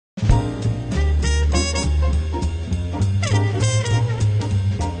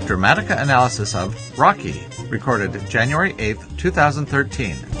Dramatica analysis of Rocky, recorded January 8th,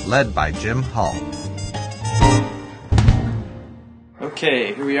 2013, led by Jim Hall.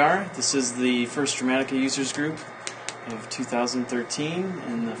 Okay, here we are. This is the first Dramatica users group of 2013,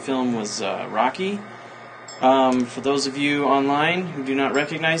 and the film was Rocky. For those of you online who do not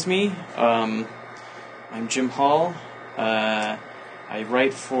recognize me, I'm Jim Hall. I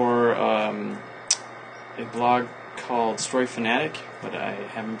write for a blog called Story Fanatic, but I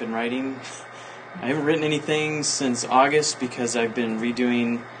haven't been writing. I haven't written anything since August because I've been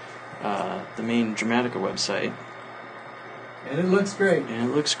redoing the main Dramatica website. And it looks great.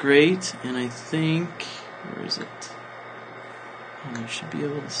 And I think... Where is it? You should be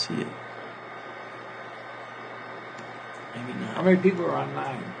able to see it. Maybe not. How many people are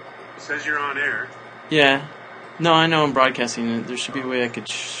online? It says you're on air. Yeah. No, I know I'm broadcasting. There should be a way I could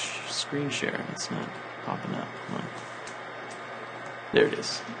screen share. It's not popping up. Come on. There it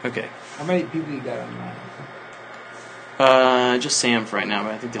is. Okay. How many people you got online? Just Sam for right now,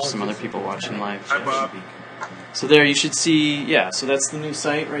 but I think there's some other people watching live. Hi, Bob. So there, you should see, so that's the new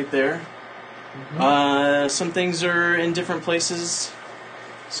site right there. Mm-hmm. Some things are in different places,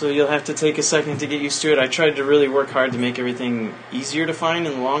 so you'll have to take a second to get used to it. I tried to really work hard to make everything easier to find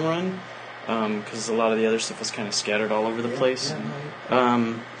in the long run, because a lot of the other stuff was kind of scattered all over the place.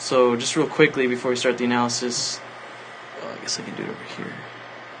 So just real quickly before we start the analysis, I guess I can do it over here.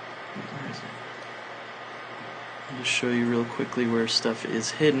 Where is it? I'll just show you real quickly where stuff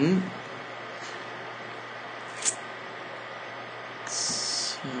is hidden.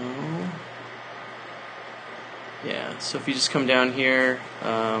 So if you just come down here,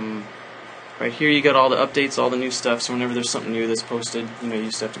 right here you got all the updates, all the new stuff, so whenever there's something new that's posted, you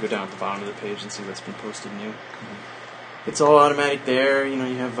used to have to go down at the bottom of the page and see what's been posted new. It's all automatic there. You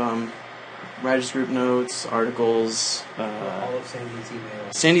have writers group notes, articles. All of Sandy's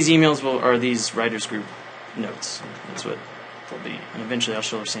emails. Sandy's emails are these writers group notes. That's what they'll be. And eventually I'll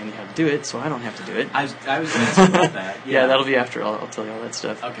show Sandy how to do it, so I don't have to do it. I was going to ask about that. Yeah, that'll be after. I'll tell you all that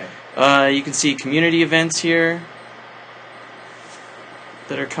stuff. Okay. You can see community events here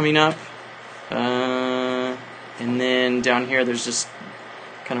that are coming up. And then down here there's just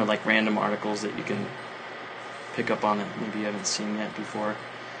kind of like random articles that you can pick up on that maybe you haven't seen yet before.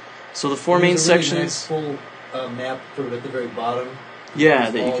 So the four main sections... Nice full map sort of at the very bottom. Yeah,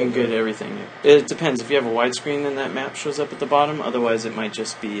 that you can get everything. It depends. If you have a widescreen, then that map shows up at the bottom. Otherwise, it might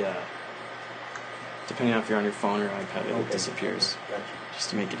just be, depending on if you're on your phone or iPad, it disappears. Gotcha. Just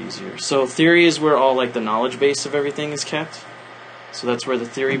to make it easier. So theory is where all like the knowledge base of everything is kept. So that's where the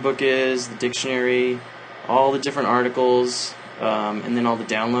theory book is, the dictionary, all the different articles, and then all the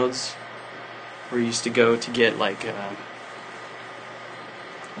downloads. Where you used to go to get like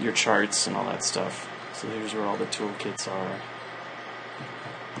your charts and all that stuff. So here's where all the toolkits are.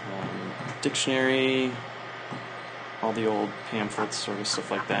 Dictionary, all the old pamphlets, sort of stuff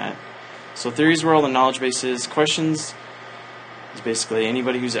like that. So theory is where all the knowledge base is. Questions is basically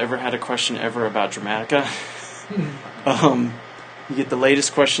anybody who's ever had a question ever about Dramatica. You get the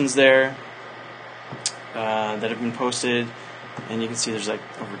latest questions there that have been posted, and you can see there's like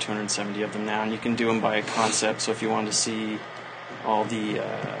over 270 of them now, and you can do them by concept. So if you wanted to see all the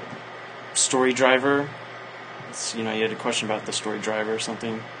story driver, you had a question about the story driver or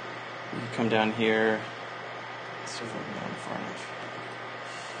something, you come down here. Let's see if I can go far enough.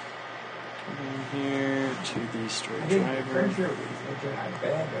 Come down here to the story driver. They're not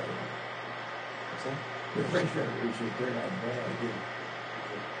bad, though. What's that? The French revolution, they're not bad.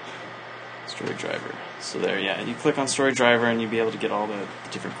 Story driver. So there, you click on story driver and you'll be able to get all the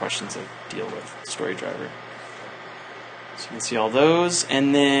different questions that deal with story driver. So you can see all those,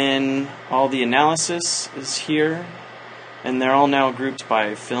 and then all the analysis is here, and they're all now grouped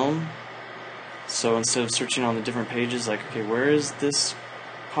by film. So instead of searching on the different pages, like, okay, where is this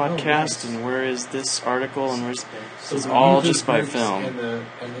podcast, and where is this article, and where's... So it's all just by film. And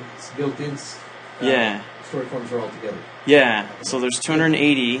it's built-in... Story forms are all together. Yeah, so there's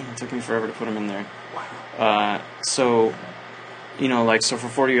 280. It took me forever to put them in there. Wow. So for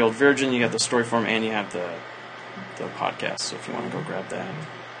 40-Year-Old Virgin, you got the story form and you have the podcast. So if you want to go grab that,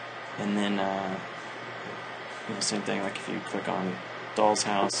 and then same thing. Like if you click on Doll's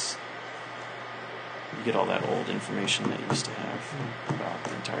House, you get all that old information that you used to have about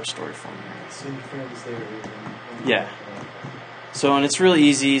the entire story form. Yeah. So, and it's really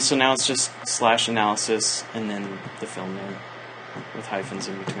easy, so now it's just /analysis and then the film name with hyphens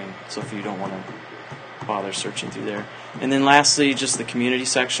in between, so if you don't want to bother searching through there. And then lastly, just the community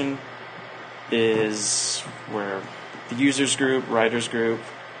section is where the users group, writers group,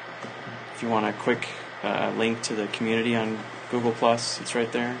 if you want a quick link to the community on Google Plus. It's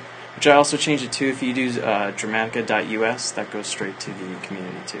right there. Which I also changed it to. If you do Dramatica.us, that goes straight to the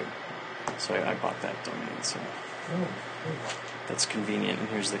community too. So I bought that domain. So that's convenient. And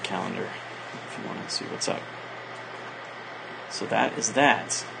here's the calendar if you want to see what's up. So that is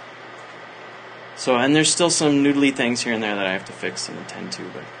that. So, and there's still some noodly things here and there that I have to fix and attend to,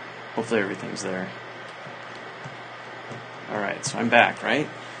 but hopefully everything's there. Alright, so I'm back, right?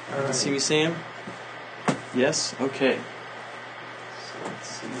 You can see me, Sam? Yes? Okay. So let's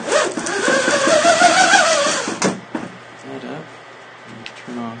see. That up.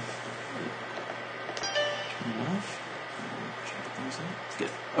 Turn off. Turn it off. Check things out. Good.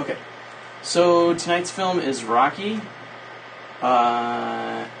 Okay. So tonight's film is Rocky.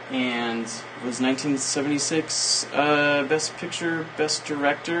 And was 1976 Best Picture, Best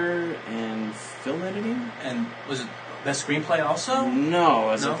Director, and Film Editing? And was it Best Screenplay also? No,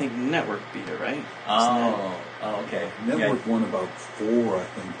 I No? think Network beat it, right? Okay. Network won about 4, I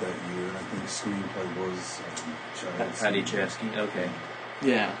think, that year, and I think screenplay was Patty Chesky. Okay.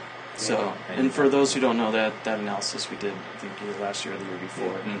 Yeah. So, and for those who don't know, that analysis we did, I think either last year or the year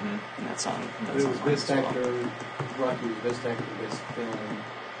before, Mm-hmm. and that's on. It That's was on best as well. actor. Rocky was best actor, best film.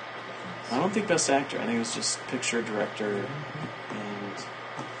 I don't think Best Actor. I think it was just Picture, Director, and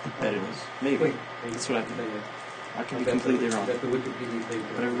Editing. Maybe. Wait, That's what I think. I could be That's completely the- wrong. That's the Wikipedia page.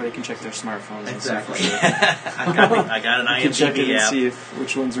 But everybody can check their smartphones Exactly. and stuff like that. I got an You can check it IMDb and app. see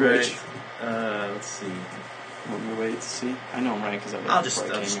which one's which. Let's see. Want me to wait to see? I know I'm right because I I'll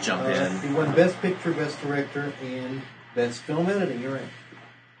just jump in. He won Best Picture, Best Director, and Best Film Editing. You're right.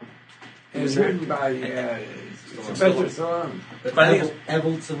 It was written by Sylvester Stallone. But But I think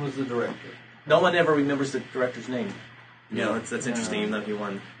Evelson was the director. No one ever remembers the director's name. You know, that's interesting, even though he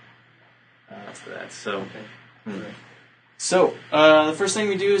won for that. So, Right. So, the first thing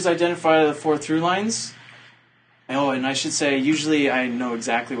we do is identify the 4 through lines. Oh, and I should say, usually I know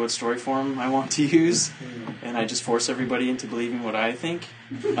exactly what story form I want to use, and I just force everybody into believing what I think.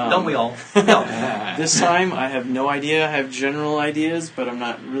 don't we all? No. This time, I have no idea. I have general ideas, but I'm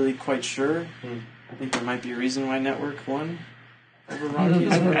not really quite sure. I think there might be a reason why Network won over Rocky.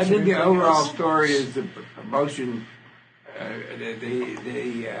 I think the overall story is the promotion,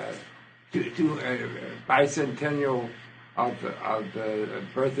 the bicentennial of the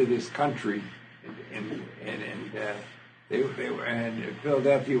birth of this country, and they were, and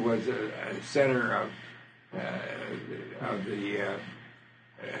Philadelphia was a center of the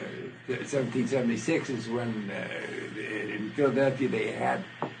 1776 is when in Philadelphia they had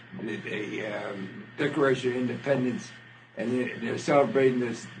the Declaration of Independence, and they're celebrating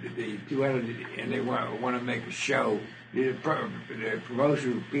the 200, and they want to make a show. The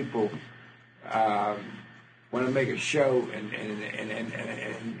promotion people want to make a show, and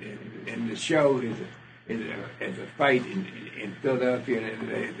the show is a fight in Philadelphia,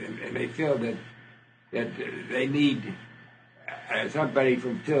 and they feel that they need somebody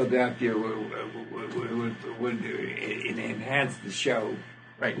from Philadelphia would enhance the show,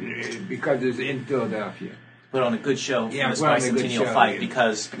 Right. Because it's in Philadelphia. Put on a good show for this put on a good bicentennial show. fight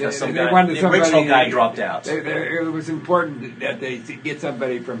because They some guy, wanted the original somebody- guy dropped out. It was important that they get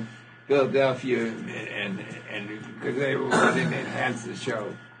somebody from Philadelphia, and because they wanted to enhance the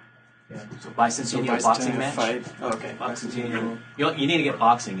show. So bicentennial boxing match. fight. Oh, okay. Bicentennial. You need to get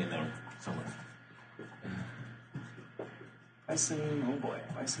boxing in there somewhere. Bison. Oh boy.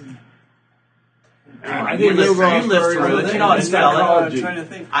 Bison. I You think the lived overall through story it. You know how to is spell it. psychology. I'm trying to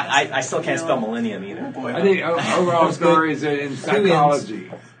think. I still can't spell millennium either. Boy. I think overall story is in psychology.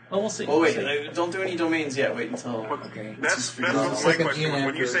 Well, we'll see. Oh wait, We'll see. don't do any domains yet. Wait until. Okay. That's out. my Second question. Ian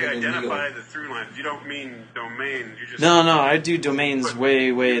When you say after Ian identify Neal. the through lines, you don't mean domain. You just No, I do domains way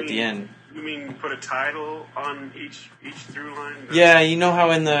at the end. You mean put a title on each through line? Yeah, you know how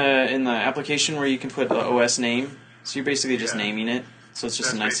in the application where you can put the OS name, so you're basically just Yeah. naming it. So it's just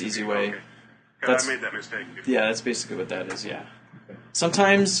That's a nice, basically- easy way. Okay. 'Cause That's- I made that mistake. Yeah, that's basically what that is. Yeah.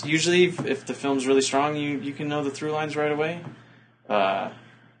 Sometimes, usually, if the film's really strong, you can know the through lines right away.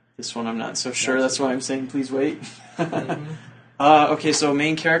 This one I'm not so sure. That's why I'm saying please wait. Okay, so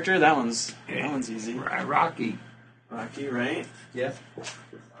main character. That one's easy. Rocky. Rocky, right? Yeah.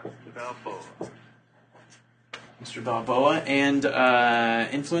 Balboa. Mr. Balboa, and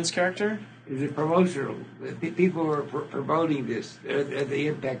influence character. Is it promotional? The people who are promoting this, they're the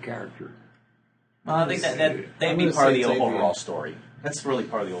impact character. I think that'd I'm be gonna part of say the it's overall Adrian. story. That's really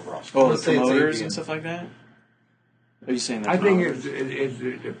part of the overall story. Oh, the Let's say it's promoters Adrian. and stuff like that. Are you saying that? I think it's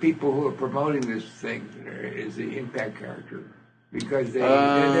the people who are promoting this thing is the impact character, because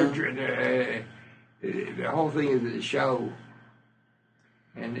the whole thing is a show,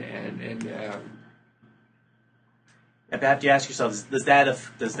 and have to ask yourself: does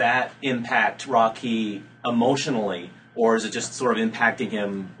that impact Rocky emotionally, or is it just sort of impacting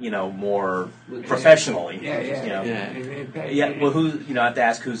him, more professionally? Yeah. Well, I have to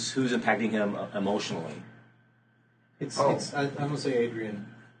ask who's impacting him emotionally. I'm gonna say Adrian.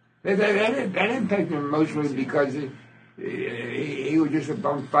 That impacted him emotionally because he was just a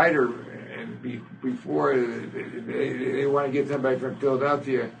bum fighter before they want to get somebody from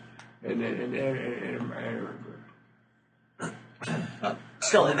Philadelphia,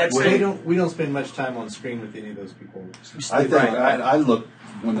 Still, We don't spend much time on screen with any of those people. I think I look,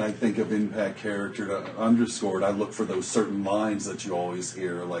 when I think of impact character to underscore it, I look for those certain lines that you always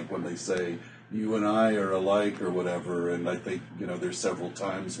hear, like when they say, "You and I are alike" or whatever. And I think, there's several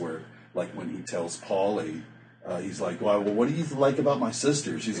times where, like when he tells Paulie, he's like, well, what do you like about my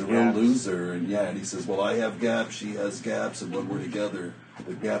sister? She's a real loser. And he says, well, I have gaps, she has gaps, and when we're together,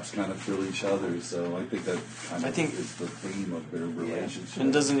 the gaps kind of fill each other. So I think that is the theme of their relationship.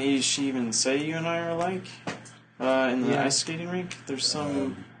 And doesn't she even say you and I are alike in the ice skating rink? There's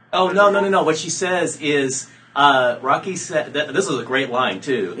some... No. What she says is, Rocky said, this is a great line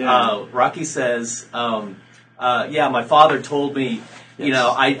too. Yeah. Rocky says, my father told me,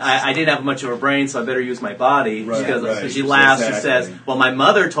 I didn't have much of a brain, so I better use my body. Because she laughs and says, well, my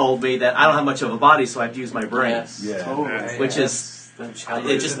mother told me that I don't have much of a body, so I have to use my brain. Yes, totally. Which is...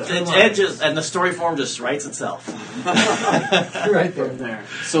 It just and the story form just writes itself. Right there.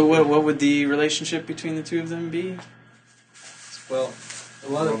 So what would the relationship between the two of them be? Well, a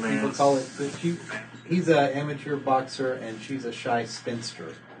lot of people call it. He's an amateur boxer and she's a shy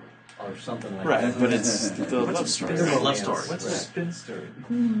spinster, or something like that. Right, but it's the love story. It's a love story. What's a spinster?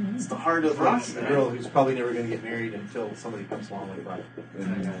 It's the heart of Rocky. A girl who's probably never going to get married until somebody comes along with life.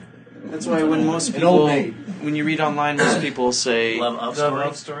 That's why when most people, when you read online, most people say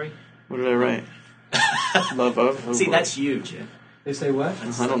love story. What did I write? Love of. Oh, See, that's huge. They say what?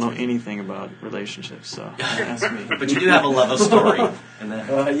 I don't know anything about relationships, so ask me. But you do have a love story.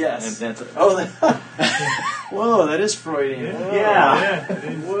 Yes. And Whoa, that is Freudian. Yeah.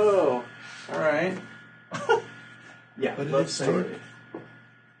 Whoa. All right. Yeah. What did it say?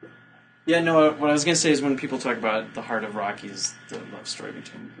 Yeah, no, what I was going to say is when people talk about the heart of Rocky is the love story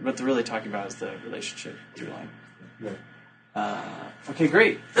between... What they're really talking about is the relationship through line. Right. Okay,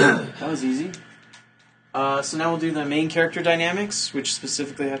 great. That was easy. So now we'll do the main character dynamics, which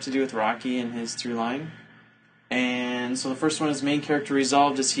specifically have to do with Rocky and his through line. And so the first one is main character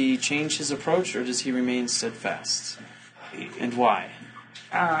resolve. Does he change his approach or does he remain steadfast? And why?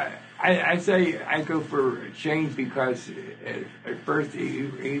 I say I go for change because at first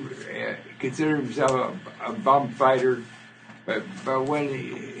he considered himself a bum fighter, but when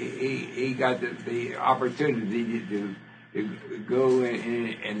he got the opportunity to go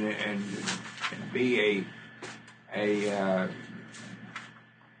and be a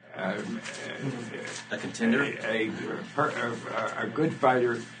contender, a good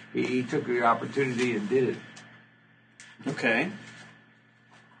fighter, he took the opportunity and did it. Okay.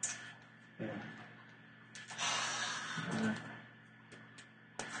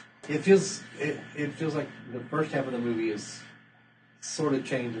 It feels like the first half of the movie is sort of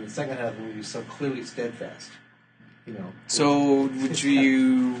changed, and the second half of the movie is so clearly steadfast. So would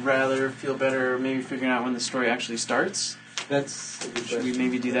you rather feel better maybe figuring out when the story actually starts? Should we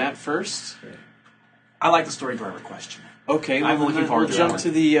maybe do that first? I like the story driver question. Okay, I'm looking forward to we'll jump that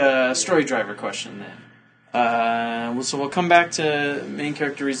to the story driver question then. So we'll come back to main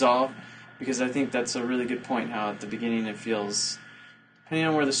character resolve, because I think that's a really good point, how at the beginning it feels, depending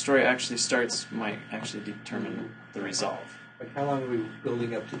on where the story actually starts, might actually determine the resolve. Like how long are we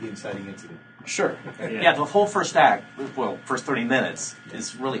building up to the inciting incident? Sure. Yeah, the whole first act, first 30 minutes,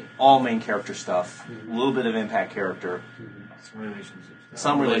 is really all main character stuff. A little bit of impact character.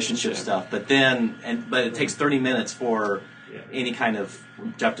 Some relationship stuff. But it takes 30 minutes for any kind of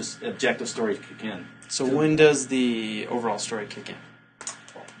objective story to kick in. So when does the overall story kick in?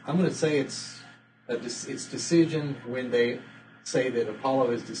 I'm going to say it's decision when they say that Apollo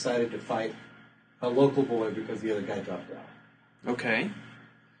has decided to fight a local boy because the other guy dropped out. Okay.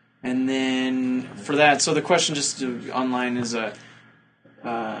 And then for that, so the question just online is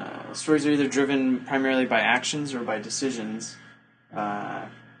stories are either driven primarily by actions or by decisions.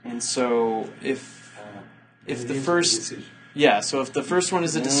 And so if the first... Yeah, so if the first one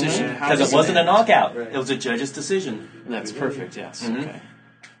is a decision, how because does it wasn't a knockout, Right. it was a judge's decision. That's perfect. Yes. Mhm. Okay.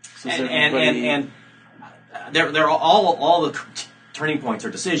 So And they're all the turning points are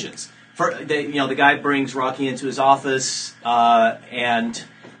decisions. The guy brings Rocky into his office, and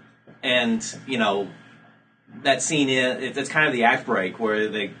that scene it's kind of the act break where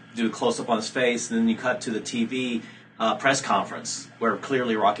they do a close up on his face, and then you cut to the TV. press conference where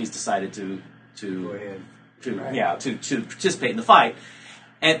clearly Rocky's decided to Go ahead. to participate in the fight.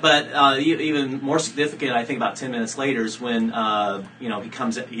 But even more significant, I think, about 10 minutes later is when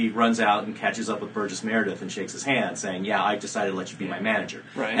he runs out and catches up with Burgess Meredith and shakes his hand, saying, "Yeah, I've decided to let you be my manager."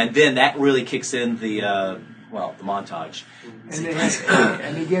 Right. And then that really kicks in the montage.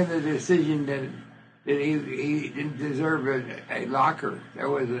 And he gave the decision that he didn't deserve a locker. That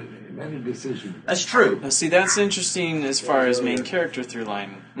was another decision. That's true. Now, see, that's interesting as far as main character through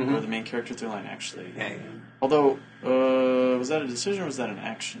line, or the main character through line, actually. Yeah. Although, was that a decision or was that an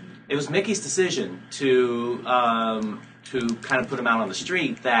action? It was Mickey's decision to kind of put him out on the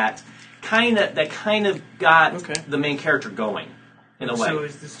street that kind of got the main character going in a way. So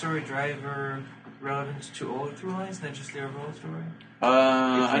is the story driver relevant to all the through lines, not just the overall story?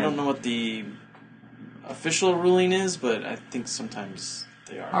 I don't know what the official ruling is, but I think sometimes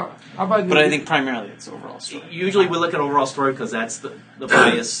they are. How about But I think primarily it's overall story. Usually we look at overall story because that's the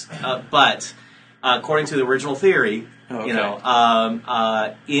bias, but according to the original theory,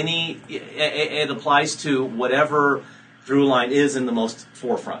 it applies to whatever through line is in the most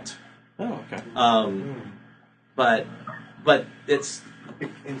forefront. Oh, okay. But it's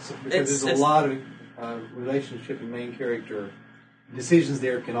Because there's a lot of relationship and main character decisions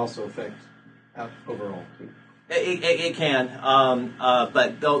there can also affect overall too. It can,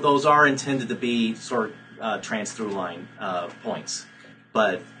 but those are intended to be sort of trans through line points.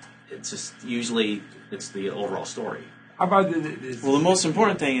 But it's just usually it's the overall story. How about Well, the most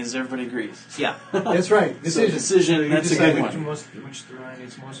important thing is everybody agrees. Yeah, That's right. Decision. That's a good one. Which through line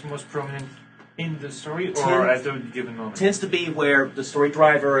is most prominent in the story, or at the given moment? Tends to be where the story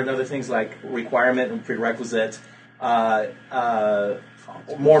driver and other things like requirement and prerequisite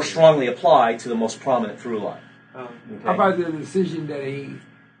more strongly apply to the most prominent through line. Okay. How about the decision that he,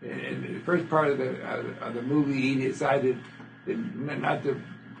 in the first part of the movie, he decided not to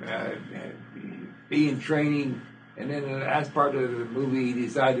be in training, and then in the last part of the movie, he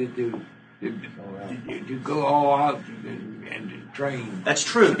decided to go all out and train. That's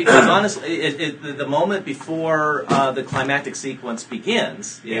true, because honestly, the moment before the climactic sequence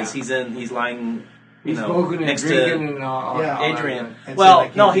begins is he's lying. He's smoking next and drinking to and all Adrian. And Well,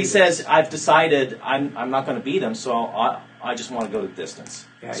 so no, he says, "I've decided I'm not going to beat him, so I just want to go the distance."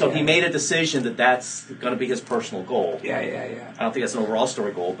 He made a decision that's going to be his personal goal. Yeah. I don't think that's an overall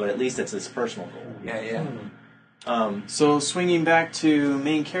story goal, but at least it's his personal goal. Yeah. So swinging back to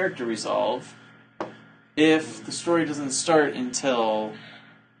main character resolve, if the story doesn't start until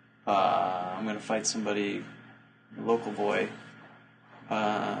I'm going to fight somebody, a local boy,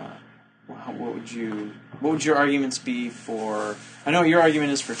 what would your arguments be for? I know your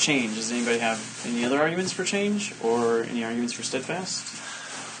argument is for change. Does anybody have any other arguments for change, or any arguments for steadfast?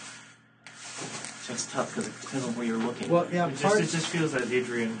 That's tough because it depends on where you're looking. Well, yeah, It just feels that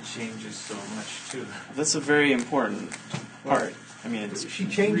Adrian changes so much too. That's a very important part. I mean, it's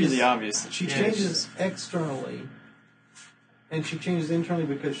really obvious that she changes externally, and she changes internally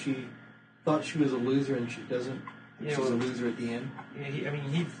because she thought she was a loser, and she doesn't. Yeah, She's a loser at the end. Yeah,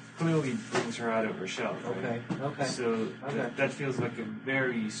 he clearly brings her out of her shell. Right? Okay. So that feels like a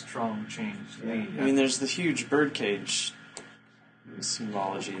very strong change to me. I mean, there's the huge birdcage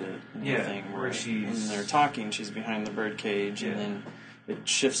symbology thing where when they're talking, she's behind the birdcage, and then it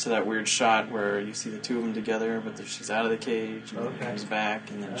shifts to that weird shot where you see the two of them together, but she's out of the cage, and then comes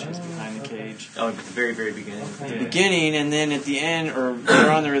back, and then she's behind the cage. Oh, at the very, very beginning. At the beginning, and then at the end, or later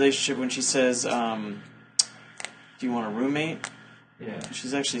on in the relationship, when she says, "Do you want a roommate?" Yeah.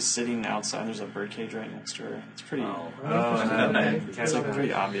 She's actually sitting outside. There's a birdcage right next to her. It's pretty. It's like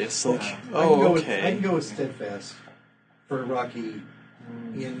pretty obvious. Like, I can go with steadfast for Rocky,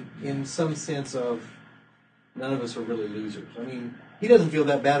 in some sense of none of us are really losers. I mean, he doesn't feel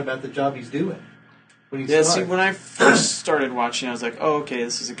that bad about the job he's doing. See, when I first started watching, I was like, "Oh, okay,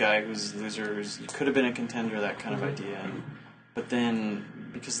 this is a guy who's a loser. He could have been a contender." That kind of idea. But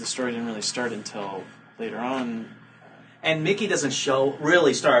then, because the story didn't really start until later on. And Mickey doesn't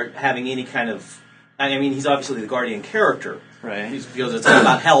really start having any kind of... I mean, he's obviously the guardian character. Right. Because it's all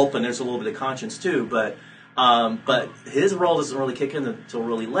about help, and there's a little bit of conscience, too. But his role doesn't really kick in until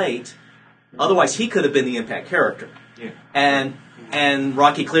really late. Otherwise, he could have been the impact character. Yeah. And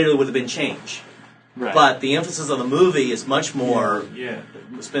Rocky clearly would have been change. Right. But the emphasis of the movie is much more... Yeah.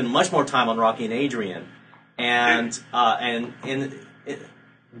 Spend much more time on Rocky and Adrian. And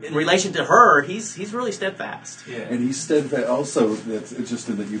in relation to her, he's really steadfast. Yeah. And he's steadfast. Also, it's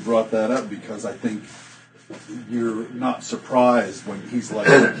interesting that you brought that up because I think you're not surprised when he's like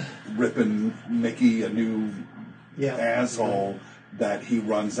ripping Mickey a new asshole that he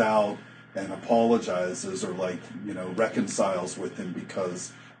runs out and apologizes or like reconciles with him,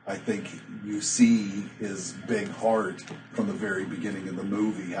 because I think you see his big heart from the very beginning of the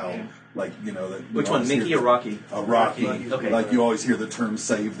movie. How that which one, Mickey or Rocky? Rocky. Okay. Like you always hear the term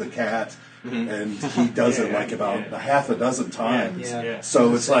 "save the cat." And he does it like about a half a dozen times.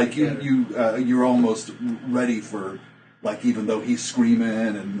 So it's like you're almost ready for, like, even though he's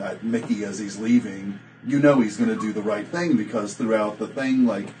screaming and Mickey as he's leaving, he's going to do the right thing, because throughout the thing,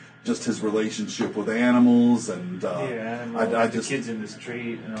 like, just his relationship with animals and I just the kids in the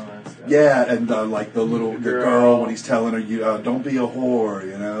street and all that stuff. Yeah, and like the girl when he's telling her, don't be a whore,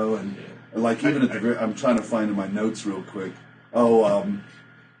 and like even at the very, I'm trying to find in my notes real quick.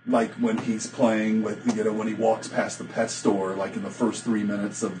 Like when he's playing with, when he walks past the pet store, like in the first 3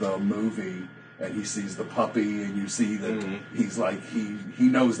 minutes of the movie, and he sees the puppy, and you see that he's like, he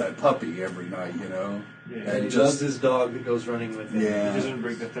knows that puppy every night, And he loves his dog that goes running with him. Yeah. He doesn't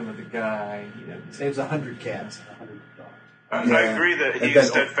break the thumb of the guy. He saves 100 cats and 100 dogs. I agree that he's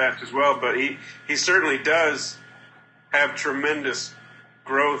steadfast as well, but he certainly does have tremendous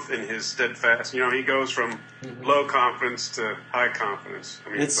growth in his steadfast. He goes from low confidence to high confidence.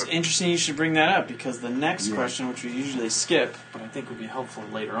 It's interesting you should bring that up, because the next question, which we usually skip, but I think would be helpful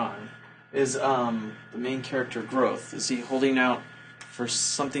later on, is the main character growth. Is he holding out for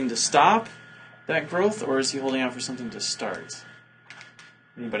something to stop that growth, or is he holding out for something to start?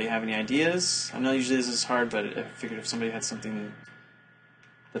 Anybody have any ideas? I know usually this is hard, but I figured if somebody had something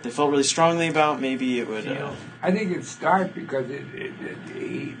that they felt really strongly about, maybe it would... I think it'd start because his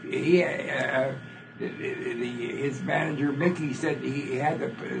manager, Mickey, said he had the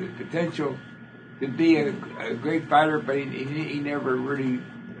potential to be a great fighter, but he never really...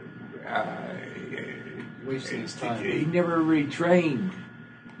 wasting his time. He never really trained.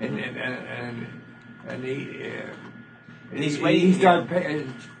 And he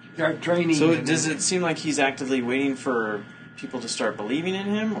started training. So does it seem like he's actively waiting for people to start believing in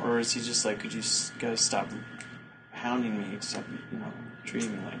him, or is he just like, could you guys stop hounding me, stop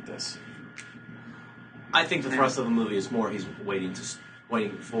treating me like this? I think the thrust of the movie is more he's waiting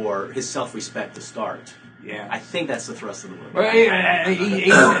for his self-respect to start. Yeah, I think that's the thrust of the movie. Well,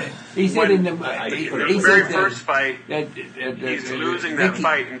 he said in the very first fight, he's losing that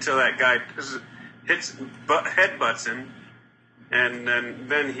fight until that guy headbutts him, and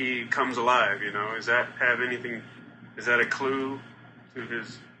then he comes alive. Is that a clue to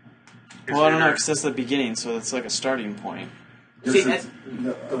his well, I don't know, because that's the beginning, so that's like a starting point. I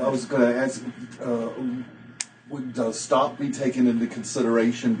was going to ask, would Stop be taken into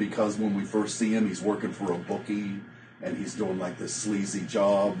consideration, because when we first see him, he's working for a bookie, and he's doing like this sleazy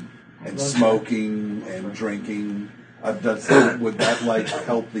job, and smoking and drinking. Would that like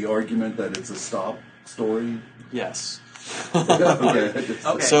help the argument that it's a Stop story? Yes. Okay.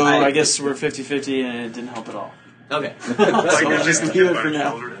 So I guess we're 50-50, and it didn't help at all. Okay. So we'll just leave it for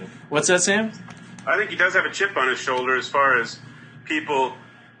now. What's that, Sam? I think he does have a chip on his shoulder as far as people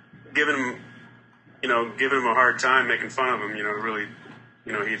giving him a hard time, making fun of him. Really,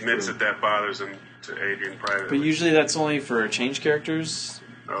 he admits that bothers him to Adrian privately. But usually that's only for change characters.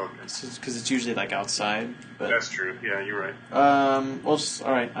 Oh, okay. Because it's usually like outside. But that's true. Yeah, you're right. All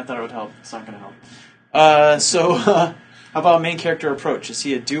right. I thought it would help. It's not going to help. So, how about main character approach? Is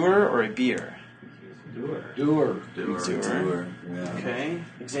he a doer or a beer? Doer. Yeah. Okay.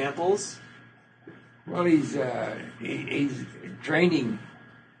 Examples? Well, he's training.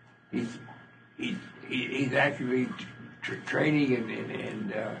 He's actually training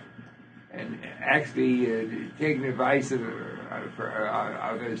and actually taking advice of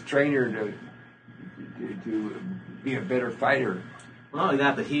his trainer to be a better fighter. Not only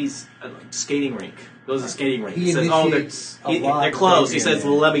that, but he's a skating rink. Goes to the skating rink. He says, they're closed. He says,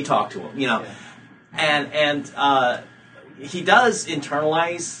 well, let me talk to him. Yeah. And he does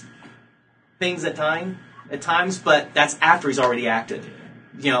internalize things at times, but that's after he's already acted.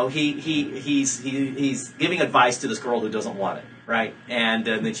 He's giving advice to this girl who doesn't want it, right? And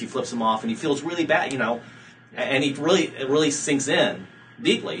then she flips him off, and he feels really bad, and it really sinks in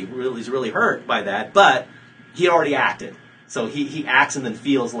deeply. He's really hurt by that, but he already acted, so he acts and then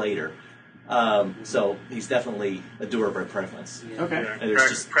feels later. So he's definitely a doer by preference. Yeah. Okay. Yeah,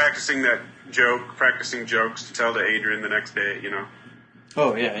 practicing jokes to tell to Adrian the next day.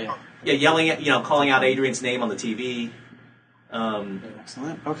 Oh yeah. Yeah, yelling at calling out Adrian's name on the TV.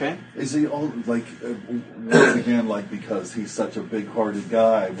 Excellent. Okay. Is he all like once again, like, because he's such a big-hearted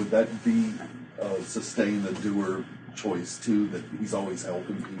guy? Would that be sustain the doer choice too? That he's always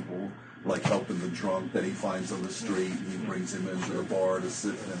helping people, like helping the drunk that he finds on the street, and he brings him into the bar to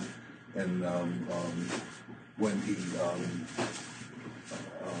sit and when he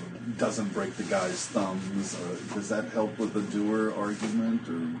doesn't break the guy's thumbs. Does that help with the doer argument,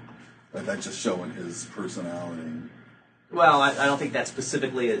 or is that just showing his personality? Well, I don't think that's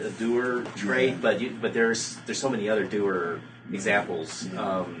specifically a doer trait, but there's so many other doer examples.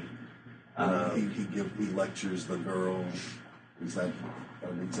 Yeah. He lectures the girl. Is that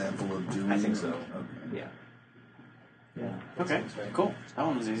an example of doing? I think so. Okay. Yeah. Okay. Cool. That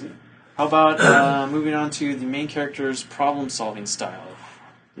one was easy. How about moving on to the main character's problem-solving style?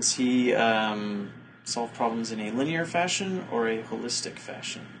 Does he solve problems in a linear fashion or a holistic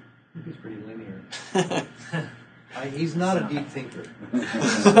fashion? I think he's pretty linear. He's not a deep thinker.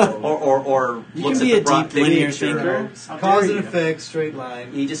 or you looks can be at a the broad deep linear picture. thinker. Cause and effect, straight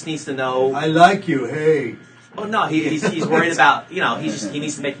line. He just needs to know. I like you. Hey. Oh no, he's worried about he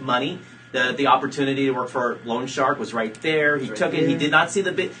needs to make money. The opportunity to work for Loan Shark was right there. He took it. He did not see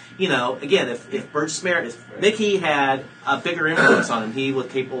the big. Again, if Mickey had a bigger influence on him, he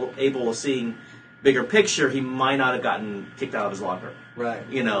was able of seeing bigger picture. He might not have gotten kicked out of his locker. Right.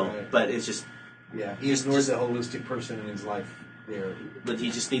 Right. But it's just. Yeah, he ignores the holistic person in his life there. But he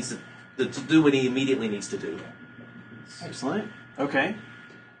just needs to do what he immediately needs to do. Excellent. Okay.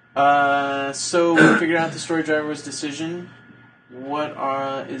 So we figured out the story driver's decision. What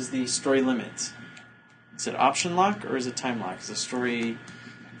is the story limit? Is it option lock or is it time lock? Is the story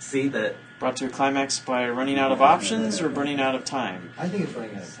brought to a climax by running out of options or running out of time? I think it's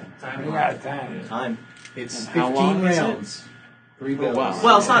running out of time. Running out of time. It's how 15 long is it? rounds. 3 bells. Wow.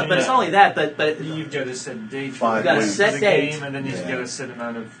 Well, it's not. But it's not only that. But You've got a set date Five for the weeks. Set date. game, and then you've got a set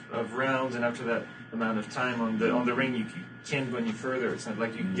amount of rounds, and after that amount of time on the ring, you can't go any further. It's not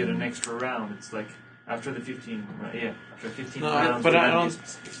like you can get an extra round. It's like after the 15. After 15 rounds. But I don't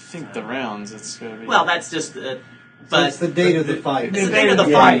think the rounds. It's going to be. well, that's just. So But it's the date of the fight. It's the date of the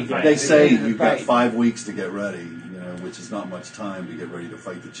Yeah, fight. they say Yeah, you've got fight. 5 weeks to get ready, which is not much time to get ready to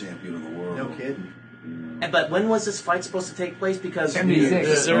fight the champion of the world. No kidding. But when was this fight supposed to take place? Because 76.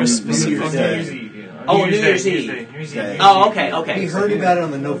 Is there a specific on New Day. Year's Eve? Oh, New Year's Eve. New Year's Okay. Eve. Oh, okay. He heard about it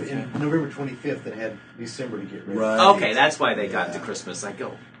on in November 25th and had December to get ready. Right. Okay, that's why they got to Christmas. I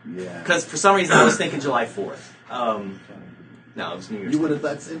go Yeah. because for some reason I was thinking July 4th. No, it was New Year's. You would have.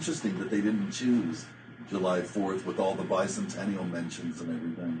 That's interesting that they didn't choose July 4th with all the bicentennial mentions and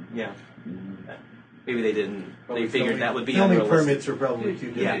everything. Yeah. Maybe they didn't. They figured that would be Filming unrealistic. permits are probably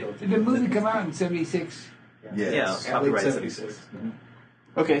too Yeah. difficult. Did the movie come out in 76? Yes. Yeah, Late copyright 76.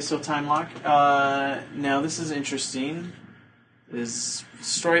 Okay, so time lock. Now this is interesting. Is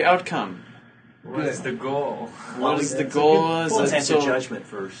story outcome? What is the goal? What is the that's a goal? good Is Let's it answer so? judgment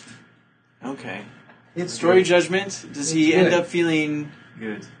first. Okay. It's Story judgment. Does he It's end good. up feeling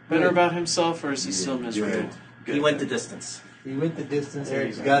Good. better Good. about himself, or is he still miserable? Good. He went the distance. He went the distance There and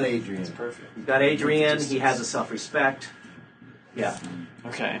you he's go. got Adrian. That's perfect. He's got Adrian. He has a self-respect. Yeah.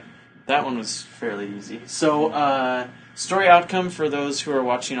 Okay, that one was fairly easy. So, story outcome for those who are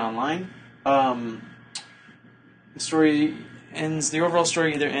watching online. The story ends. The overall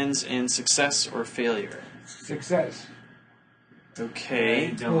story either ends in success or failure. Success. Okay.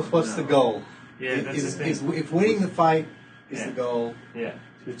 I don't Well, what's the know. goal? Yeah, that's the thing. If winning the fight is Yeah. the goal, Yeah,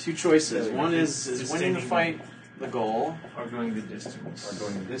 There are two choices. One is Just winning the taking- fight the goal. or going the distance. or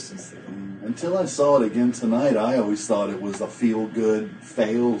going the distance, the goal. Until I saw it again tonight, I always thought it was a feel-good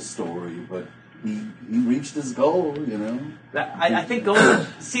fail story, but he reached his goal, I think going.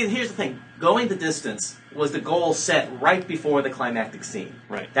 See, here's the thing. Going the distance was the goal set right before the climactic scene.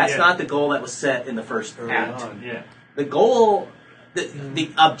 Right. That's Yeah. not the goal that was set in the first Early act. on. Yeah. The goal, the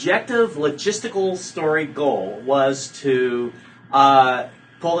objective, logistical story goal was to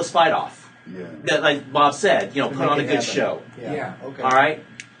pull this fight off. Yeah. That, like Bob said, put make on a it good happen. show. Yeah. Okay. All right?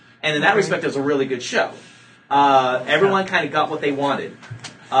 And in that respect, it was a really good show. Everyone kind of got what they wanted.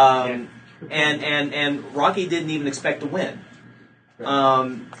 And Rocky didn't even expect to win.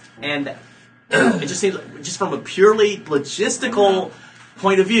 And it just seems, just from a purely logistical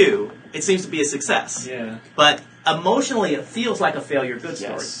point of view, it seems to be a success. Yeah. But emotionally, it feels like a failure good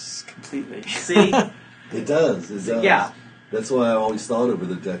story. Yes, completely. See? It does. It does. Yeah. That's why I always thought over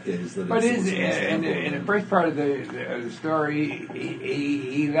the decades that But it was in the first part of the story,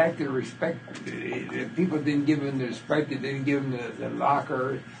 he lacked the respect. The people didn't give him the respect. They didn't give him the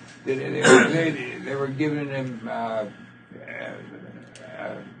locker. They were giving him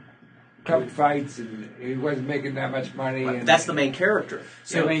cup fights, and he wasn't making that much money. And That's the main character.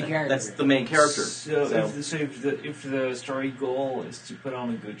 The main character. That's the main character. So if the story goal is to put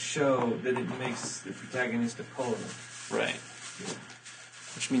on a good show, then it makes the protagonist a polar. Right.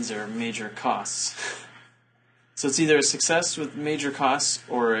 Which means there are major costs. So it's either a success with major costs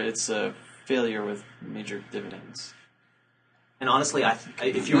or it's a failure with major dividends. And honestly,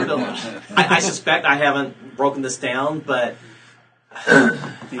 if you were to, I suspect I haven't broken this down, but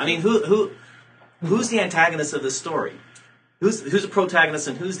I mean, who's the antagonist of this story? Who's the protagonist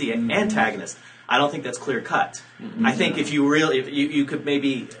and who's the antagonist? I don't think that's clear cut. I think if you could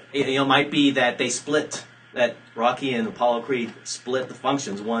maybe, might be that they split, that Rocky and Apollo Creed split the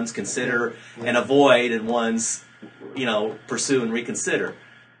functions. One's consider and avoid, and one's, pursue and reconsider.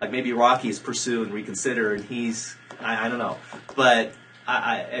 Like maybe Rocky's pursue and reconsider, and he's, I don't know. But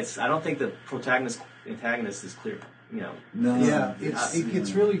I don't think the antagonist is clear. No. Yeah, it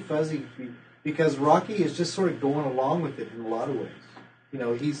gets really fuzzy because Rocky is just sort of going along with it in a lot of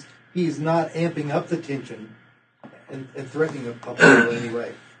ways. He's not amping up the tension and threatening Apollo in any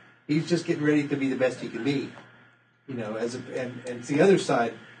way. He's just getting ready to be the best he can be. And it's the other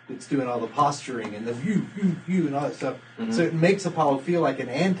side that's doing all the posturing and the view and all that stuff. Mm-hmm. So it makes Apollo feel like an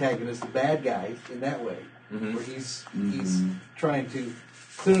antagonist, a bad guy in that way, where he's trying to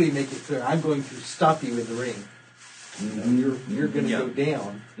clearly make it clear, I'm going to stop you in the ring. You're going to go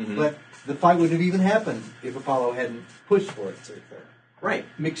down. Mm-hmm. But the fight wouldn't have even happened if Apollo hadn't pushed for it. So it's a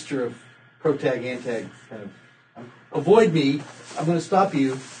mixture of protag, antag, kind of, avoid me, I'm going to stop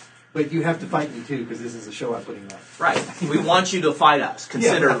you, but you have to fight me too, because this is a show I'm putting on. Right. We want you to fight us.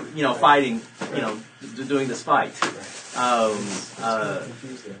 Consider, fighting, doing this fight.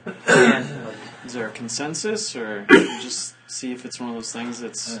 Is there a consensus, or just see if it's one of those things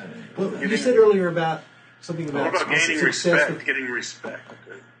that's... Well, you said earlier about something about... What about gaining respect? Getting respect.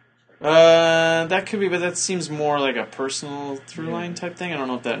 That could be, but that seems more like a personal through-line type thing. I don't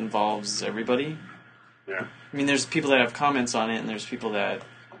know if that involves everybody. Yeah. I mean, there's people that have comments on it, and there's people that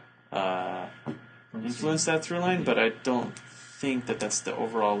influence that through-line, but I don't think that that's the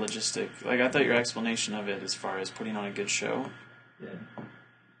overall logistic. Like, I thought your explanation of it as far as putting on a good show,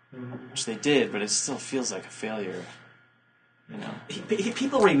 which they did, but it still feels like a failure.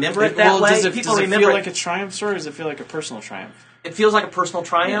 People remember it that way. Does it feel like a triumph story, or does it feel like a personal triumph? It feels like a personal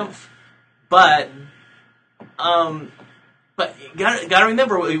triumph, but you gotta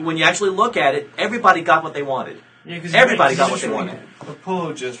remember, when you actually look at it, everybody got what they wanted. Yeah, everybody got what they wanted.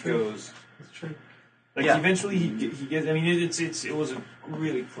 Apollo just goes. That's true. Like eventually he gets. I mean, it was a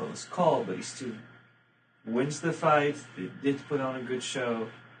really close call, but he still wins the fight. They did put on a good show,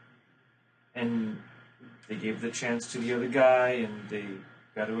 and they gave the chance to the other guy, and they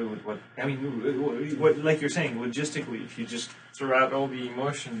got away with what. I mean, what like you're saying, logistically, if you just throw out all the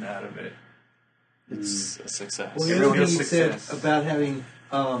emotion out of it, it's a success. Well, the other thing you said about having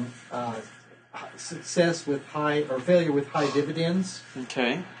success with high or failure with high dividends.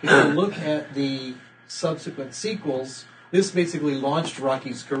 Okay. If you look at the subsequent sequels, this basically launched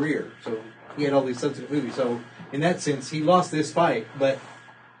Rocky's career. So he had all these subsequent movies. So in that sense, he lost this fight, but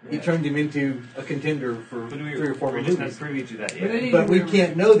he turned him into a contender for 3 or 4 movies. We're just not privy to that yet. But we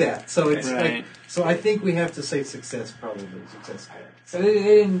can't know that. So it's like, so I think we have to say success, probably success. So they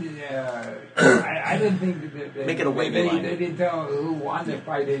didn't. I didn't think that make it a wavy line. They didn't tell who won the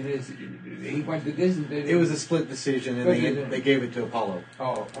fight. He went to this. It was a split decision, and they gave it to Apollo.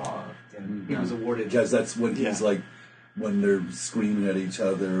 Oh, and he was awarded. Because that's when he's like, when they're screaming at each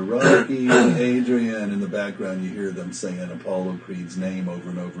other, Rocky and Adrian. In the background, you hear them saying Apollo Creed's name over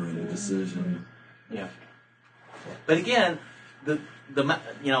and over in the decision. Yeah. But again,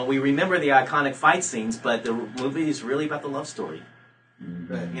 we remember the iconic fight scenes, but the movie is really about the love story.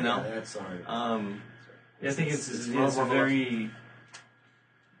 Right. That's all right. I think it's a very.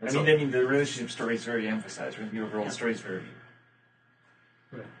 I mean, the relationship story is very emphasized. The overall story is very.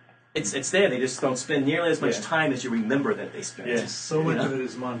 Right. It's there. They just don't spend nearly as much time as you remember that they spent. Yes, so much of it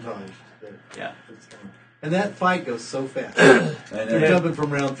is montage. And that fight goes so fast. They're jumping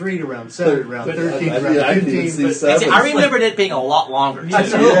from round 3 to round 7, round 13, round 15. I remembered it being a lot longer.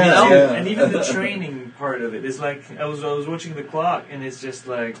 And even the training part of it is like I was watching the clock, and it's just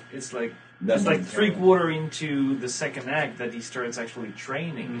like it's like 3/4 into the second act that he starts actually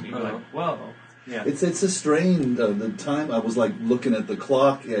training. And you're like, wow. Yeah. It's a strain. The time I was like looking at the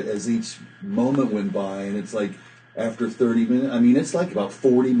clock as each moment went by, and it's like after 30 minutes. I mean, it's like about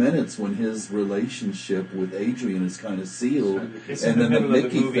 40 minutes when his relationship with Adrian is kind of sealed, and then the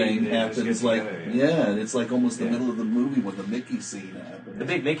Mickey thing happens. Like and it's like almost the middle of the movie when the Mickey scene happens. The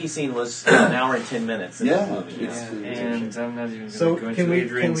big Mickey scene was an hour and 10 minutes. In the movie. And I'm not even going to go into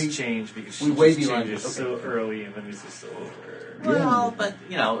Adrian's change because she changes so early, and then it's just over. Well, but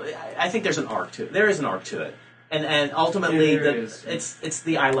I think there's an arc to it. There is an arc to it, and ultimately, it's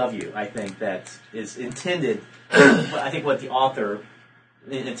the "I love you." I think that is intended. I think what the author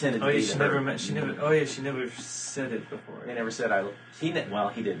intended. To be she never said it before. They never said "I." He didn't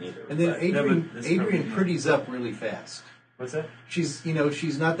either. And then Adrian pretties up really fast. What's that?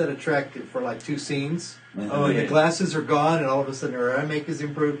 She's not that attractive for like 2 scenes. Oh, And yeah. the glasses are gone, and all of a sudden her eye makeup is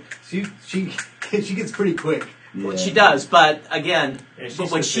improved. She gets pretty quick. Well, she does, but again, Yeah, she's but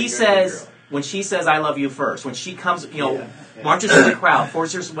when just a she good says girl. "I love you" first, when she comes, Yeah. marches through the crowd,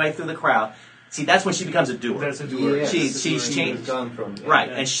 forces her way through the crowd. See, that's when she becomes a doer. That's a doer. Yes, She's that's where changed. was gone from. Yeah. Right,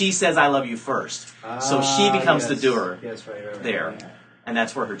 and she says "I love you" first, so she becomes the yes. doer Yes, right. there, and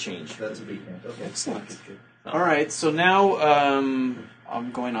that's where her change. That's a big hint. Okay. Excellent. Good. All right, so now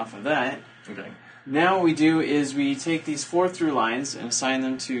I'm going off of that. Okay. Now what we do is we take these 4 through lines and assign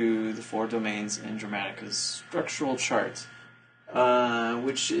them to the 4 domains in Dramatica's structural chart,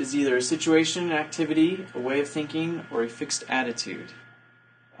 which is either a situation, an activity, a way of thinking, or a fixed attitude.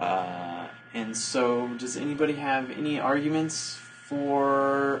 And so, does anybody have any arguments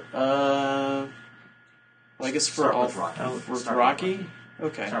for? Well, I guess for Start all with Rocky. for Start with Rocky.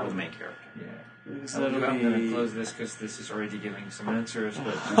 Okay. Start with the main character. Yeah. So I'm that'll going to be- close this because this is already giving some answers,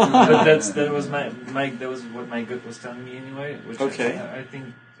 but that was what my gut was telling me anyway. Which Okay. I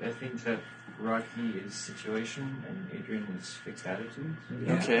think that Rocky is situation and Adrian is fixed attitude.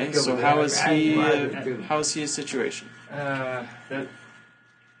 Yeah, Okay, I go so with how that. is he? I- How is he a situation? That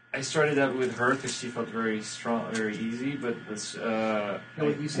I started out with her because she felt very strong, very easy. But this,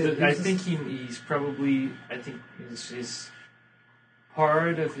 you said I he's a- think he's probably. I think his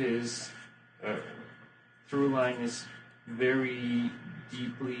part of his through line is very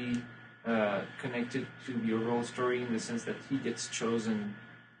deeply connected to the overall story in the sense that he gets chosen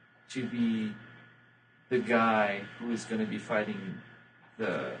to be the guy who is going to be fighting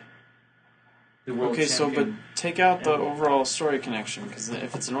the world Okay, so but champion. take out the And- overall story connection, because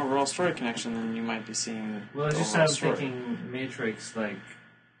if it's an overall story connection, then you might be seeing. Well, I the just overall I'm story. thinking Matrix, like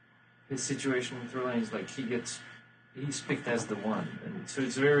his situation with through line is like he's picked as the one, and so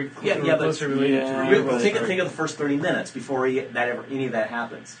it's very Yeah, but closely related yeah, to but- real Think life. of the first 30 minutes before any of that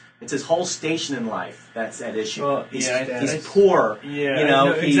happens. It's his whole station in life that's at issue. Well, he's, yeah, he's poor. Yeah, you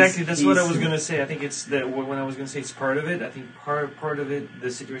know, exactly. That's what I was he's- going to say. I think it's that when I was going to say it's part of it. I think part of it, the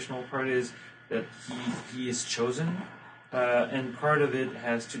situational part, is that he is chosen, and part of it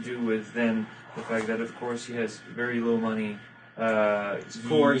has to do with then the fact that of course he has very low money. He's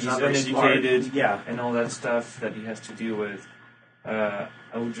poor, he's he's not very uneducated, smart. Yeah. and all that stuff that he has to deal with. I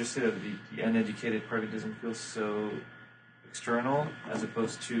would just say that the uneducated part of it doesn't feel so external as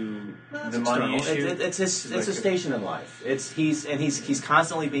opposed to the money issue. It's his like his station in life. He's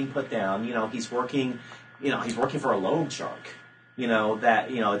constantly being put down. You know, he's working for a loan shark. You know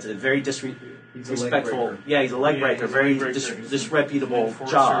that it's a very He's a leg disrespectful. breaker. Yeah, he's a leg breaker. he's a Very leg breaker. He's an disreputable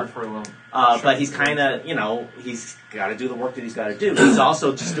enforcer job. for a loan. But he's kind of, he's got to do the work that he's got to do. He's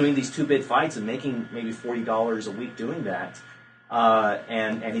also just doing these 2-bit fights and making maybe $40 a week doing that,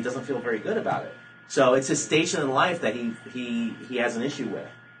 and he doesn't feel very good about it. So it's his station in life that he has an issue with.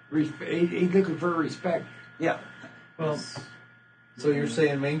 He's looking for respect. Yeah, Well, So you're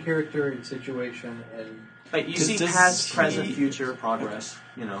saying main character and situation and but you Does- see does past, he- present, future, progress.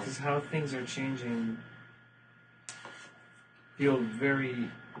 because how things are changing feel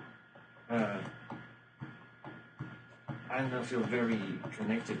very, I don't know, feel very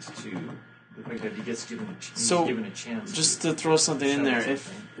connected to the fact that he gets given So, given a chance. Just to throw something in show there,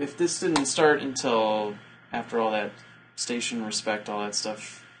 something. if this didn't start until after all that station respect, all that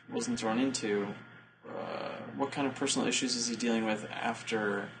stuff wasn't thrown into, what kind of personal issues is he dealing with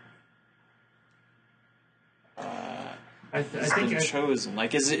after I he's think been chosen?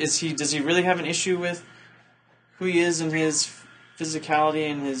 Like, does he really have an issue with who he is and his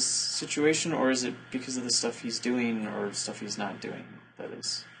physicality and his situation, or is it because of the stuff he's doing or stuff he's not doing that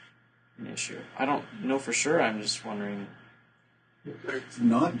is an issue? I don't know for sure. I'm just wondering.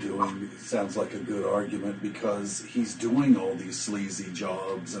 Not doing sounds like a good argument because he's doing all these sleazy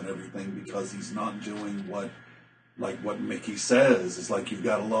jobs and everything because he's not doing what Mickey says. It's like you've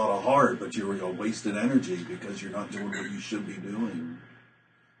got a lot of heart, but you're wasted energy because you're not doing what you should be doing.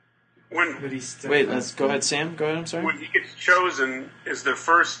 But he's still Wait, let's go ahead, Sam. Go ahead. I'm sorry. When he gets chosen, is the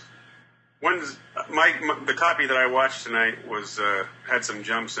first. When's the copy that I watched tonight was had some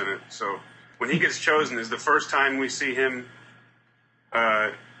jumps in it. So when he gets chosen, is the first time we see him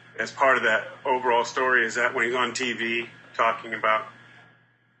as part of that overall story? Is that when he's on TV talking about,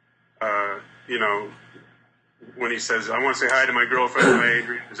 when he says, "I want to say hi to my girlfriend, my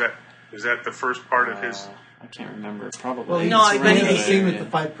Adrian"? Is that the first part of his? I can't remember. Probably. well, No, I he's bet in the he- scene with the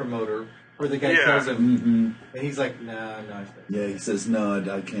fight promoter where the guy Yeah. tells him, Mm-hmm. and he's like, "No." Yeah, he says, no,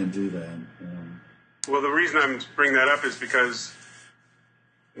 I can't do that. Well, the reason I'm bringing that up is because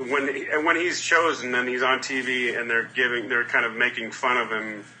when he's chosen and he's on TV and they're kind of making fun of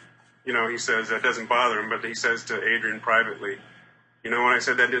him he says that doesn't bother him, but he says to Adrian privately, when I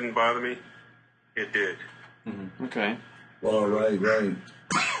said that didn't bother me, it did. Mm-hmm. Okay. Well, right.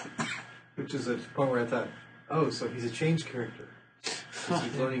 Which is a point where I thought, oh, so he's a changed character.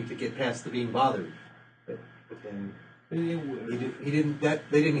 He's learning to get past the being bothered. But then he didn't.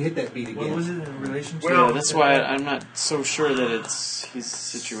 They didn't hit that beat again. What was it in relation to? Well, that's why I'm not so sure that it's his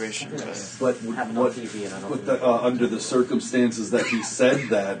situation. But under the circumstances that he said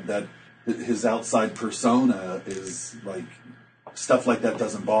that his outside persona is like, stuff like that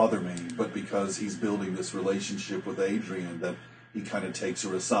doesn't bother me, but because he's building this relationship with Adrian, that he kind of takes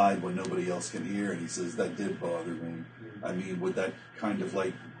her aside when nobody else can hear, and he says, that did bother me. I mean, would that kind of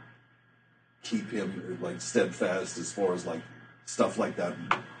like keep him like steadfast as far as like stuff like that?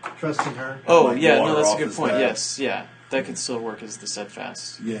 Trusting her? Oh, like yeah, water no, that's a off good his point. back? Yes, yeah. That could still work as the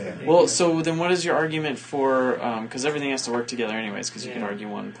steadfast. Yeah. Well, so then what is your argument for, because everything has to work together anyways, because you can argue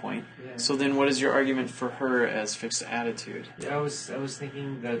one point. Yeah. So then what is your argument for her as fixed attitude? Yeah, I was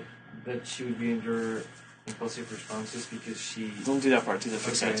thinking that she would be under impulsive responses because she... Don't do that part, do the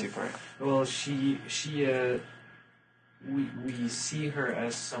fixed attitude part. Well, we see her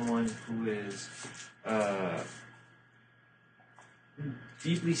as someone who is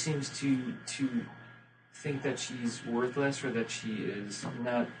deeply seems to think that she's worthless, or that she is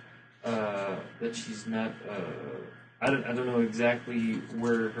not that she's not I don't know exactly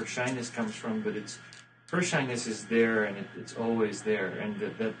where her shyness comes from, but her shyness is there, and it's always there, and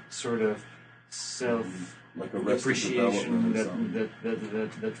that sort of self Like Arrested appreciation, Development or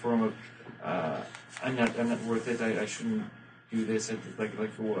that form of I'm not worth it. I shouldn't do this. I'm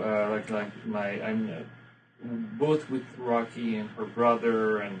both with Rocky and her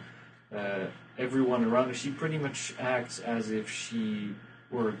brother and everyone around her. She pretty much acts as if she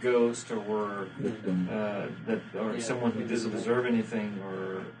were a ghost, or were someone who doesn't deserve anything,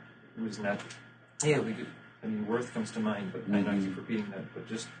 or who's not. Yeah, worth comes to mind, but I keep repeating that. But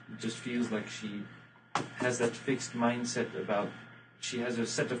it just feels like she has that fixed mindset about. She has a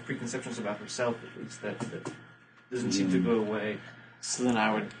set of preconceptions about herself, at least, that doesn't seem to go away. So then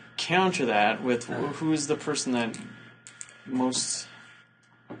I would counter that with who's the person that most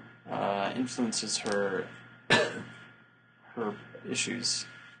influences her issues.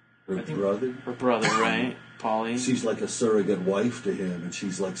 Her brother? Her brother, right? Polly. She's like a surrogate wife to him, and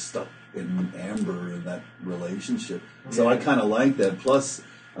she's like stuck in amber in that relationship. So I kind of like that. Plus,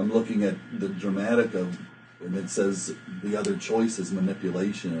 I'm looking at the Dramatica, and it says the other choice is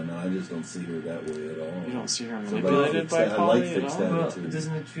manipulation, and I just don't see her that way at all. You don't see her manipulated by Polly at all? Well,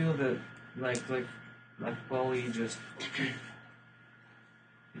 doesn't it feel that like Polly just...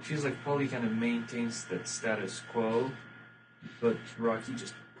 It feels like Polly kind of maintains that status quo, but Rocky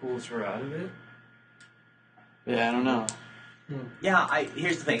just pulls her out of it? Yeah, I don't know. Yeah,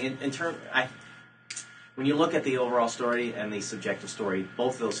 here's the thing. When you look at the overall story and the subjective story,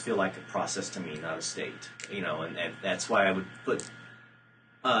 both of those feel like a process to me, not a state. And that's why I would put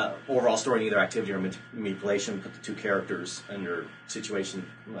overall story in either activity or manipulation, put the two characters under situation,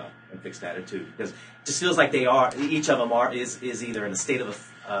 and fixed attitude. Because it just feels like each of them is either in a state of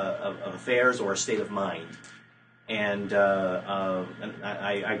affairs or a state of mind. And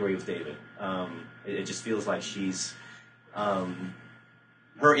I agree with David. It just feels like she's...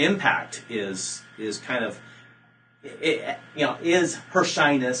 her impact is kind of, is her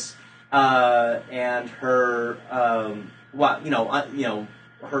shyness and her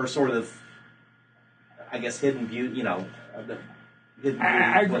her sort of, I guess, hidden beauty. I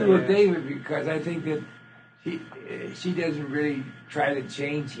agree with David, because I think that she doesn't really try to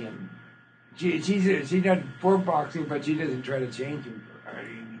change him. She does for boxing, but she doesn't try to change him.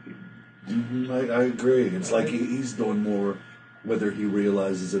 I agree. It's like he's doing more, whether he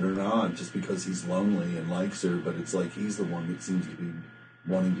realizes it or not, just because he's lonely and likes her, but it's like he's the one that seems to be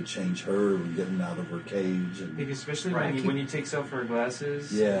wanting to change her and getting out of her cage. And, especially when he takes off her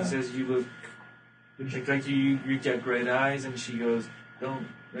glasses, he says, "You look like you got great eyes," and she goes, "Don't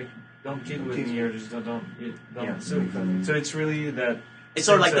kid with me, or just don't." Yeah. So it's really that. It's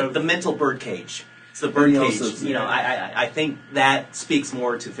sort of like the mental birdcage. It's the birdcage. I think that speaks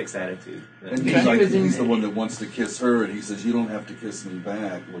more to fixed attitude. And he's the one that wants to kiss her, and he says, "You don't have to kiss me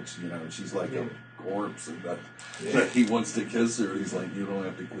back," which, she's like a corpse, and that he wants to kiss her. He's like, "You don't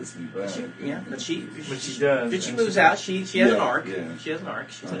have to kiss me back." But she does. But she moves out. She has an arc. Yeah. She has an arc.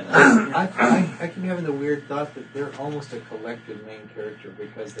 I keep having the weird thought that they're almost a collective main character,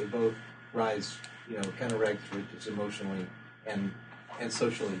 because they both rise, kind of rags to riches emotionally and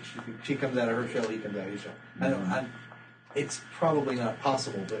socially. She comes out of her shell, he comes out of his shell. It's probably not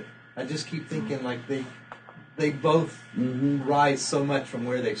possible, but I just keep thinking like they they both rise so much from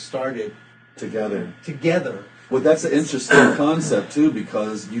where they started together. Well, that's an interesting concept too,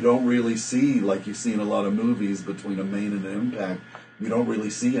 because you don't really see, like you see in a lot of movies, between a main and an impact. You don't really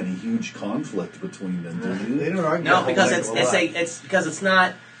see any huge conflict between them, do you? They don't argue. No, because it's because it's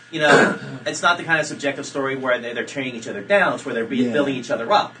not. It's not the kind of subjective story where they're tearing each other down. It's where they're building each other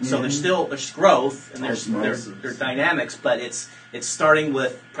up. So there's growth and there's dynamics, but it's starting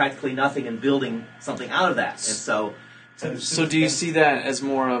with practically nothing and building something out of that. And so do you see that as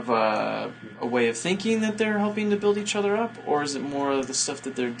more of a way of thinking that they're helping to build each other up, or is it more of the stuff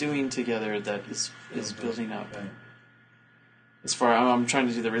that they're doing together that is building up? Right. As far I'm trying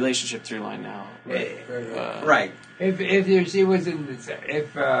to do the relationship through line now. Right. If she was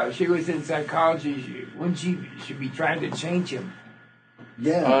in psychology, wouldn't she be trying to change him?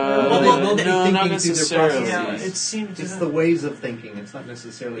 Yeah. No, not necessarily. It seems it's the ways of thinking. It's not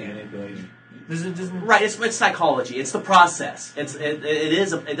necessarily manipulating. Right. It's psychology. It's the process.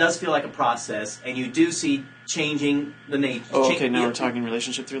 It does feel like a process, and you do see changing the nature. Oh, okay. Now we're talking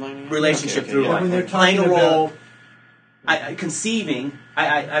relationship through line again? Relationship through line. When they're Playing a talking role. Conceiving,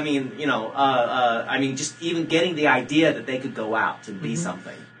 I mean, just even getting the idea that they could go out and be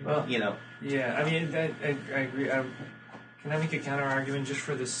something, Well, Yeah, I mean, I agree. Can I make a counter argument just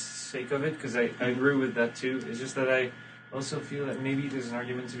for the sake of it? Because I agree with that too. It's just that I also feel that maybe there's an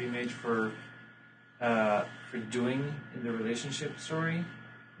argument to be made for doing in the relationship story,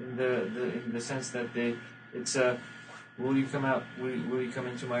 in the sense that it's a. Will you come out? Will you come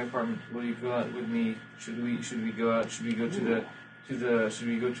into my apartment? Will you go out with me? Should we go out? Should we go to the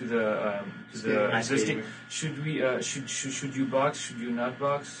existing? Should you box? Should you not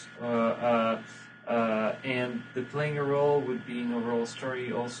box? And the playing a role would be an overall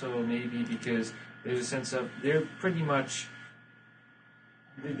story also, maybe, because there's a sense of they're pretty much.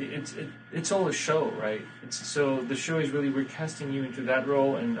 It's all a show, right? So the show is really we're casting you into that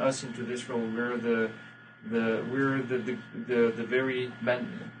role and us into this role. We're the very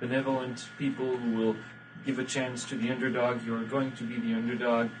benevolent people who will give a chance to the underdog. You're going to be the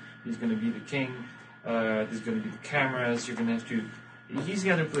underdog. He's going to be the king. There's going to be the cameras. You're going to have to. He's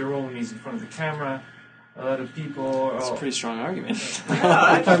got to play a role when he's in front of the camera. A lot of people. That's a pretty strong argument.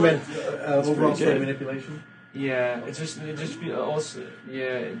 I'm talking about overall story manipulation. Yeah, it just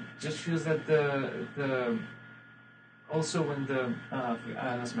feels that the also when the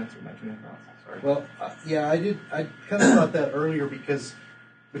that's my train of thought. Sorry. Well, I kind of thought that earlier because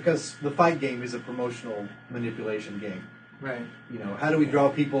the fight game is a promotional manipulation game. Right. How do we draw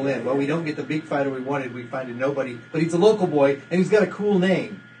people in? Well, we don't get the big fighter we wanted. We find a nobody, but he's a local boy and he's got a cool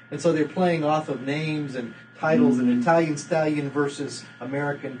name, and so they're playing off of names and titles and Italian Stallion versus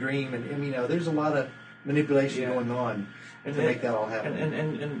American Dream, and there's a lot of manipulation going on to make that all happen. And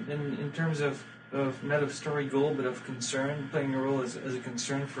in terms of not of story goal, but of concern, playing a role as a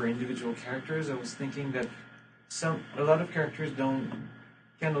concern for individual characters. I was thinking that a lot of characters don't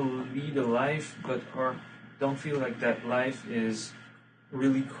kind of lead a life, but don't feel like that life is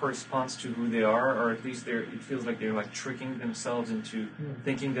really corresponds to who they are, or at least it feels like they're like tricking themselves into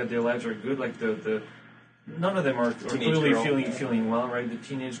thinking that their lives are good. Like none of them are clearly feeling well, right? The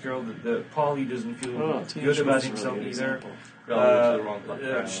teenage girl, the Paulie doesn't feel good about himself either.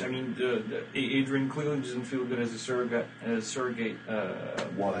 Adrian clearly doesn't feel good as a surrogate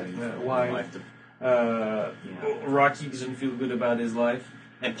wife. Rocky doesn't feel good about his life,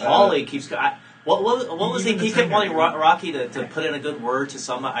 and Paulie keeps. What was he? He kept wanting Rocky to put in a good word to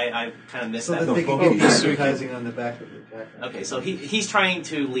someone. I kind of missed that. So that they can get advertising on the back of the jacket. Okay, so he's trying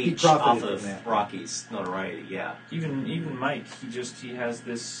to leech off of Rocky's notoriety. Yeah. Even Mike, he has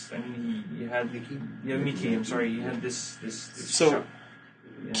this. I mean, he had Mickey. I'm sorry, he had this. So,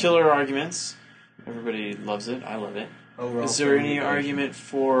 killer arguments. Everybody loves it. I love it. Is there any argument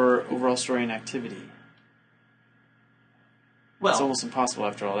for overall story and activity? Well, it's almost impossible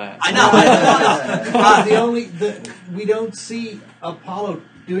after all that. I know. We don't see Apollo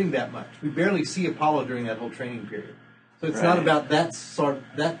doing that much. We barely see Apollo during that whole training period. So it's not about that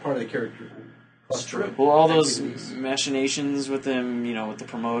part of the character. That's true. Well, all those machinations with him, with the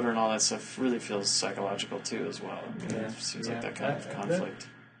promoter and all that stuff, really feels psychological too, as well. It seems like that kind of conflict.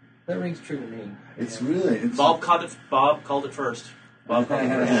 That rings true to me. It's really. Bob called it first. Okay.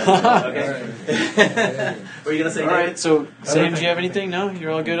 What are you going to say? All right, so Sam, do you have anything? No?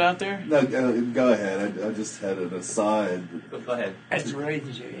 You're all good out there? No, go ahead. I just had an aside. Go ahead. That's a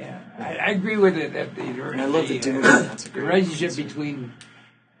relationship, yeah. I agree with it. That I love the dude. That's a the relationship between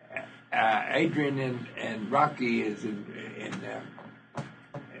Adrian and Rocky is in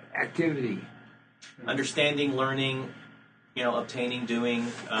activity. Understanding, learning, obtaining,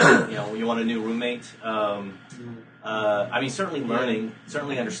 doing. You want a new roommate. Certainly learning,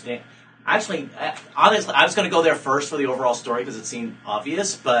 certainly understand. Actually, honestly, I was going to go there first for the overall story because it seemed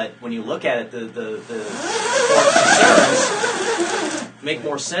obvious. But when you look at it, the concerns make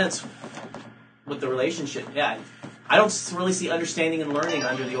more sense with the relationship. Yeah, I don't really see understanding and learning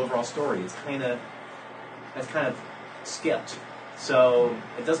under the overall story. That's kind of skipped. So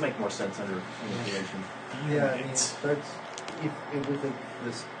it does make more sense under creation. Yeah, it starts with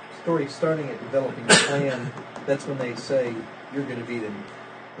the story starting at developing a plan. That's when they say you're going to be the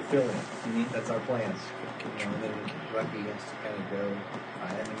fill-in. Mm-hmm. That's our plans. And then Rocky has to kind of go. I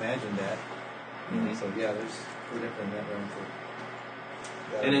hadn't imagined that. Mm-hmm. So yeah, we're definitely in that realm for.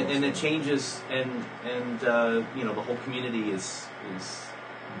 And it changes, and the whole community is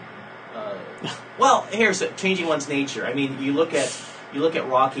here's it, changing one's nature. I mean, you look at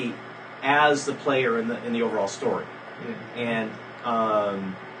Rocky as the player in the overall story, and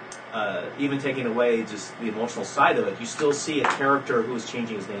even taking away just the emotional side of it, you still see a character who is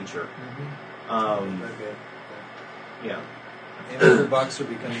changing his nature. Yeah. Amateur boxer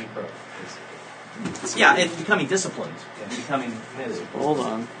becoming pro. Yeah, and becoming disciplined. Yeah. Becoming committed. Hold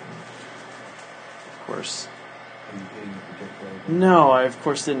on. Of course. No, I of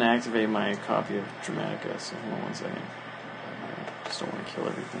course didn't activate my copy of Dramatica, so hold on one second. I just don't want to kill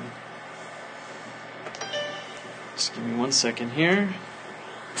everything. Just give me 1 second here.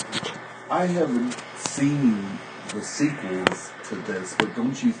 I haven't seen the sequels to this, but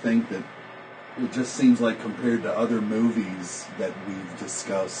don't you think that it just seems like compared to other movies that we've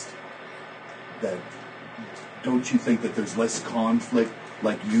discussed, that don't you think that there's less conflict?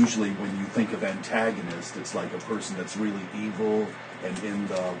 Like usually when you think of antagonist, it's like a person that's really evil and in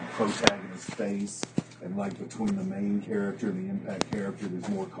the protagonist's face, and like between the main character and the impact character, there's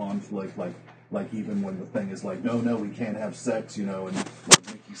more conflict. Like even when the thing is like, no, we can't have sex, and like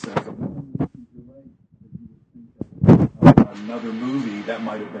Mickey says, another movie that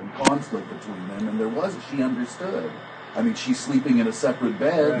might have been conflict between them, and there wasn't. She understood. I mean, she's sleeping in a separate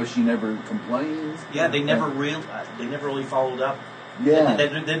bed, but she never complains. Yeah, they never really followed up. Yeah, that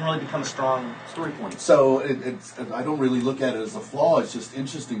didn't really become a strong story point. So it's I don't really look at it as a flaw. It's just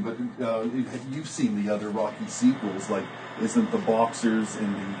interesting. But you've seen the other Rocky sequels. Like, isn't the boxers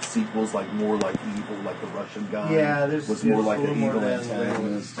in the sequels like more like evil, like the Russian guy? Yeah, was more like an evil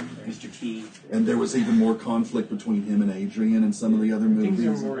antagonist. Mr. T. And there was even more conflict between him and Adrian in some of the other movies.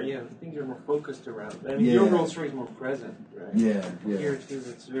 Things are more focused around. I mean, the overall story is more present, right? Yeah. Here too,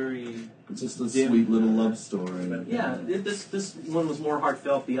 it's very. It's just a sweet little love story. Yeah, this one was more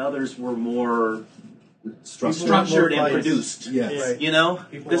heartfelt. The others were more structured and produced. Yes.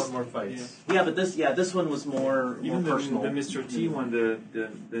 People want more fights. Yeah, but this one was more personal. The Mr. T one, the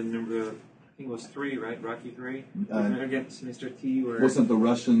number, I think it was 3, right? Rocky 3 against Mr. T. Wasn't the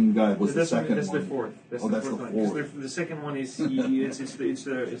Russian guy? Was the second one? That's the fourth. That's the fourth one. The second one is it's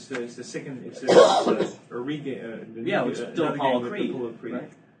the second. It's a regain. It's still Apollo Creed. Right?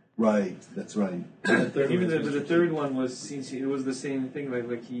 Right, that's right. Even the third one was, since it was the same thing,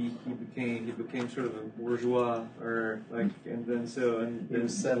 like he became sort of a bourgeois, or like, and then he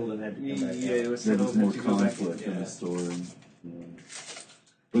was settled and had to come back. It was there settled. was more conflict in the story. Yeah.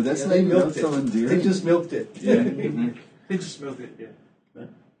 But that's not so endearing. They just milked it. Yeah. They just milked it. Yeah.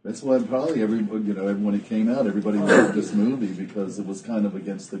 That's why probably when it came out, everybody loved this movie because it was kind of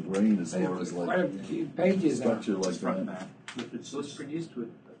against the grain as far as like quite a few pages structure like that. It was produced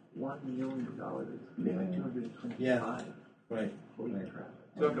with $1 million. Yeah. Like 225. Yeah. Right. Holy crap!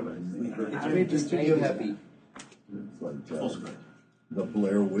 Talk about it. It made the studio happy. It's like the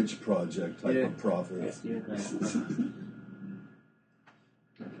Blair Witch Project type of profit. Yeah.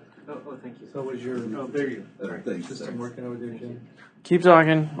 Oh, thank you. So was your there you go. Thanks. system working over there, Jim? Keep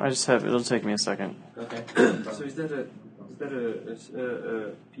talking. It'll take me a second. Okay. So is that a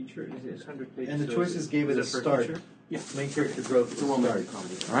feature? Is it 100 pages? And the choices gave it a start. Yeah. Main character growth. It's a romantic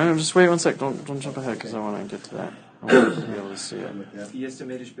comedy. All right, just wait 1 sec. Don't jump ahead because I want to get to that. I want to be able to see it. The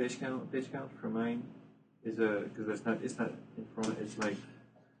estimated page count for mine is because it's not in front. It's like,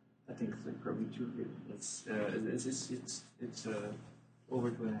 I think it's like probably 2 pages. It's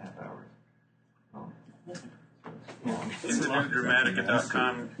over 2.5 hours. In the new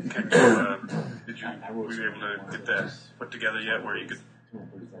Dramatica.com, were you able to get that put together yet, where you could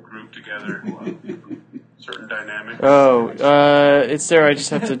group together certain dynamics? Oh, it's there. I just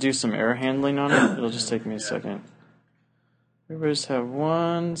have to do some error handling on it. It'll just take me a second. Everybody just have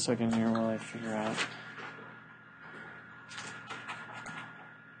 1 second here while I figure out.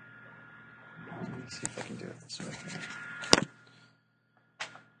 Let me see if I can do it this way.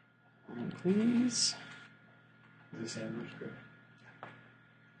 Please. the Sanders script.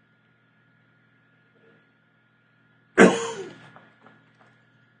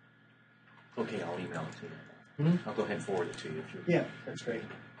 Okay, I'll email it to you. Mm-hmm. I'll go ahead and forward it to you if you. Yeah, that's great.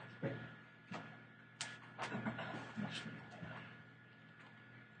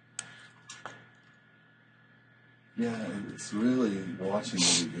 Yeah, it's really, watching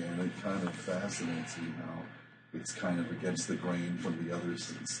it again, it kind of fascinates you how it's kind of against the grain from the other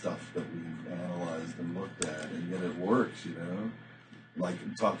stuff that we've analyzed and looked at, and yet it works, you know? Like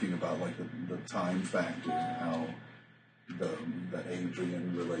talking about like the time factor and how the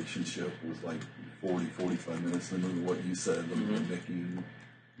Adrian relationship was like 45 minutes in the movie, what you said, the Mickey,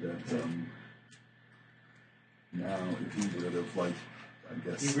 that now if he would have like, I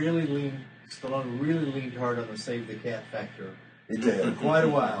guess... Stallone really leaned hard on the save the cat factor. It did. For quite a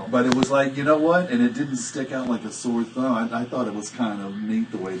while. But it was like, you know what? And it didn't stick out like a sore thumb. I thought it was kind of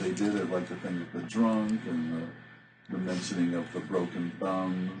neat the way they did it, like the thing with the drunk and the mentioning of the broken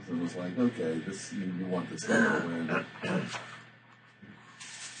thumbs. It was like, okay, this you want this guy to win.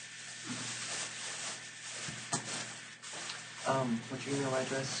 What's your email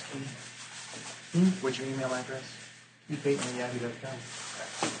address, Katie? What's your email address? Keithpayton@yahoo.com.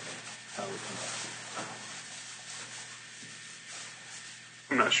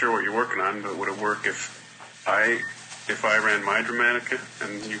 I'm not sure what you're working on, but would it work if I ran my Dramatica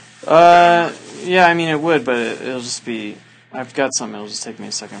and you? Yeah, I mean it would, but it'll just be. I've got something. It'll just take me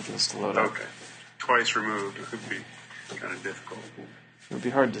a second for this to load up. Okay, twice removed. It could be kind of difficult. It would be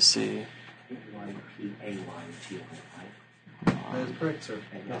hard to see. That is correct, sir.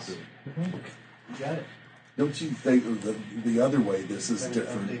 Yes. Mm-hmm. You got it. Don't you think the other way this is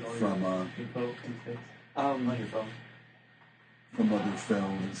different from on your phone. from other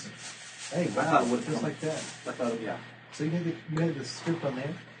films? Hey, wow, just like that. I thought, yeah. So you had the script on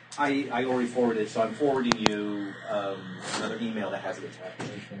there? I already forwarded, so I'm forwarding you another email that has it attached.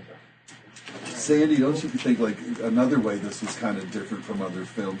 Sandy, don't you think like another way this was kind of different from other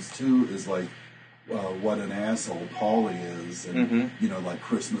films too is like what an asshole Paulie is, and you know, like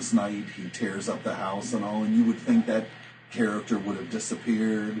Christmas night he tears up the house and all, and you would think that character would have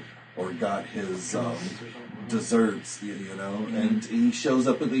disappeared or got his desserts, you know, and he shows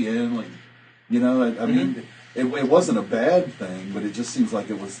up at the end, like, you know, I mean, it wasn't a bad thing, but it just seems like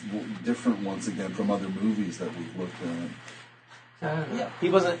it was different once again from other movies that we've looked at. Yeah, he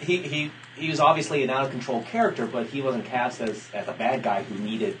wasn't. He was obviously an out of control character, but he wasn't cast as a bad guy who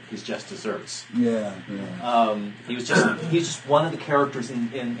needed his just desserts. Yeah. He was just one of the characters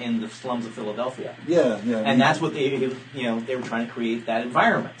in the slums of Philadelphia. Yeah. And that's what they were trying to create that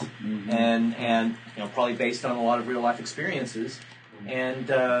environment, and you know, probably based on a lot of real life experiences, and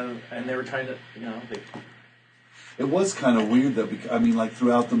they were trying to, you know, It was kind of weird though. I mean, like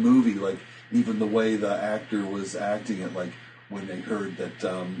throughout the movie, like even the way the actor was acting it, like. When they heard that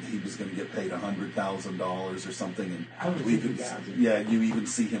he was going to get paid $100,000 or something, and you even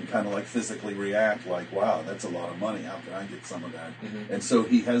see him kind of like physically react, like, "Wow, that's a lot of money. How can I get some of that?" And so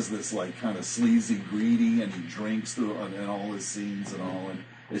he has this like kind of sleazy, greedy, and he drinks through in all his scenes and all, and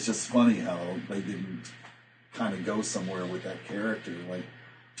it's just funny how they didn't kind of go somewhere with that character, like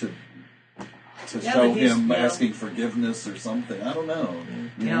to show him asking forgiveness or something. I don't know.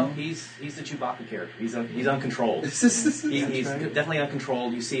 You know, he's the Chewbacca character. He's uncontrolled. He's definitely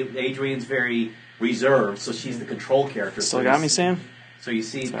uncontrolled. You see, Adrian's very reserved, so she's the control character. Still got me, Sam? So you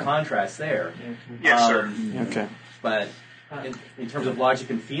see the contrast there. Yes, sir. Okay. But in terms of logic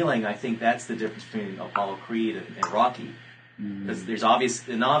and feeling, I think that's the difference between Apollo Creed and Rocky. Because there's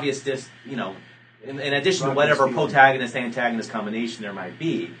an obvious, you know, in addition to whatever protagonist-antagonist combination there might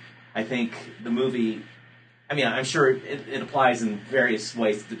be, I think the movie, I mean, I'm sure it applies in various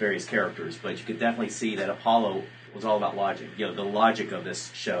ways to various characters, but you could definitely see that Apollo was all about logic, you know, the logic of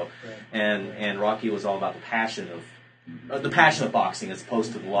this show, and Rocky was all about the passion of boxing as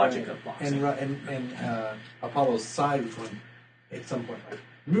opposed to the logic of boxing. And Apollo's side was when, at some point, like,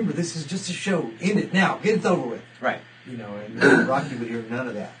 remember, this is just a show. End it now. Get it over with. Right. You know, and Rocky would hear none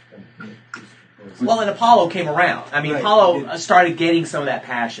of that. Well, and Apollo came around. I mean, Apollo started getting some of that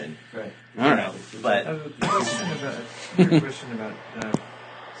passion. Right. All right. But I have a question about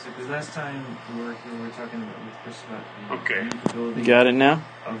so because last time we were talking with Chris about the unique You got it now?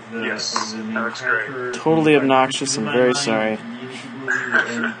 of the Yes, of the main that looks character. Totally obnoxious. I'm very sorry.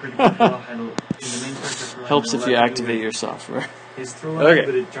 Helps if you activate your software. His through line,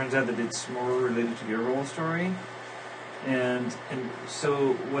 but it turns out that it's more related to the overall story. And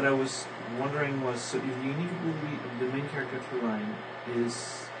so what I was wondering was, so if the main character through line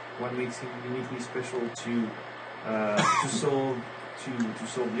is what makes him uniquely special to solve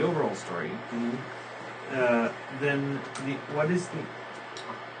the overall story, then what is the?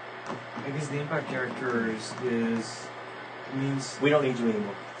 I guess the impact characters means we don't need you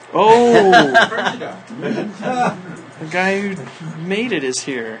anymore. Oh, the guy who made it is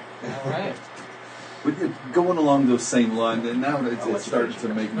here. all right. But going along those same lines, and now it started to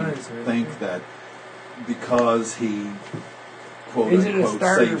make me think that because he quote Is it a unquote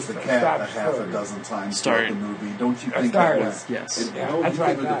start or saves the stop cat a half story? a dozen times Start. throughout the movie, don't you A think that start. was Yes. Yeah, you that's what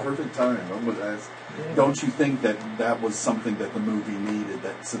I came at thought. the perfect time? Don't you think that that was something that the movie needed?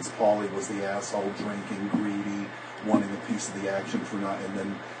 That since Paulie was the asshole, drinking, greedy, wanting a piece of the action for not, and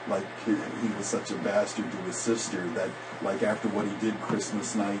then like he was such a bastard to his sister that like after what he did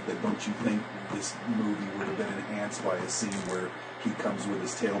Christmas night, that don't you think this movie would have been enhanced by a scene where he comes with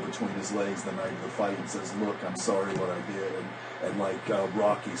his tail between his legs the night of the fight and says, "Look, I'm sorry what I did," and like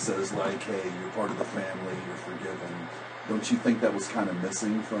Rocky says, like, "Hey, you're part of the family, you're forgiven." Don't you think that was kind of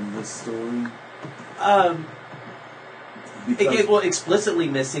missing from this story? It was explicitly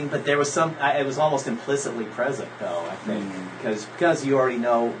missing, but there was some. It was almost implicitly present, though. I think because you already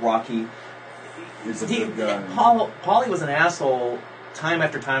know Rocky. Is a good guy. Paulie was an asshole time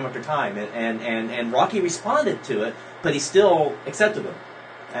after time after time, and Rocky responded to it, but he still accepted him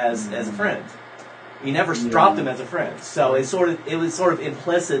as a friend. He never dropped him as a friend. So it was sort of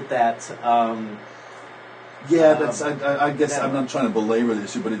implicit that. Yeah, that's. I guess I'm not trying to belabor the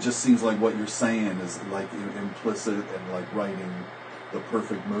issue, but it just seems like what you're saying is like implicit and like writing the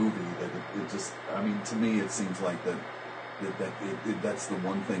perfect movie. That it just. I mean, to me, it seems like that's the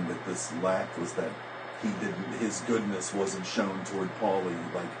one thing that this lacked was that he didn't. His goodness wasn't shown toward Paulie,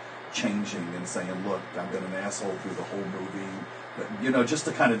 like changing and saying, "Look, I've been an asshole through the whole movie." But, just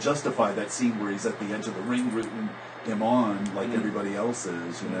to kind of justify that scene where he's at the edge of the ring, rooting him on like everybody else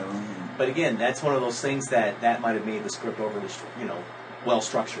is, But again, that's one of those things that might have made the script overly, well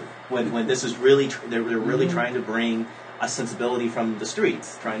structured. When this is really, they're really trying to bring a sensibility from the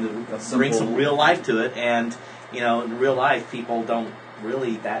streets, trying to bring some real life to it, and in real life, people don't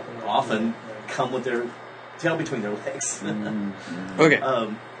really that often come with their tail between their legs. Okay.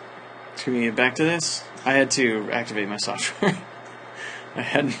 Can we get back to this? I had to activate my software.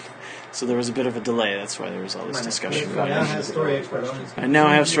 So there was a bit of a delay. That's why there was all this discussion. I now have Story Expert on it. I now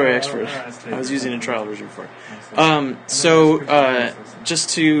have Story Expert. I was using a trial version before. Just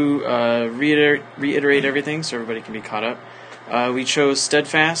to reiterate everything so everybody can be caught up, we chose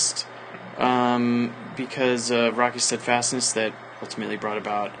Steadfast because of Rocky's steadfastness that ultimately brought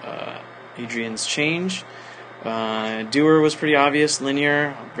about Adrian's change. Doer was pretty obvious,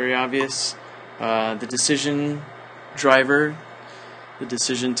 linear, very obvious. The decision driver, the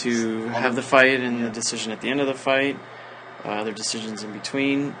decision to have the fight and the decision at the end of the fight, their decisions in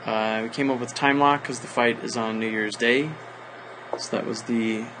between. We came up with time lock because the fight is on New Year's Day, so that was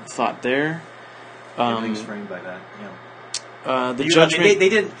the thought there. Everything's framed by that. The judgment. They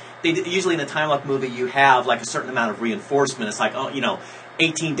didn't. Usually in a time lock movie, you have like a certain amount of reinforcement. It's like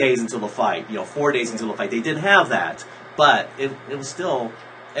 18 days until the fight, 4 days until the fight. They didn't have that, but it was still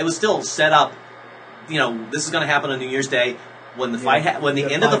set up. This is going to happen on New Year's Day. When the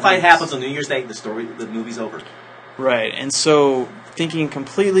end of the fight happens on New Year's Day, the movie's over. Right, and so thinking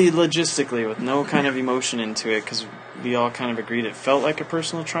completely logistically with no kind of emotion into it, because we all kind of agreed it felt like a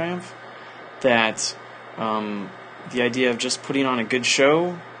personal triumph, that the idea of just putting on a good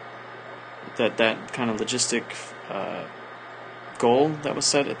show, that kind of logistic goal that was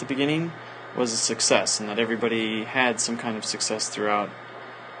set at the beginning was a success, and that everybody had some kind of success throughout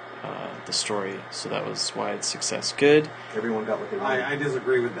the story, so that was why it's success. Good. Everyone got what they wanted. I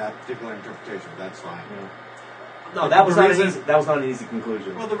disagree with that particular interpretation. That's fine. No, that was not an easy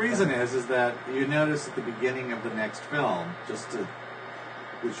conclusion. Well, the reason is that you notice at the beginning of the next film,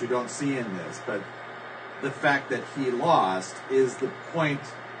 which you don't see in this, but the fact that he lost is the point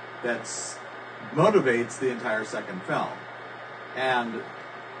that motivates the entire second film. And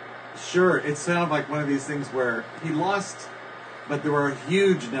sure, it sounded like one of these things where he lost, but there were a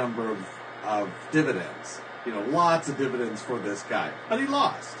huge number of dividends. Lots of dividends for this guy. But he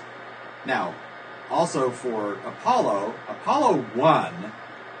lost. Now, also for Apollo won,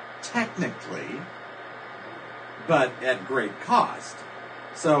 technically, but at great cost.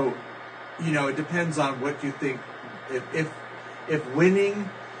 So, it depends on what you think. If winning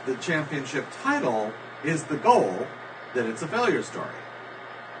the championship title is the goal, then it's a failure story.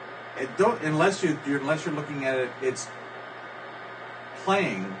 Unless you're looking at it's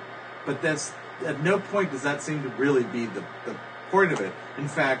playing, but that's at no point does that seem to really be the point of it. In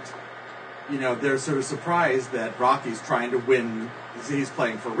fact, they're sort of surprised that Rocky's trying to win. He's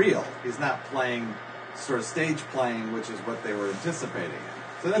playing for real. He's not playing sort of stage playing, which is what they were anticipating.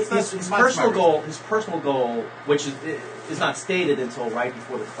 So that's his much personal more goal. His personal goal, which is not stated until right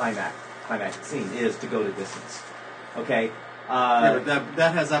before the climactic scene, is to go to distance. Okay. Yeah, but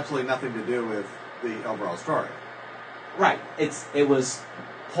that has absolutely nothing to do with the overall story. Right. It was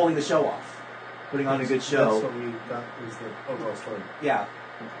pulling the show off, putting on a good show. That's what we got is the overall story. Yeah.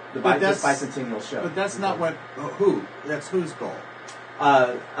 This bicentennial show. But that's not what that's whose goal.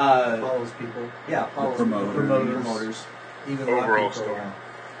 Follows people. Yeah, follows promoters. Even Overall story.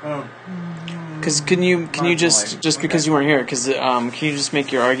 Because can you just because you weren't here, because can you just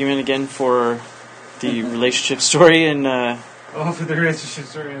make your argument again for the relationship story and for the relationship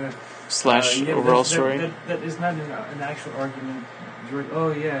story and slash overall story? That is not an actual argument.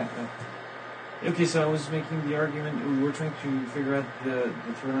 Oh yeah. Okay, so I was making the argument. We were trying to figure out the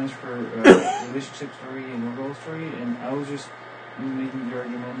through lines for relationship story and overall story, and I was just making the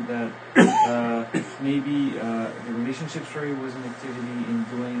argument that maybe the relationship story was an activity in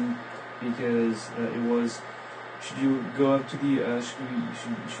doing because it was. Should you go up to the?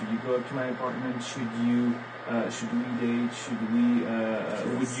 Should you go up to my apartment? Should we date? Should we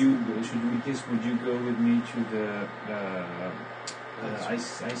kiss? Would you go with me to the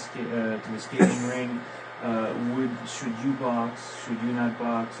to the skating ring? Should you box? Should you not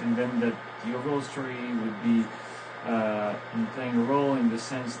box? And then the overall story would be playing a role in the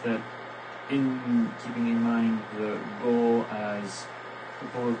sense that, in keeping in mind the goal as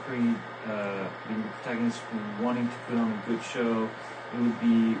Apollo Creed being the protagonist wanting to put on a good show, it would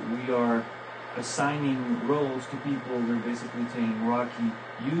be we are assigning roles to people. They're basically saying, Rocky,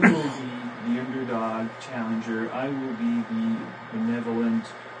 you will be the underdog challenger. I will be the benevolent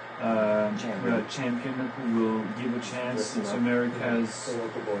champion who will give a chance. It's America's.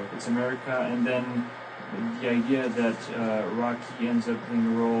 It's America, and then the idea that Rocky ends up playing a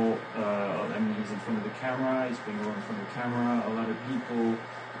role. He's in front of the camera. He's playing a role in front of the camera. A lot of people.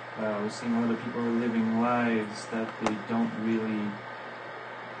 We're seeing a lot of people are living lives that they don't really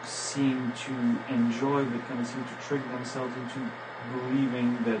seem to enjoy, but kind of seem to trick themselves into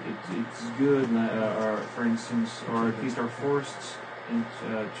believing that it's good, or for instance, or at least are forced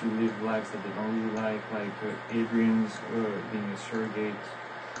to live lives that they don't really like Adrian's being a surrogate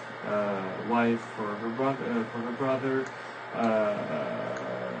wife for her brother.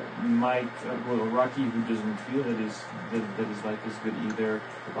 Mike, Rocky, who doesn't feel that his life is good either.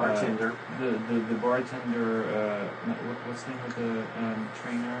 The bartender. The bartender. What's the name of the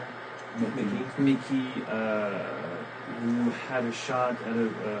trainer? Mickey. Who had a shot at a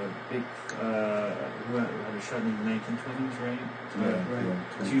big. Who had a shot in the 1920s, right? Right.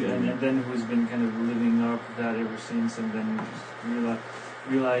 And then who's been kind of living up that ever since, and then just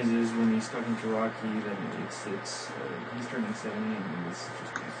realizes when he's talking to Rocky that he's turning 70 and it's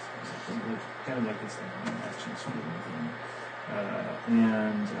just kind of like it's like an action sort of thing.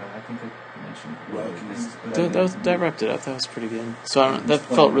 And I think I mentioned that wrapped it up. That was pretty good. So that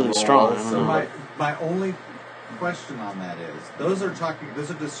felt really strong. I don't know. My only question on that is those are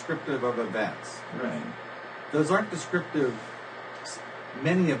descriptive of events. Right. Those aren't descriptive.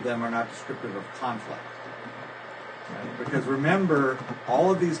 Many of them are not descriptive of conflict. Right? Because remember, all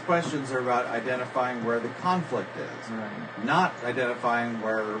of these questions are about identifying where the conflict is, right, not identifying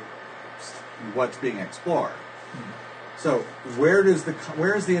what's being explored. So where is the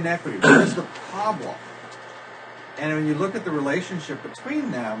inequity? Where is the problem? And when you look at the relationship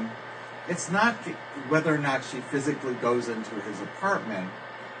between them, it's not whether or not she physically goes into his apartment.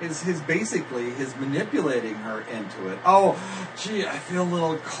 It's basically his manipulating her into it. Oh, gee, I feel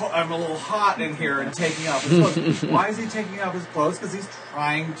I'm a little hot in here, and taking off his clothes. Why is he taking off his clothes? Because he's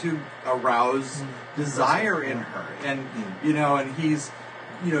trying to arouse desire in her, and and he's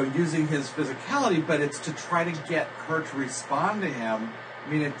using his physicality, but it's to try to get her to respond to him. I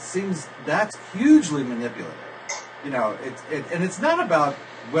mean, it seems that's hugely manipulative. And it's not about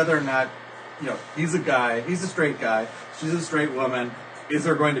whether or not he's a guy, he's a straight guy, she's a straight woman. Is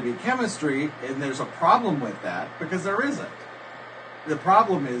there going to be chemistry? And there's a problem with that because there isn't. The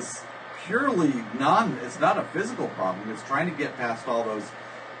problem is purely it's not a physical problem. It's trying to get past all those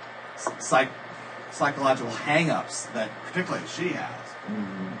psychological hang-ups that particularly she has.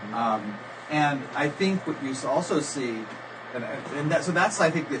 Mm-hmm. And I think what you also see, that's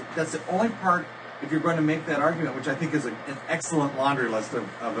the only part, if you're going to make that argument, which I think is an excellent laundry list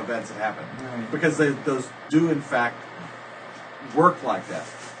of events that happen. Right. Because those do, in fact, work like that,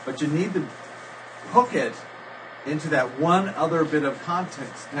 but you need to hook it into that one other bit of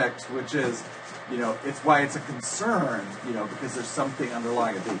context, which is, it's why it's a concern, because there's something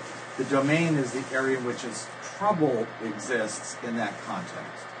underlying it. The domain is the area in which trouble exists in that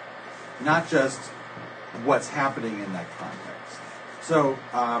context, not just what's happening in that context. So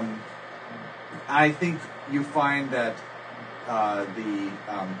I think you find that the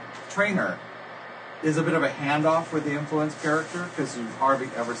trainer is a bit of a handoff with the influence character, because you hardly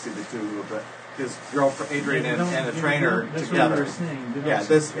ever see the two, but his girlfriend Adrian and the trainer together. Yeah,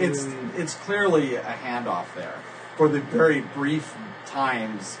 it's clearly a handoff there for the very brief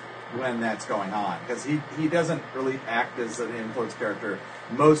times when that's going on, because he doesn't really act as an influence character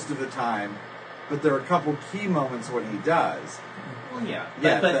most of the time, but there are a couple key moments when he does. Well,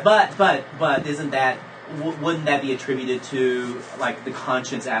 but isn't that, wouldn't that be attributed to like the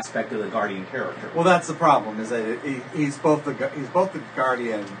conscience aspect of the Guardian character? Well, that's the problem, is that he's both the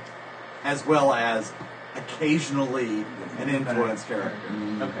Guardian as well as occasionally an influence character.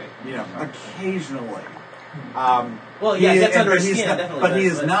 Okay, occasionally. Well, yeah, that's under his skin, definitely. But he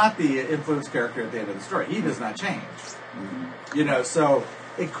is not the influence character at the end of the story. He does not change. So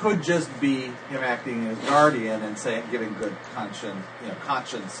it could just be him acting as guardian and giving good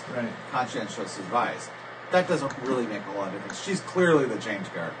conscientious advice. That doesn't really make a lot of difference. She's clearly the change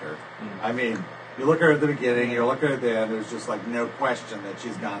character. I mean, you look at her at the beginning, you look at her at the end, there's just like no question that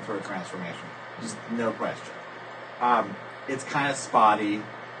she's gone through a transformation. Just no question. It's kind of spotty.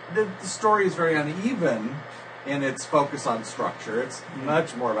 The story is very uneven in its focus on structure. It's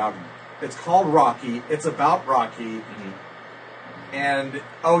much more about, it's called Rocky, it's about Rocky, and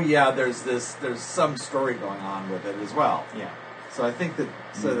there's some story going on with it as well. Yeah. So I think that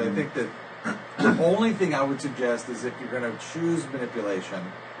the only thing I would suggest is, if you're going to choose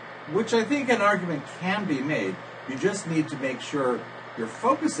manipulation, which I think an argument can be made, you just need to make sure you're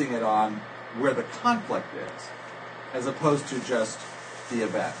focusing it on where the conflict is, as opposed to just the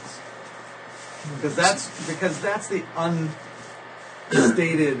events. Because that's the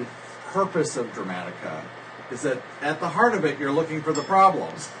unstated purpose of Dramatica, is that at the heart of it, you're looking for the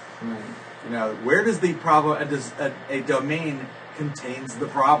problems. Where does the problem? Does a domain contains the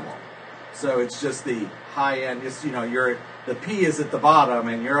problem? So it's just the high end. It's the P is at the bottom,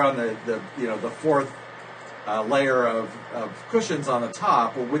 and you're on the fourth layer of cushions on the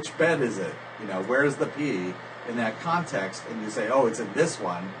top. Well, which bed is it? Where's the P in that context? And you say, oh, it's in this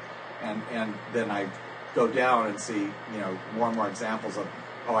one, and then I go down and see more and more examples of,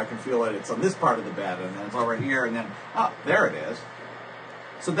 oh, I can feel it. It's on this part of the bed, and then it's over here, and then there it is.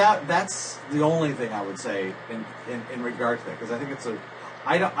 So that's the only thing I would say in regard to that, because I think it's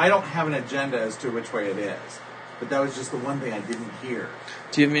I don't have an agenda as to which way it is, but that was just the one thing I didn't hear.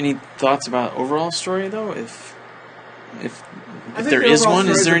 Do you have any thoughts about overall story though? If there is one,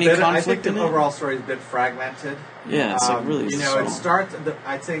 is there any conflict I think in the it? overall story is a bit fragmented. Yeah, it's really it starts.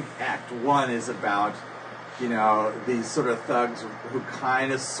 I think Act 1 is about these sort of thugs who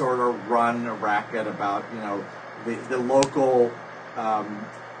kind of sort of run a racket about the local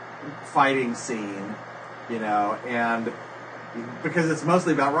fighting scene, and because it's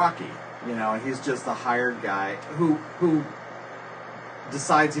mostly about Rocky, and he's just a hired guy who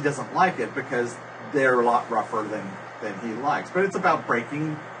decides he doesn't like it because they're a lot rougher than he likes. But it's about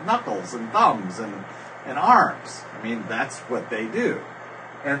breaking knuckles and thumbs and arms. I mean, that's what they do.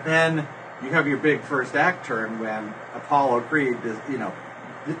 And then you have your big first act turn when Apollo Creed is,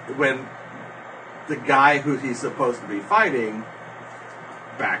 when the guy who he's supposed to be fighting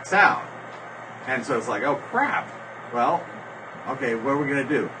backs out. And so it's like, oh crap. Well, okay, what are we going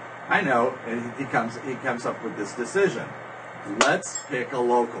to do? I know. And he comes up with this decision. Let's pick a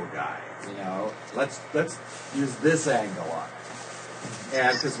local guy. Let's use this angle on it.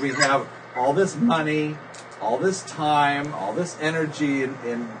 And because we have all this money, all this time, all this energy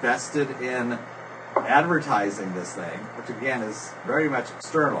invested in advertising this thing, which again is very much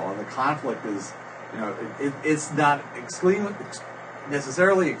external, and the conflict is, it's not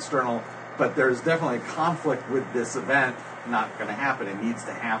necessarily external, but there's definitely a conflict with this event not going to happen. It needs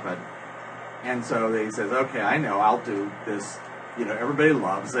to happen. And so he says, okay, I know, I'll do this. Everybody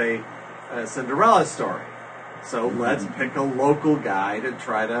loves a Cinderella story. So let's pick a local guy to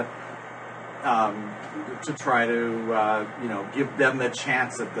try to give them the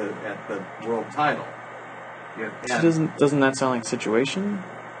chance at the world title. So doesn't that sound like Situation?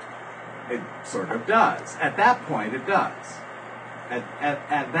 It sort of does. At that point, it does.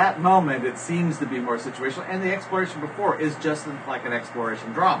 At that moment, it seems to be more situational, and the exploration before is just like an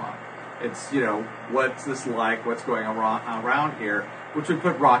exploration drama. It's, what's this like, what's going around here, which would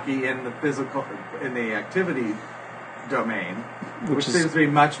put Rocky in the activity domain, which seems to be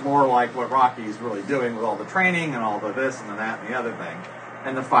much more like what Rocky is really doing with all the training and all the this and the that and the other thing,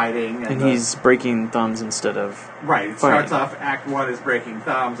 and the fighting. And he's breaking thumbs instead of right. It starts off, Act 1 is breaking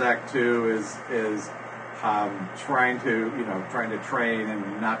thumbs, Act 2 is trying to train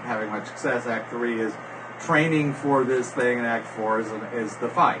and not having much success. Act 3 is training for this thing in Act 4 is the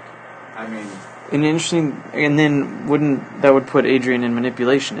fight. I mean, and then would put Adrian in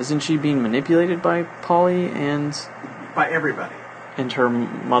manipulation? Isn't she being manipulated by Polly and by everybody and her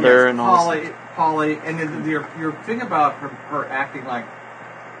mother and all? Polly, and then your thing about her acting like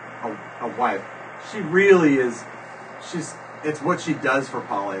a wife. She really is. It's what she does for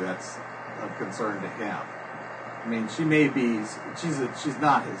Polly that's of concern to him. I mean, she may be. She's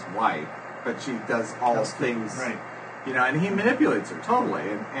not his wife, but she does all things. Right. You know, and he manipulates her totally,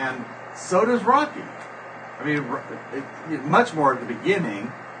 and so does Rocky. I mean, much more at the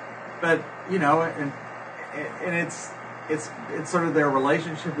beginning, but you know, and it's sort of their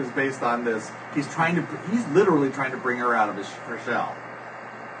relationship is based on this. He's literally trying to bring her out of her shell.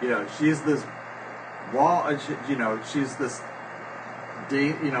 You know, she's this she's this,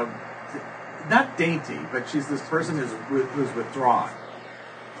 not dainty, but she's this person who's withdrawn.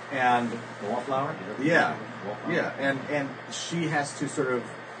 And Wallflower? Yeah, and she has to sort of,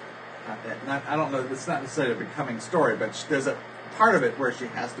 I don't know, it's not necessarily a becoming story, but there's a part of it where she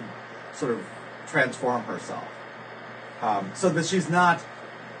has to sort of transform herself. So that she's not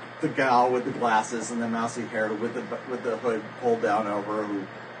the gal with the glasses and the mousy hair with the hood pulled down over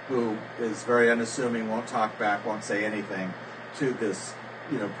who is very unassuming, won't talk back, won't say anything, to this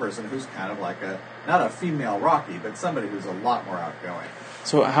person who's kind of like not a female Rocky, but somebody who's a lot more outgoing.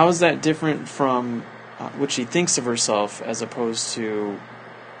 So how is that different from what she thinks of herself as opposed to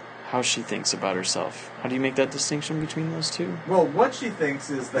how she thinks about herself? How do you make that distinction between those two? Well, what she thinks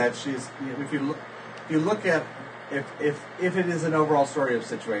is that she's, if you look at, if it is an overall story of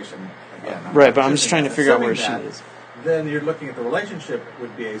situation, again, right, but I'm just trying to figure out where she is. Then you're looking at the relationship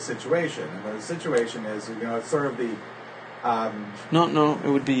would be a situation, and the situation is, it's sort of the. No, it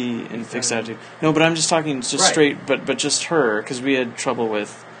would be in fixed attitude. No, but I'm just talking just straight, but just her, because we had trouble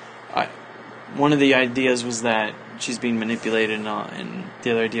with. One of the ideas was that she's being manipulated, and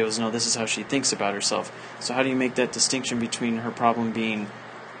the other idea was no, this is how she thinks about herself. So how do you make that distinction between her problem being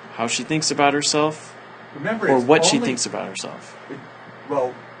how she thinks about herself, or what she thinks about herself?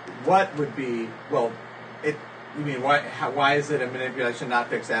 What would be You mean why is it a manipulation, not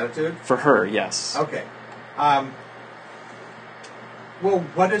fixed attitude? For her, yes. Okay.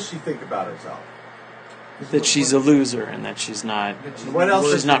 What does she think about herself? That she's a loser and that she's not.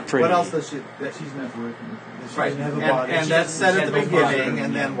 She's not pretty. What else does she? That she's not working. Right. And that's said at the beginning,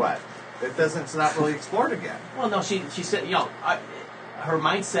 and then what? It's not really explored again. Well, no, she said, her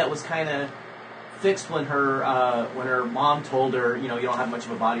mindset was kind of fixed when her mom told her, you don't have much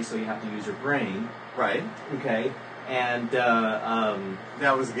of a body, so you have to use your brain. Right. Okay. And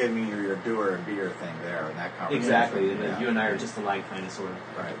that was giving you your doer and beer thing there in that conversation. Exactly. You and I are just alike, kind of, sort of.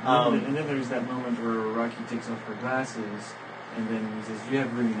 Right. And then there's that moment where Rocky takes off her glasses, and then he says, "You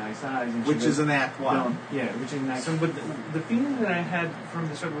have really nice eyes," and which is in Act 1. Yeah, which is in Act 1. But the feeling that I had from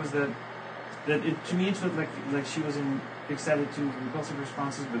the start was that to me it felt like she was in fixed attitude, impulsive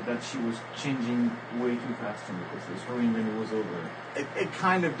responses, but that she was changing way too fast to make this story, and then it was over. It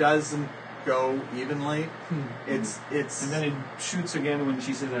kind of doesn't go evenly. It's and then it shoots again when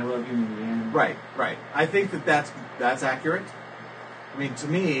she says I love you in the end. Right. I think that's accurate. I mean, to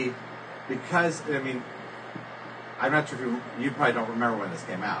me, because I'm not sure if you probably don't remember when this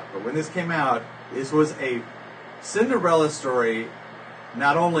came out, but when this came out, this was a Cinderella story,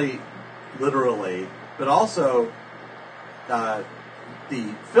 not only literally, but also the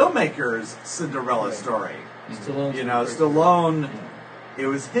filmmaker's Cinderella story. Stallone. It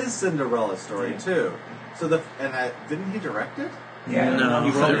was his Cinderella story too. So didn't he direct it? Yeah. No.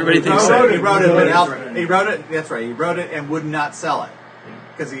 Everybody thinks so. He wrote it. He wrote it. That's right. He wrote it and would not sell it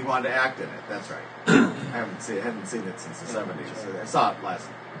because he wanted to act in it. That's right. I haven't seen it since the 70s. I saw it last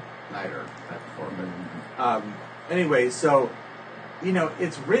night or night before. But anyway, so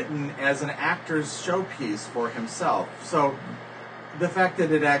it's written as an actor's showpiece for himself. So the fact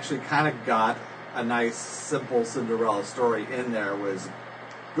that it actually kind of got a nice, simple Cinderella story in there was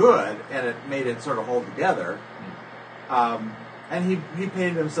good, and it made it sort of hold together. And he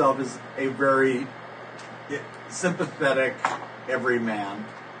painted himself as a very sympathetic everyman,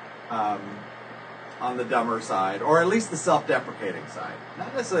 on the dumber side, or at least the self-deprecating side.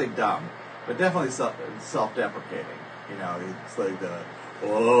 Not necessarily dumb, but definitely self-deprecating. It's like guys,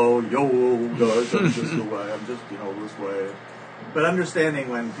 I'm just the way, I'm just this way. But understanding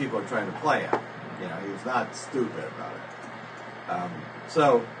when people are trying to play him. He was not stupid about it.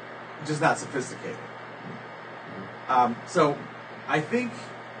 So, just not sophisticated. So, I think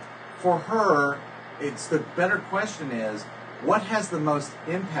for her, it's the better question is, what has the most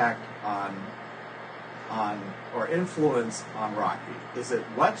impact on or influence on Rocky? Is it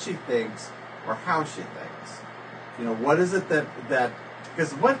what she thinks or how she thinks? what is it that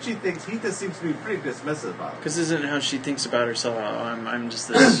because what she thinks, he just seems to be pretty dismissive of. Because isn't it how she thinks about herself? Oh, I'm just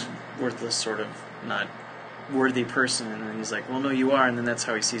this worthless, sort of not worthy person, and then he's like, well, no, you are, and then that's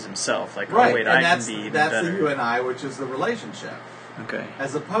how he sees himself. Like, right. Oh, wait, and I that's, can be even that's better. the you and I, which is the relationship. Okay.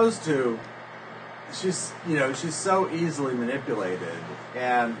 As opposed to, she's so easily manipulated,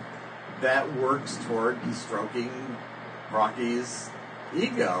 and that works toward stroking Rocky's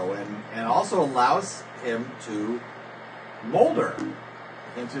ego, and also allows him to mold her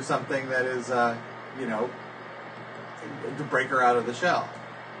into something that is, to break her out of the shell.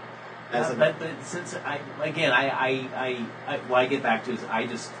 But since what I get back to is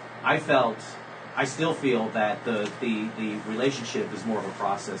I still feel that the relationship is more of a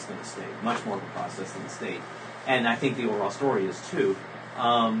process than a state, much more of a process than a state, and I think the overall story is too.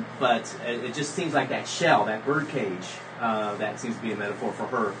 But it just seems like that shell, that birdcage, that seems to be a metaphor for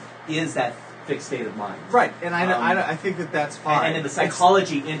her, is that fixed state of mind. Right, and I think that's fine. And then the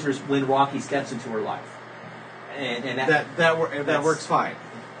psychology enters when Rocky steps into her life, and that works fine.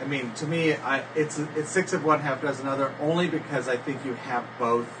 I mean, to me, it's 6 of one, half dozen other, only because I think you have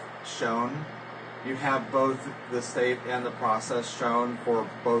both shown. You have both the state and the process shown for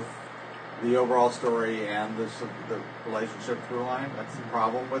both the overall story and the relationship through line. That's the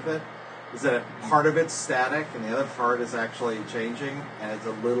problem with it, is that part of it's static and the other part is actually changing, and it's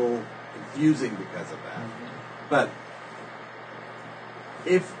a little confusing because of that. But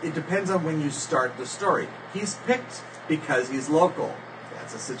if it depends on when you start the story. He's picked because he's local.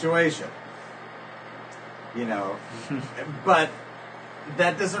 That's a situation. But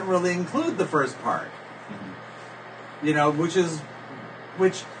that doesn't really include the first part.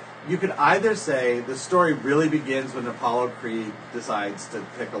 Which you could either say the story really begins when Apollo Creed decides to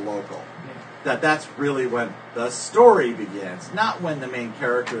pick a local. That's really when the story begins, not when the main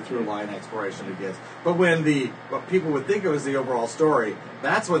character through line exploration begins, but when what people would think of as the overall story,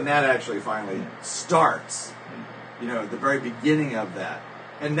 that's when that actually finally starts. The very beginning of that.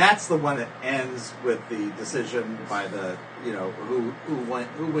 And that's the one that ends with the decision by the, who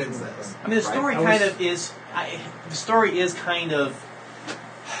wins this. I mean, the story the story is kind of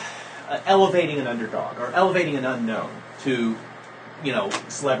elevating an underdog or elevating an unknown to,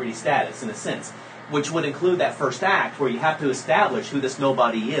 celebrity status in a sense, which would include that first act where you have to establish who this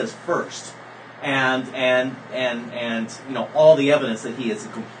nobody is first, and all the evidence that he is a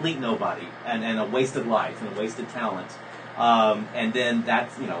complete nobody and a wasted life and a wasted talent. And then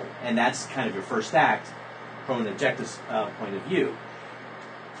that's that's kind of your first act from an objective point of view.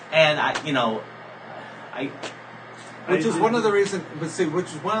 And which is one of the reasons I'm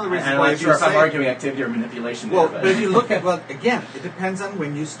not sure if I'm arguing activity or manipulation. Well, but if you look at, again, it depends on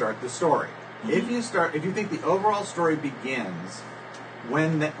when you start the story. If you think the overall story begins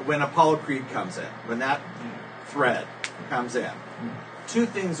when Apollo Creed comes in, when that thread comes in, two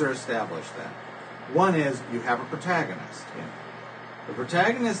things are established then. One is you have a protagonist. The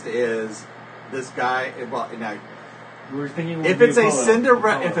protagonist is this guy. Well, now, we were thinking if it's a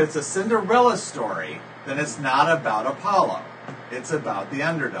Cinderella story, then it's not about Apollo. It's about the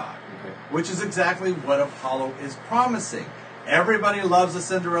underdog, which is exactly what Apollo is promising. Everybody loves a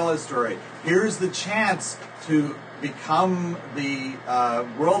Cinderella story. Here's the chance to become the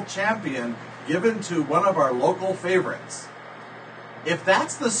world champion given to one of our local favorites. If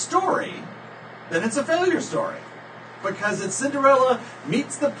that's the story, then it's a failure story. Because it's Cinderella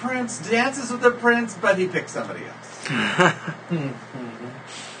meets the prince, dances with the prince, but he picks somebody else.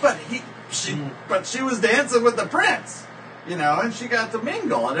 But she was dancing with the prince, and she got to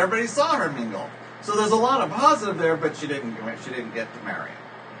mingle, and everybody saw her mingle. So there's a lot of positive there, but she didn't get to marry him.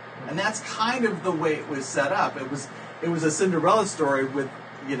 And that's kind of the way it was set up. It was a Cinderella story with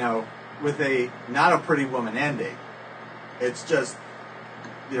a not a pretty woman ending. It's just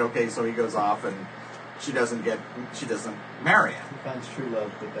so he goes off and she doesn't marry him. He finds true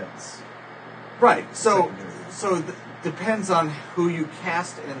love, but that's right. So depends on who you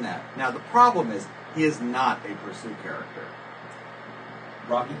cast in that. Now the problem is he is not a pursuit character.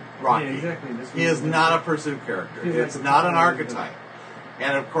 Rocky. Yeah, exactly. He is not a pursuit character. It's not an archetype.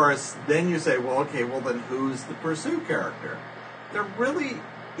 And of course, then you say, then who's the pursuit character?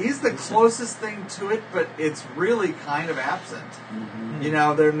 He's the closest thing to it, but it's really kind of absent.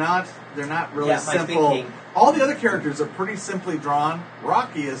 They're not really simple. All the other characters are pretty simply drawn.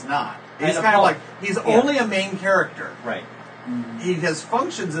 Rocky is not. He's kind of he's only a main character. Right. He has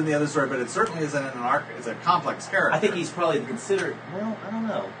functions in the other story, but it certainly isn't an arc. It's a complex character. I think he's probably considered. Well, I don't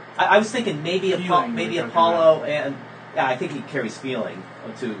know. I was thinking maybe Apollo, and I think he carries feeling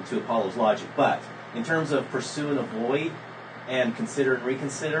to Apollo's logic. But in terms of pursue and avoid, and consider and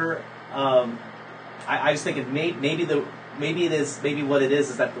reconsider, I was thinking maybe what it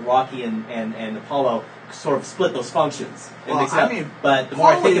is that the Rocky and Apollo sort of split those functions. Well, I mean, but the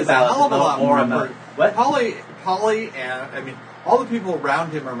more I think about it, the more I'm not. What? Paulie and all the people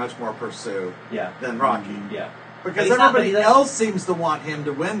around him are much more Pursue than Rocky. Yeah. Because everybody else seems to want him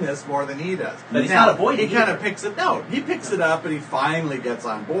to win this more than he does. But he's not avoiding. He kind of picks it. No, he picks it up and he finally gets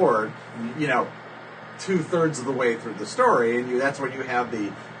on board. 2/3 of the way through the story, and that's when you have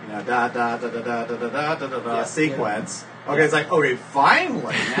the da da da da da da da da da sequence. Okay, it's like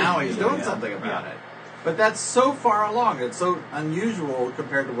finally now he's doing something about it. But that's so far along. It's so unusual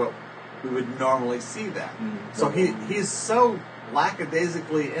compared to what we would normally see that. So he's so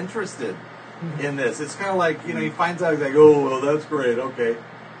lackadaisically interested in this. It's kind of like, he finds out, he's like, oh, well, that's great, okay.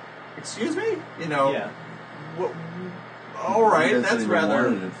 Excuse me? What, all right, that's rather...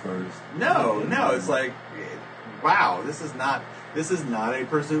 At first. No, it's like, wow, this is not a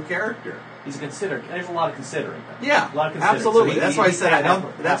Pursue character. He's considered. There's a lot of considering. Yeah, a lot of considering. Absolutely. That's why I said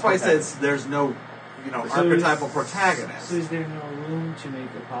That's why I said there's no, archetypal protagonist. So is there no room to make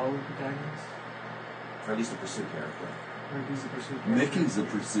Apollo protagonist, or at least a Pursue character? Mickey's a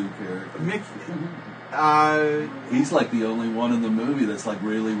Pursue character. He's like the only one in the movie that's like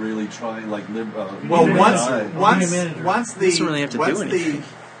really, really trying, like live. Well, once the doesn't really have to do anything.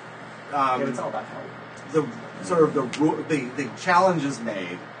 It's all about how the sort of the challenge is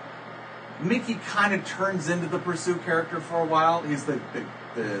made. Mickey kind of turns into the Pursue character for a while. He's the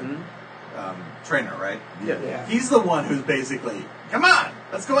trainer, right? Yeah. He's the one who's basically, come on,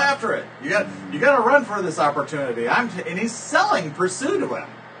 let's go after it. You got to run for this opportunity. And he's selling Pursue to him.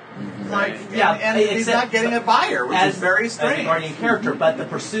 And he's not getting a buyer, which is very strange. As a guardian character, but the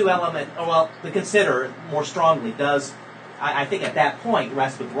Pursue element, the consider more strongly does. I think at that point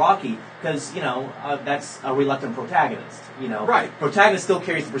rests with Rocky because that's a reluctant protagonist. Right. Protagonist still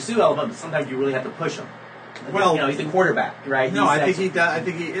carries the Pursue element, but sometimes you really have to push him. Well, he's the quarterback, right? No, I think he does. I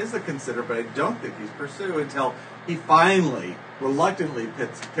think he is the consider, but I don't think he's Pursue until he finally, reluctantly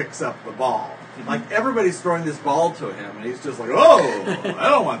picks up the ball. Like everybody's throwing this ball to him, and he's just like, "Whoa, I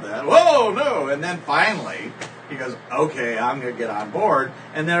don't want that. Whoa, no!" And then finally, he goes, "Okay, I'm going to get on board."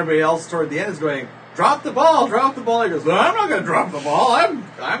 And then everybody else toward the end is going, "Drop the ball, drop the ball." He goes, "Well, I'm not going to drop the ball.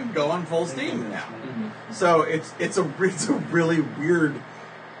 I'm going full steam now." So it's a really weird,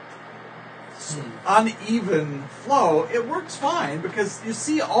 uneven flow. It works fine because you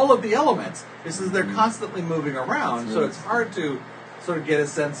see all of the elements. They're constantly moving around, so it's hard to sort of get a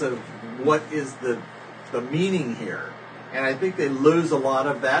sense of what is the meaning here. And I think they lose a lot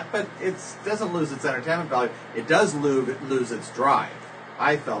of that, but it doesn't lose its entertainment value. It does lose its drive.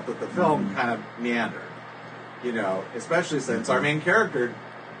 I felt that the film kind of meandered, especially since our main character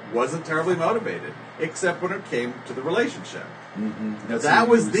wasn't terribly motivated, except when it came to the relationship. That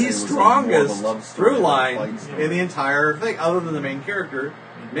was the strongest through line in the entire thing, other than the main character.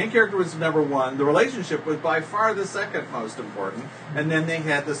 The main character was number one. The relationship was by far the second most important. And then they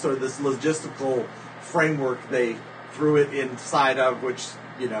had this logistical framework they threw it inside of, which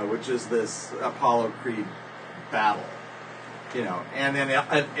is this Apollo Creed battle. And then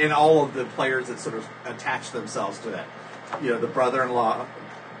and all of the players that sort of attach themselves to that. The brother-in-law,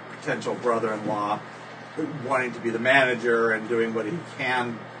 potential brother-in-law, wanting to be the manager and doing what he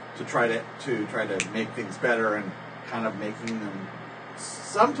can to try to make things better and kind of making them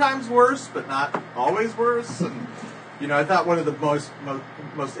sometimes worse, but not always worse. And I thought one of the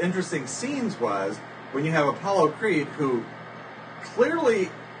most interesting scenes was when you have Apollo Creed, who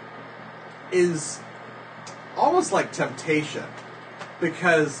clearly is almost like temptation,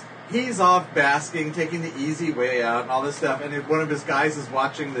 because he's off basking, taking the easy way out and all this stuff, and one of his guys is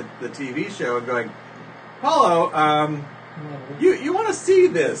watching the TV show and going, Apollo, you want to see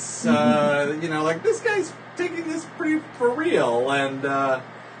this, like this guy's taking this pretty for real, and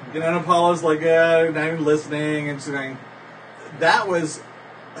and Apollo's like, not even listening, and saying, that was,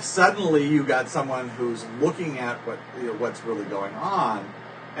 suddenly you got someone who's looking at what's really going on,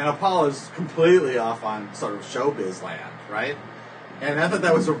 and Apollo's completely off on sort of showbiz land, right? And I thought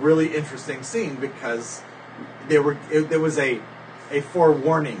that was a really interesting scene because there was a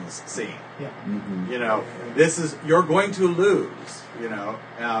forewarnings scene. Yeah. This is, you're going to lose.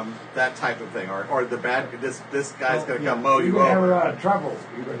 That type of thing, or the bad. This guy's going to come mow you over. You're going to have a lot of trouble.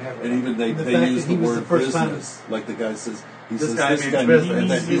 You're going to have. And even they use the word business, like the guy says. This guy means business, and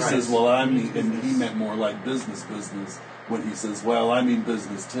then he says, "Well, and he meant more like business." When he says, "Well, I mean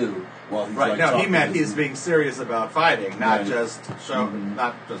business too," while he's right. Like, no, he meant he's being serious about fighting, not just show,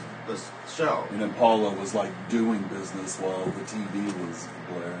 not just this show. And Apollo was like doing business while the TV was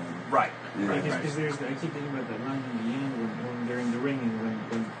blaring. Right. Yeah. Right. Because I keep thinking about that line in the end when they're in the ring and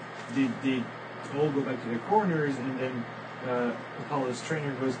when the all go back to their corners, and then Apollo's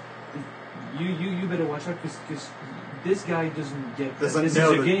trainer goes, "You better watch out because this guy doesn't get that. This is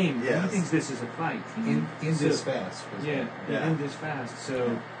a game. Yes. He thinks this is a fight. In this fast. Yeah, in this fast.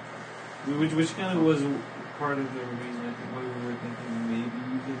 So, which kind of was part of the reason I think why we were thinking maybe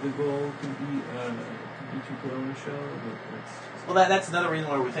the goal could be to put on a show. Well, that's another reason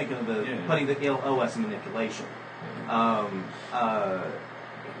why we're thinking of putting the OS manipulation.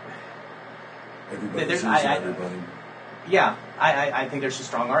 Everybody sees everybody. Yeah, I think there's a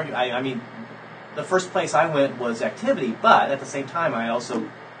strong argument. I mean, the first place I went was activity, but at the same time, I also,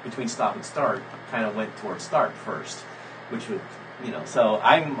 between stop and start, kind of went towards start first, which would, so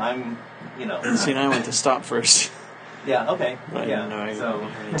I'm. See, and I went to stop first. Yeah. Okay. But yeah. I don't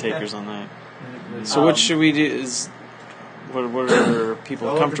have any takers on that. So what should we do? What are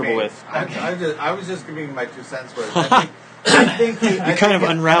people comfortable with? I was just giving my 2 cents worth. I think you kind of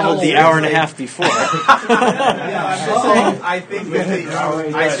unraveled the hour and a half before. I think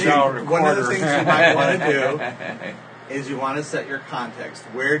one of the things you might want to do is you want to set your context.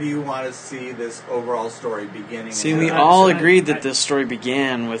 Where do you want to see this overall story beginning? See, we all agreed that this story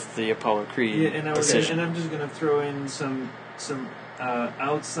began with the Apollo Creed decision. And I'm just going to throw in some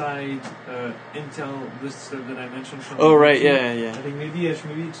outside intel, this stuff that I mentioned. From right, yeah. I think maybe it's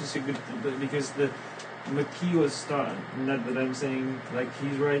just a good, because McKee was not that I'm saying like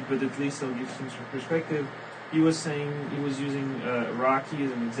he's right, but at least I'll give some perspective. He was saying he was using Rocky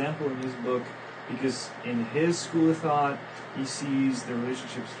as an example in his book because in his school of thought he sees the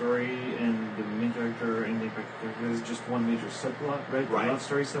relationship story and the main character and the character as just one major subplot, right? The love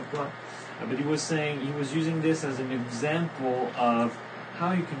story subplot. But he was saying he was using this as an example of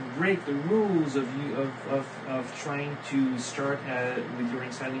how you can break the rules of trying to start with your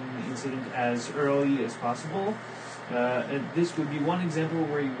inciting incident as early as possible. And this would be one example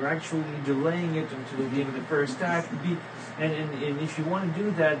where you're actually delaying it until the end of the first act. And if you want to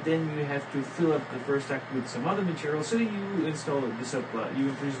do that, then you have to fill up the first act with some other material. So you install the subplot. You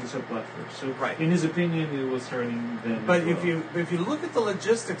introduce the subplot first. So in his opinion, it was starting then. But if you look at the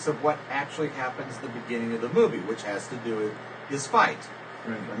logistics of what actually happens at the beginning of the movie, which has to do with his fight.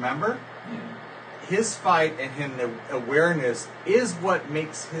 Right. Remember? Yeah. His fight and his awareness is what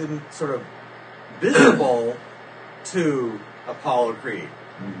makes him sort of visible to Apollo Creed.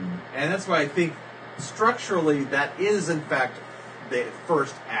 Mm-hmm. And that's why I think structurally that is in fact the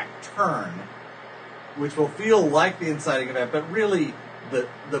first act turn, which will feel like the inciting event, but really the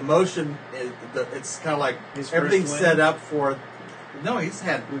motion is it's kind of like everything's set up for. No, he's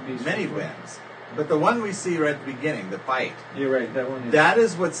had many wins. But the one we see right at the beginning, the fight. You're right, that one is. That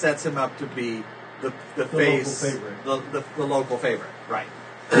is what sets him up to be the face, local favorite. The local favorite. Right.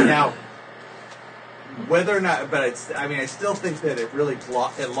 Now, whether or not, but I still think that it really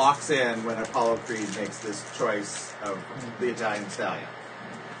it locks in when Apollo Creed makes this choice of the Italian Stallion,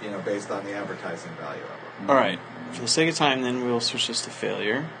 based on the advertising value of it. All right. For the sake of time, then we'll switch this to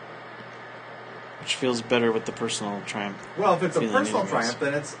failure, which feels better with the personal triumph. Well, if it's a personal triumph,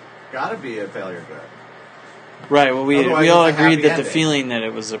 then it's got to be a failure good. Right. Well, we all agreed that the ending. feeling that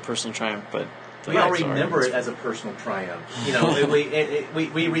it was a personal triumph, but we all remember it as a personal triumph. We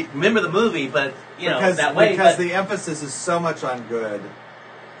remember the movie, but that way because the emphasis is so much on good,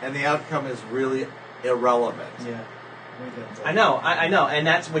 and the outcome is really irrelevant. Yeah. I know, and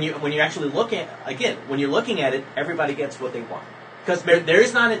that's when you actually look at when you're looking at it, everybody gets what they want. Because there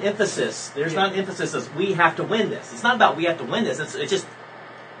is not an emphasis. There's not an emphasis as we have to win this. It's not about we have to win this. It's just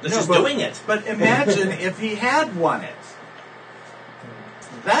doing it. But imagine if he had won it.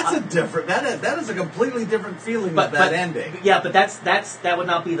 That's a different. That is a completely different feeling of that ending. Yeah, but that would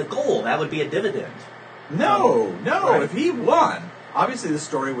not be the goal. That would be a dividend. No. Right. If he won, obviously the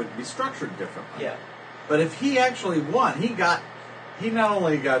story would be structured differently. Yeah. But if he actually won, he not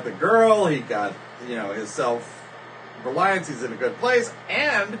only got the girl, he got his self-reliance. He's in a good place,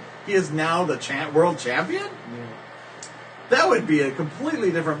 and he is now the world champion. Yeah. That would be a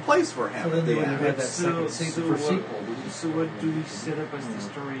completely different place for him. So then they would have had that So sequel. So what do we set up as the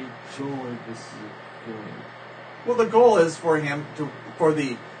story goal of this film? Well, the goal is for him for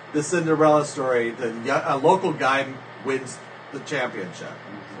the Cinderella story. A local guy wins the championship.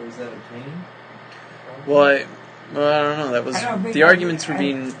 So is that obtained? Well, I don't know. That was the arguments were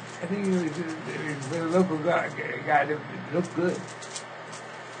being. I think the local guy that looked good.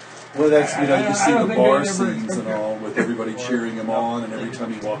 Well, that's you see don't the think bar they ever scenes and expected- all with everybody cheering him on, and every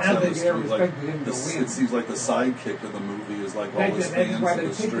time he walks I don't down the think they ever street, like expected him to win. it seems like the sidekick of the movie is like all his That's fans why in they the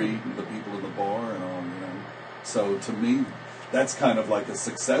picked street him. and the people in the bar and all. So to me, that's kind of like a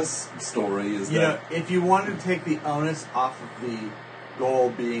success story. Is that if you wanted to take the onus off of the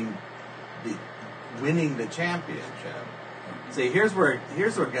goal being the winning the championship. See, here's where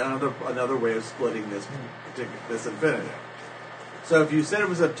another way of splitting this infinitive. So if you said it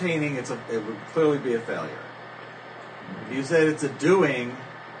was obtaining, it would clearly be a failure. If you said it's a doing,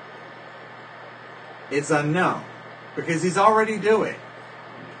 it's unknown because he's already doing.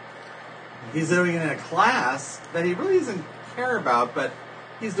 He's doing it in a class that he really doesn't care about, but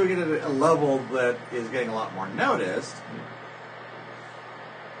he's doing it at a level that is getting a lot more noticed.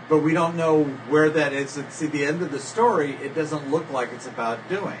 But we don't know where that is. See, the end of the story, it doesn't look like it's about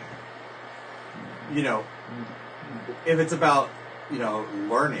doing. You know, if it's about, you know,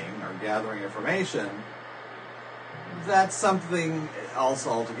 learning or gathering information, that's something else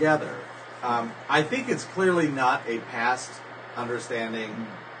altogether. I think it's clearly not a past understanding,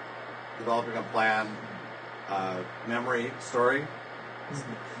 developing a plan, memory story.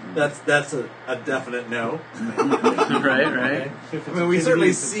 That's a definite no. Right. I mean, we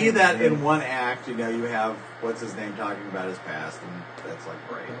certainly see that in one act. You know, you have what's his name talking about his past, and that's like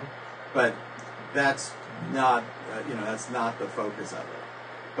great. But that's not, that's not the focus of it.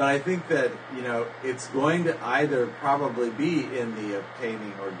 But I think that, you know, it's going to either probably be in the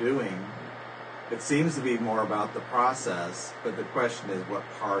obtaining or doing. It seems to be more about the process, but the question is what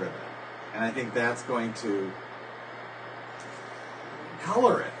part of it. And I think that's going to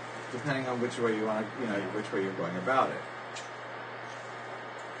color it, depending on which way you want to, which way you're going about it.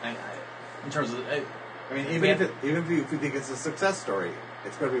 In terms of, I mean, even if you think it's a success story,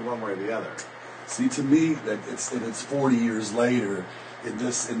 it's going to be one way or the other. See, to me, that it's 40 years later, in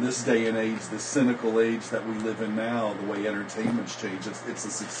this day and age, this cynical age that we live in now, the way entertainment's changed, it's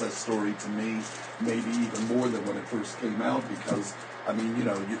a success story to me, maybe even more than when it first came out, because, I mean, you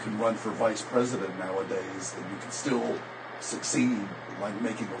know, you can run for vice president nowadays, and you can still succeed, like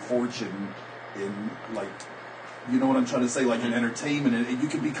making a fortune in, like, you know what I'm trying to say, like in entertainment, and you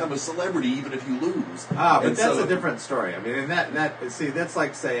can become a celebrity even if you lose. But that's a different story. I mean, and that's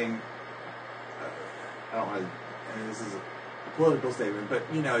like saying, I don't want to, I mean, this is a political statement, but,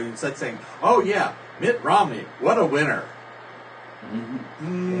 you know, it's like saying, oh yeah, Mitt Romney, what a winner.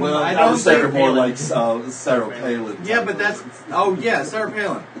 Mm-hmm. Well, I don't say more like Sarah Palin. Yeah, but Sarah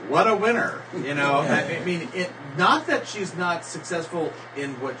Palin, what a winner. You know, I mean, not that she's not successful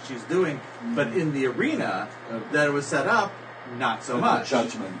in what she's doing, but in the arena that it was set up, not so much.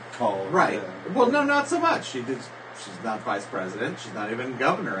 Judgment call. Right. Yeah. Well, no, not so much. She's not vice president. She's not even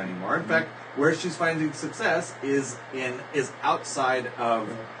governor anymore. In fact, where she's finding success is outside of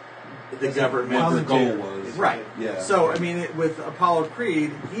the government. What her goal was. Right. Yeah. So, I mean, with Apollo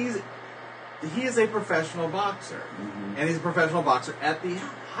Creed, he is a professional boxer. Mm-hmm. And he's a professional boxer at the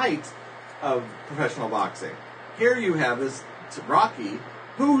height of professional boxing. Here you have this Rocky,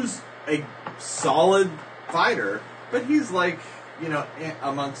 who's a solid fighter, but he's like, you know,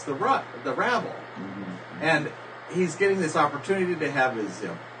 amongst the rabble. Mm-hmm. And he's getting this opportunity to have his,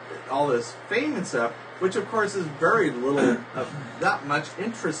 all this fame and stuff, which of course is very little, not much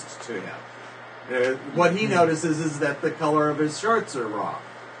interest to him. What he notices is that the color of his shorts are wrong.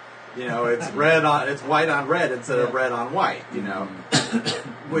 You know, it's it's white on red instead of red on white. You know,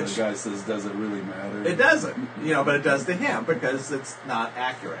 which the guy says, does it really matter? It doesn't. You know, but it does to him because it's not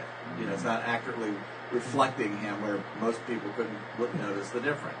accurate. You know, it's not accurately reflecting him where most people wouldn't notice the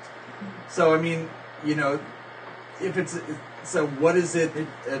difference. So I mean, you know, so what is it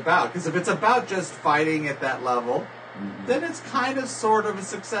about? Because if it's about just fighting at that level, then it's kind of sort of a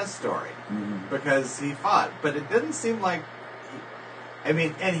success story because he fought. But it didn't seem like,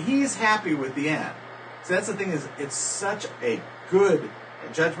 and he's happy with the end. So that's the thing, is it's such a good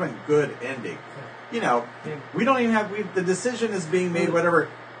ending. You know, we don't even have, the decision is being made, whatever.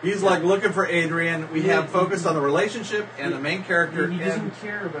 He's like looking for Adrian. We have focused on the relationship and the main character. He doesn't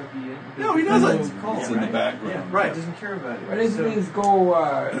care about the end. No, he doesn't. It's in the background. Yeah, right. He doesn't care about it. But isn't his goal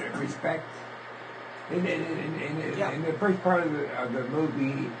respect? In the first part of the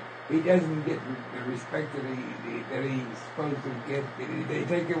movie, he doesn't get the respect that he's supposed to get. They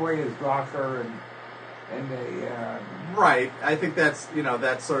take away his locker and they. Right. I think that's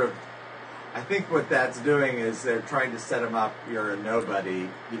sort of. I think what that's doing is they're trying to set him up. You're a nobody.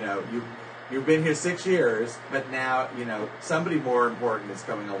 You know, you've been here 6 years, but now, you know, somebody more important is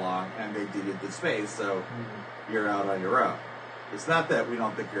coming along, and they deeded the space, so you're out on your own. It's not that we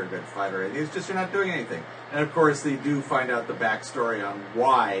don't think you're a good fighter. It's just you're not doing anything. And of course, they do find out the backstory on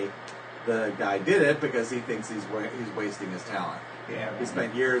why the guy did it, because he thinks he's wasting his talent. Yeah, he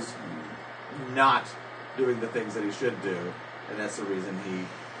spent years not doing the things that he should do, and that's the reason he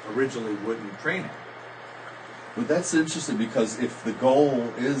originally wouldn't train him. But that's interesting, because if the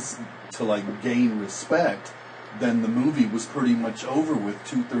goal is to like gain respect, then the movie was pretty much over with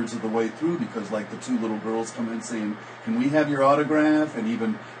 2/3 of the way through, because like the two little girls come in saying, "Can we have your autograph?" And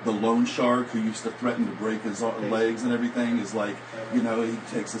even the loan shark who used to threaten to break his legs and everything is like, you know, he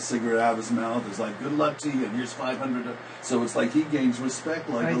takes a cigarette out of his mouth, is like, "Good luck to you, and here's $500." So it's like he gains respect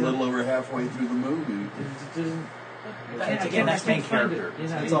like a little over halfway through the movie. Again, that's main character.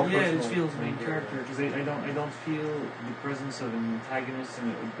 It's all it feels main character, because I don't feel the presence of an antagonist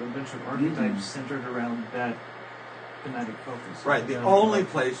and a bunch of archetypes centered around that thematic focus. Right. The only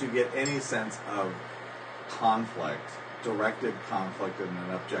place you get any sense of conflict, directed conflict in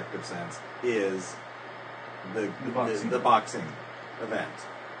an objective sense, is the boxing event.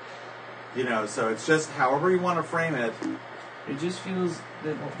 You know, so it's just however you want to frame it. It just feels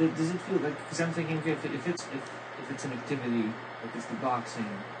that. Does it feel like? Because I'm thinking, if it's an activity, like it's the boxing,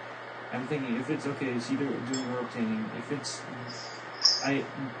 I'm thinking if it's okay, it's either doing or obtaining. If it's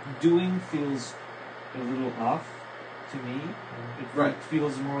doing feels a little off to me. It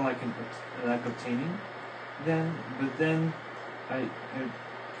feels more like obtaining. But then I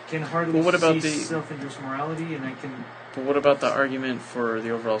can hardly see self-interest morality, and I can. But what about the argument for the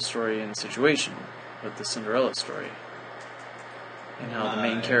overall story and situation with the Cinderella story? And how the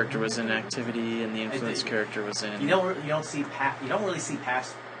main character was in activity and the influence character was in. You don't really see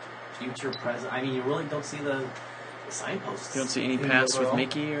past, future, present. I mean, you really don't see the signposts. You don't see any past with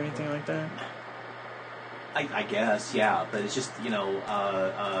Mickey or anything like that. I guess, yeah, but it's just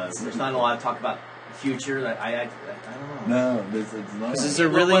there's not a lot of talk about the future. I don't know. No, it's not. Is there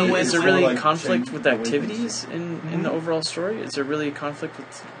really conflict with activities in the overall story? Is there really a conflict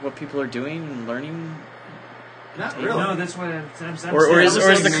with what people are doing and learning? Not really. No, that's what I'm saying. Or is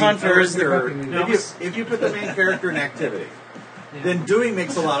the conflict? If you put the main character in activity, then doing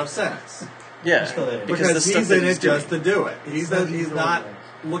makes a lot of sense. Yeah, because he's in it just to do it. He's not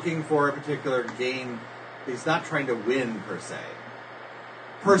looking for a particular gain. He's not trying to win per se,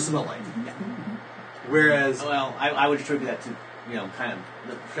 personally. Whereas, well, I would attribute that to kind of.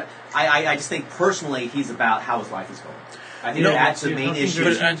 I just think personally he's about how his life is going. I think that's the main issue.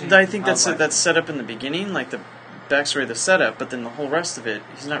 But I think that's set up in the beginning, like the backstory of the setup. But then the whole rest of it,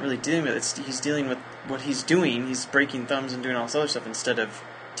 he's not really dealing with it. He's dealing with what he's doing. He's breaking thumbs and doing all this other stuff instead of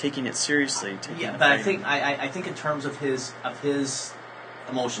taking it seriously. Yeah, but I think in terms of his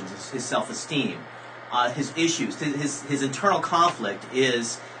emotions, his self-esteem, his issues, his internal conflict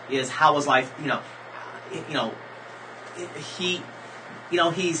is how his life.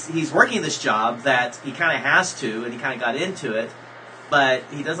 He's working this job that he kind of has to, and he kind of got into it, but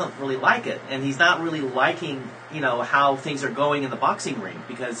he doesn't really like it, and he's not really liking, how things are going in the boxing ring,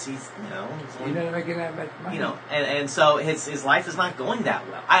 because he's not making that much money. And so his life is not going that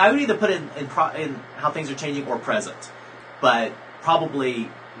well. I would either put it in how things are changing or present, but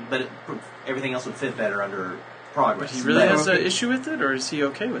everything else would fit better under progress. But he really has an issue with it, or is he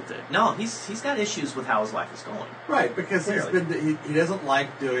okay with it? No, he's got issues with how his life is going. Right, because he doesn't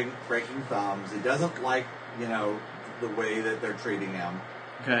like breaking thumbs. He doesn't like the way that they're treating him.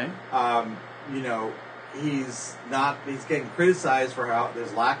 Okay. He's getting criticized for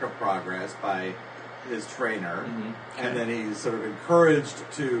his lack of progress by his trainer, and then he's sort of encouraged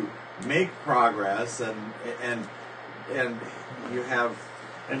to make progress, and you have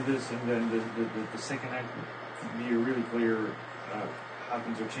the second act. Be really clear how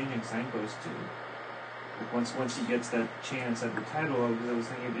things are changing signposts too. Like once he gets that chance at the title, I was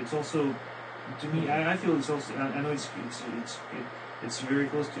thinking it's also, to me, I feel it's also. I know it's very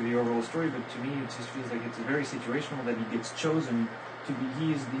close to the overall story, but to me it just feels like it's very situational that he gets chosen to be.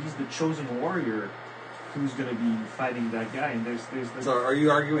 He's the chosen warrior who's going to be fighting that guy, and there's. So are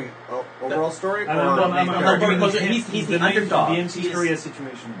you arguing overall story? I'm arguing he's the underdog. The MC Korea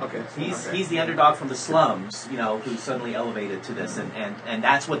situation. Okay. He's the underdog from the slums, who's suddenly elevated to this, and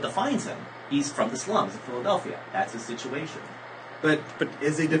that's what defines him. He's from the slums of Philadelphia. That's his situation. But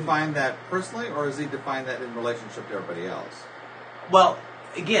is he defined that personally, or is he defined that in relationship to everybody else? Well,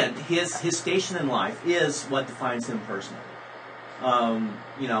 again, his station in life is what defines him personally.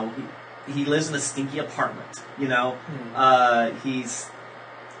 He lives in a stinky apartment. He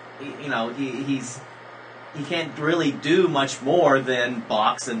can't really do much more than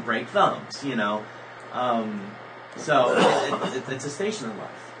box and break thumbs. So it's a station in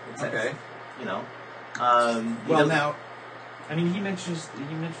life. Okay. Now, I mean, he mentioned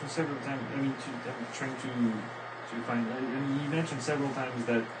several times. I mean, I'm trying to find. I mean, he mentioned several times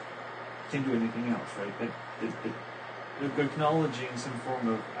that he can't do anything else, right? That acknowledging some form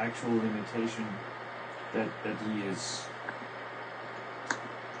of actual limitation that he's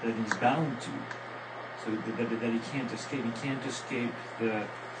bound to, so that he can't escape. He can't escape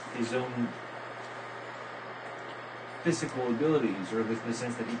his own physical abilities, or the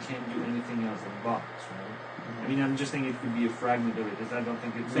sense that he can't do anything else than box, right? I mean, I'm just thinking it could be a fragment of it, because I don't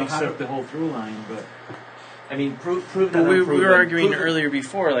think it makes up the whole through line, but... I mean, prove that. But we were arguing earlier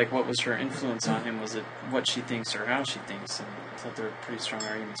before, like, what was her influence on him? Was it what she thinks or how she thinks? And I thought there were pretty strong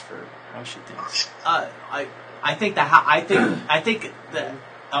arguments for how she thinks. I think that.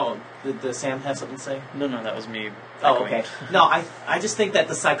 Oh, did Sam have something to say? No, that was me. Oh, okay. No, I just think that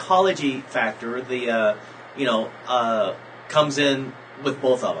the psychology factor, comes in with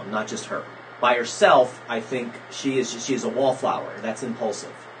both of them, not just her. By herself, I think she is a wallflower. That's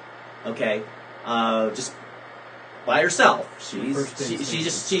impulsive. Okay, just by herself, she's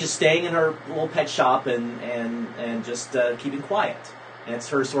just staying in her little pet shop and just keeping quiet. And it's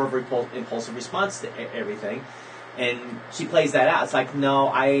her sort of impulsive response to everything. And she plays that out. It's like, no,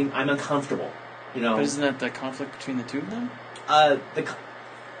 I'm uncomfortable. But isn't that the conflict between the two of them? As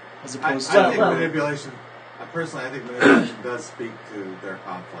opposed I think manipulation. Personally, I think manipulation does speak to their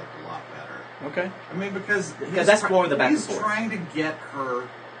conflict a lot better. Okay. I mean, because that's more the back and he's forth. trying to get her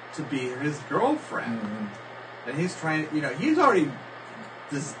to be his girlfriend, and he's trying. He's already.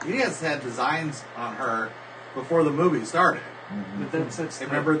 He has had designs on her before the movie started. But that sets.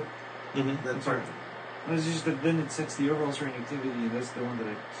 Remember? That's right. It's just that then it sets the overall certain activity, and that's the one that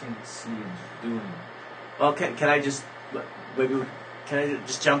I can't see him doing. Well, can I just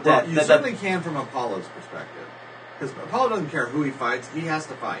jump Well, that? you certainly can from Apollo's perspective, because Apollo doesn't care who he fights; he has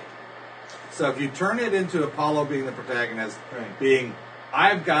to fight. So if you turn it into Apollo being the protagonist, being,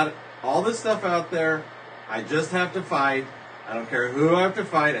 I've got all this stuff out there, I just have to fight. I don't care who I have to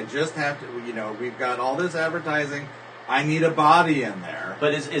fight. I just have to. We've got all this advertising. I need a body in there.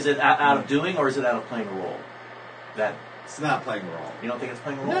 But is it out of doing, or is it out of playing a role? It's not playing a role. You don't think it's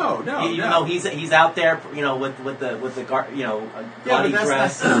playing a role? No. Even though he's out there, with the gaudy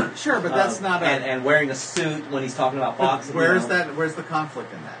dress. Sure, but that's not. And wearing a suit when he's talking about boxing. Where's the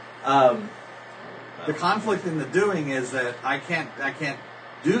conflict in that? The conflict in the doing is that I can't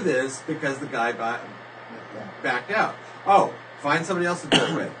do this because the guy backed out. Oh, find somebody else to do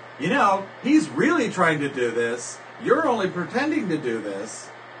it with. He's really trying to do this. You're only pretending to do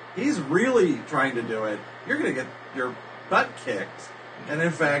this. He's really trying to do it. You're going to get your butt kicked. And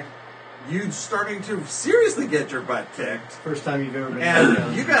in fact, you starting to seriously get your butt kicked. First time you've ever been.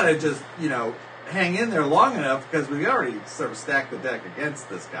 And you got to just, hang in there long enough, because we already sort of stacked the deck against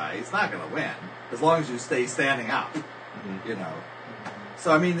this guy. He's not going to win as long as you stay standing up.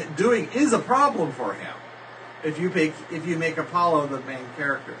 So I mean, doing is a problem for him. If you make Apollo the main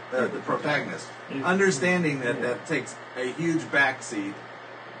character, the protagonist, understanding that takes a huge backseat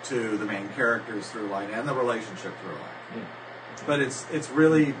to the main character's through line and the relationship through line. But it's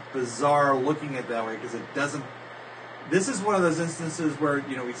really bizarre looking at it that way, because it doesn't. This is one of those instances where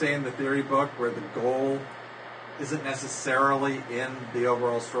we say in the theory book where the goal isn't necessarily in the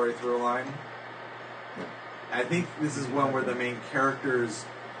overall story through line. I think this is one where the main character's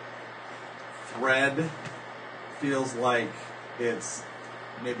thread feels like it's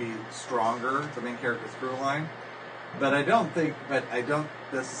maybe stronger, the main character's through line. But I don't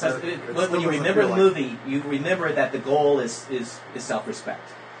necessarily. When you remember the movie, you remember that the goal is self-respect,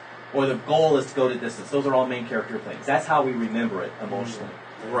 or the goal is to go to distance. Those are all main character things. That's how we remember it emotionally.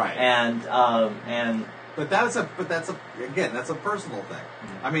 Right. And that's a personal thing.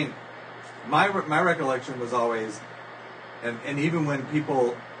 I mean, my recollection was always, and even when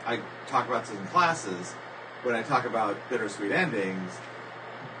I talk about this in classes, when I talk about bittersweet endings,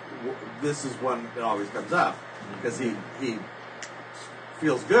 this is one that always comes up, because he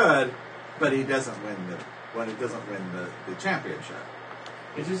feels good, but he doesn't win the championship.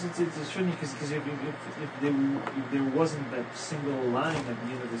 It's funny because if there wasn't that single line at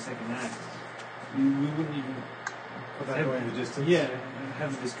the end of the second act, we wouldn't even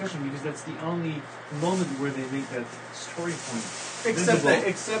have a discussion, because that's the only moment where they make that story point.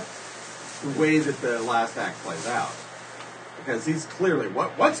 Except the way that the last act plays out, because he's clearly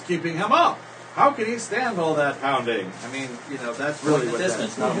what's keeping him up. How can he stand all that pounding? I mean, that's really what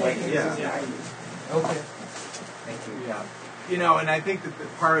distance, not waiting. Yeah. Okay. Thank you. Yeah. And I think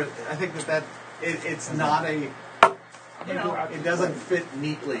that it's not a. It doesn't fit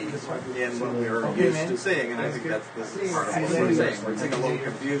neatly in what we were used to seeing, and I think this is part of what we're saying. We're seeing a little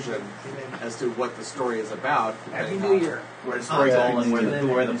confusion as to what the story is about. Happy New Year. Where the story's all and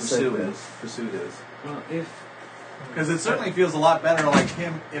where the pursuit is. Well, because it certainly feels a lot better like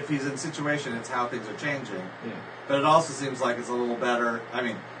him if he's in situation, it's how things are changing. Yeah. But it also seems like it's a little better. I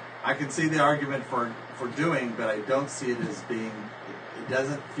mean, I can see the argument for doing, but I don't see it as being. It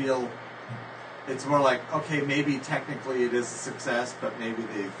doesn't feel. It's more like, okay, maybe technically it is a success, but maybe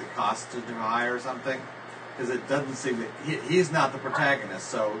the cost is too high or something. because it doesn't seem that he's not the protagonist,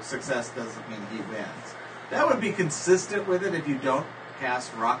 so success doesn't mean he wins. That would be consistent with it if you don't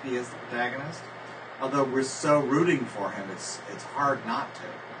cast Rocky as the protagonist. Although we're so rooting for him, it's hard not to.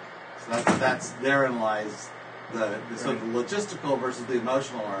 So that's therein lies the sort of logistical versus the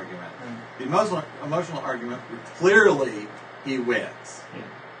emotional argument. The emotional argument, clearly he wins.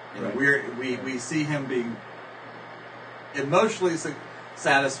 You know, we see him being emotionally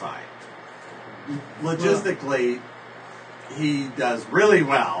satisfied. Logistically, he does really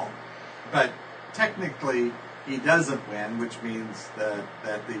well, but technically he doesn't win, which means that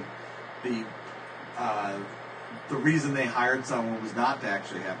the reason they hired someone was not to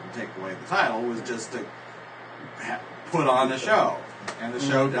actually have him take away the title, was just to put on the show, and the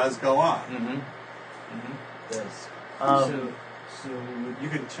show does go on. Yes. So you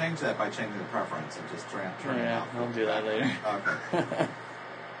can change that by changing the preference and just turn it out. I'll do that later. Okay.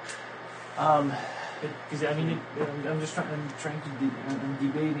 Because I mean, I'm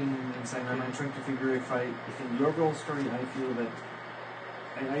debating inside my mind, trying to figure if in the overall story, I feel that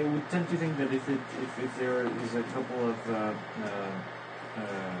I would tend to think that if there is a couple of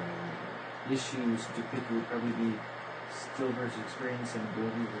issues to pick, it would probably be skill versus experience and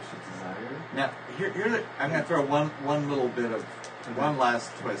ability versus desire. Now, I'm going to throw one little bit of one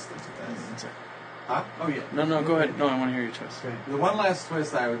last twist into this. Huh? Oh yeah. No, go ahead. No, I want to hear your twist. The one last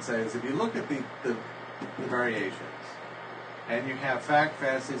twist I would say is if you look at the variations, and you have fact,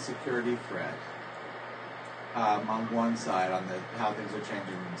 fantasy, security, threat on one side, on how things are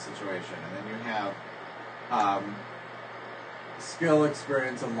changing in the situation, and then you have skill,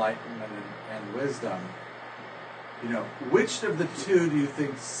 experience, enlightenment, and wisdom. You know, which of the two do you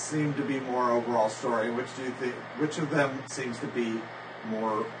think seem to be more overall story? Which of them seems to be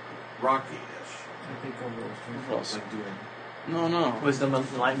more Rocky-ish? I think overall story. Like doing. No. Wisdom,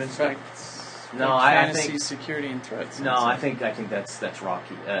 enlightenment, No, I think security and threats. No, I think that's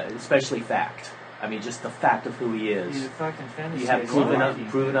Rocky, especially fact. I mean, just the fact of who he is. He's a fact and fantasy. You have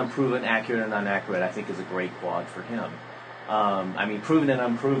proven, unproven, accurate, and inaccurate. I think is a great quad for him. I mean, proven and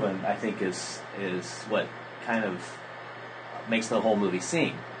unproven, I think is what kind of makes the whole movie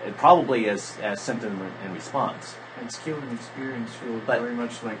sing. It probably as symptom and response. And skill and experience feel very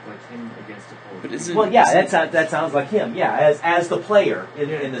much like him against the pole. But isn't that sounds like him. Yeah, as the player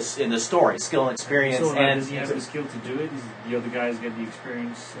in the story, skill and experience. So, and does he have the skill to do it? Does the other guys get the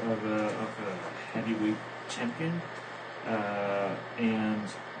experience of a heavyweight champion?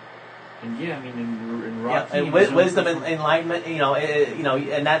 And yeah, I mean, in Rocky, and wisdom and enlightenment,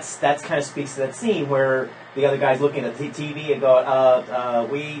 and that's kind of speaks to that scene where the other guy's looking at TV and go,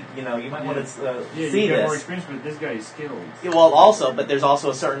 you might want to see this. You get more experience, but this guy is skilled. Yeah, well, there's also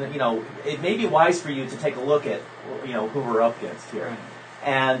a certain, it may be wise for you to take a look at, who we're up against here. Right.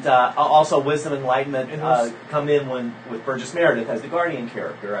 And also wisdom and enlightenment come in with Burgess Meredith as the Guardian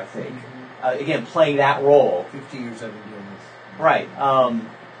character, I think. Again, playing that role. 50 years I've been doing this. Right.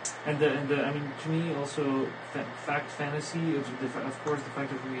 And I mean, to me, also fact fantasy of course the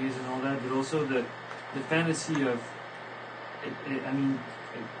fact of who he is and all that, but also the fantasy of, I mean,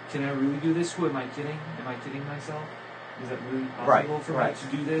 can I really do this? Who am I kidding? Am I kidding myself? Is that really possible for me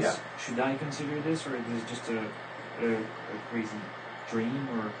to do this? Yeah. Should I consider this, or is this just a crazy dream?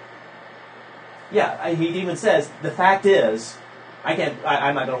 Or yeah, he even says the fact is,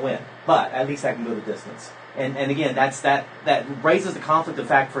 I'm not going to win, but at least I can go the distance. And again, that raises the conflict of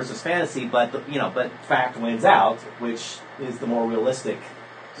fact versus fantasy, but fact wins out, which is the more realistic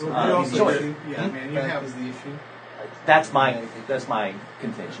choice. Yeah, you have is the issue. That's my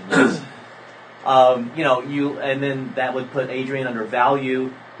contention. Yes. And then that would put Adrian under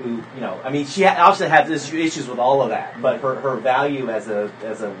value. Who, I mean, she obviously has issues with all of that, but her value as a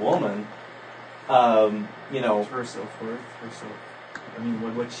woman, her self-worth, I mean,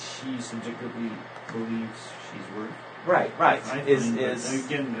 what she subjectively believes she's worth. Right.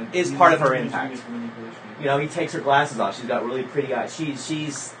 Is part of her impact. He takes her glasses off. She's got really pretty eyes.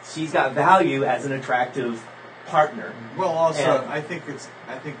 She's got value as an attractive partner. Well, also, I think if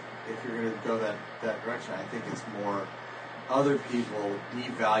you're going to go that direction, I think it's more other people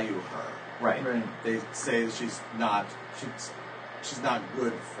devalue her. Right. They say that she's not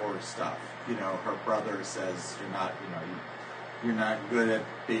good for stuff. Her brother says you're not good at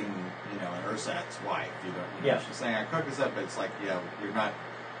being, an ersatz wife. She's saying, I cook this up, but it's like,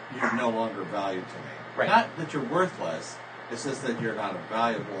 you're no longer valued to me. Right. Not that you're worthless, it's just that you're not a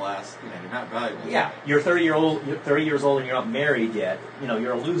valuable you're not valuable. Yeah, you're 30 years old and you're not married yet,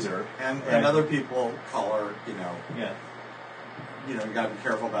 you're a loser. And other people call her, you gotta be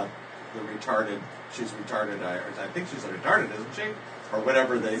careful about the retarded, she's retarded, I think she's retarded, isn't she? Or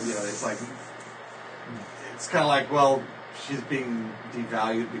whatever it's like, it's kind of like, well, she's being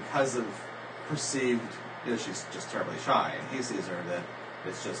devalued because of perceived, she's just terribly shy, and he sees her that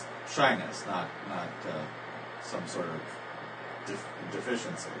it's just shyness, not some sort of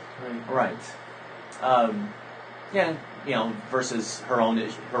deficiency. Right. Yeah, versus her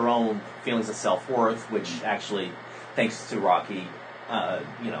own feelings of self-worth, which actually, thanks to Rocky,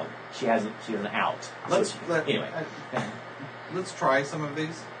 she has an out. Anyway. Let's try some of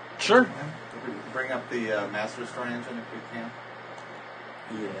these. Sure. Bring up the master story engine if we can.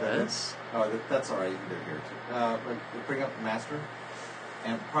 Yes. Oh, that's all right. You can do it here too. Bring up the master,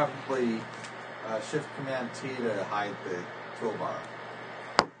 and probably Shift Command T to hide the toolbar.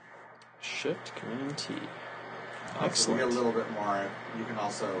 Shift Command T. So Excellent. we get a little bit more. You can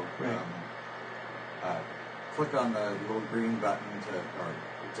also click on the little green button or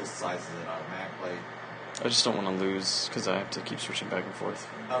it just sizes it automatically. I just don't want to lose because I have to keep switching back and forth.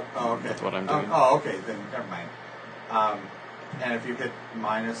 Oh, okay. With what I'm doing. Okay. Then never mind. And if you hit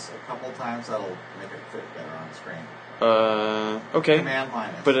minus a couple times, that'll make it fit better on the screen. Okay. Command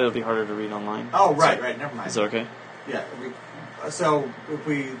minus. But it'll be harder to read online. Oh, right. Never mind. Is that okay? Yeah. So if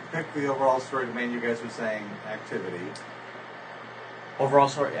we pick the overall story domain, you guys were saying activity. Overall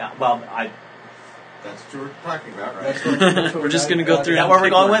story. Yeah. Well, That's what you were talking about, right? That's what We're just going to go through. Is that where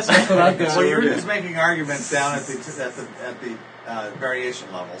we're going with? That's what I've got. Well, you're just making arguments down at the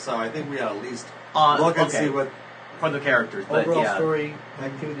variation level. So I think we ought to at least look and see what for the characters. But overall story,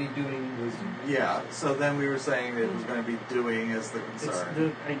 activity, doing, wisdom. Yeah. So then we were saying that it was going to be doing as the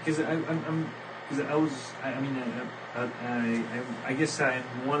concern. I guess I'm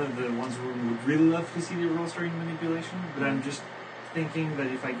one of the ones who would really love to see the overall story manipulation, but I'm just thinking that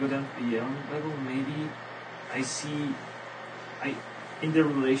if I go down to the element level, maybe in the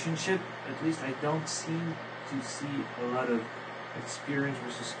relationship, at least I don't seem to see a lot of experience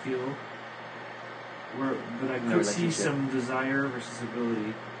versus skill, but I could see some desire versus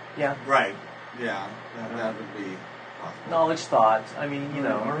ability. Yeah. Right. Yeah. That would be possible. Knowledge, thought. I mean,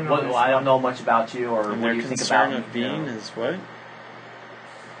 I don't know much about you, or And what their do you think about concern of being is what?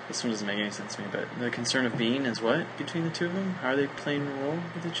 This one doesn't make any sense to me, but the concern of being is what between the two of them? How are they playing a role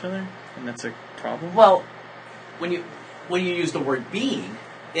with each other? And that's a problem? Well, when you use the word being,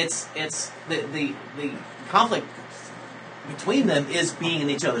 it's the conflict between them is being in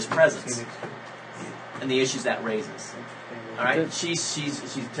each other's presence and the issues that raises. All right, she's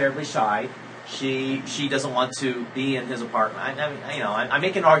terribly shy. She doesn't want to be in his apartment. I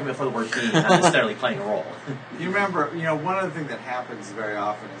make an argument for the word being, not necessarily playing a role. You remember, one of the things that happens very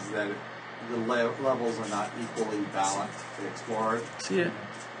often is that the levels are not equally balanced to explore it. See it.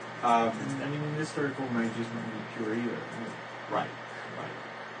 In this article might just not be pure either. Right.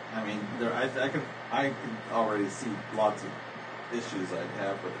 I mean, I can already see lots of issues I'd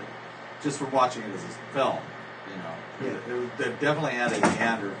have with it just from watching it as a film. It definitely had a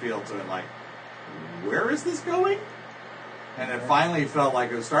meander feel to it, like, where is this going? And it finally felt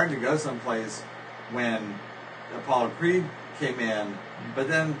like it was starting to go someplace when Apollo Creed came in, but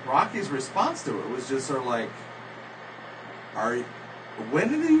then Rocky's response to it was just sort of like,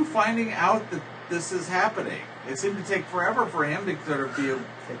 when are you finding out that this is happening? It seemed to take forever for him to sort of be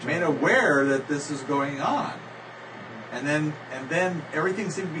made aware that this is going on. And then everything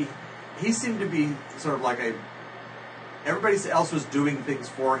seemed to be, he seemed to be sort of like everybody else was doing things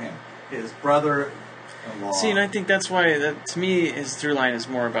for him. His brother-in-law. See, and I think that's why, to me, his through line is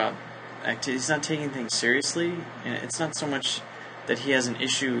more about activity. He's not taking things seriously. And it's not so much that he has an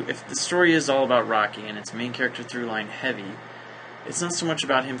issue. If the story is all about Rocky and it's main character through line heavy, it's not so much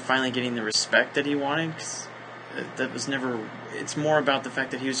about him finally getting the respect that he wanted, 'cause that was never. It's more about the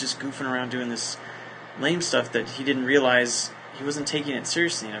fact that he was just goofing around doing this lame stuff that he didn't realize he wasn't taking it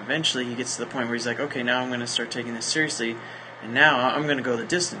seriously. And eventually he gets to the point where he's like, okay, now I'm going to start taking this seriously. And now I'm going to go the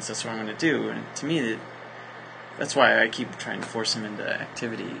distance. That's what I'm going to do. And to me, that's why I keep trying to force him into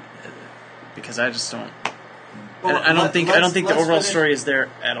activity, because I just don't. Well, I don't think the overall story is there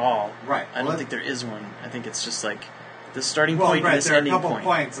at all. Right. I don't think there is one. I think it's just like the starting point and this there are a ending couple point.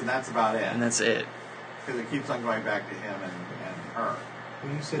 points, and that's about it. And that's it. Because it keeps on going back to him and her.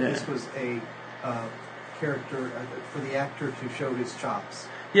 When you said this was a character for the actor to show his chops.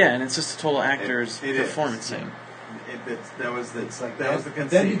 Yeah, and it's just a total actor's performance thing. That was the conceit.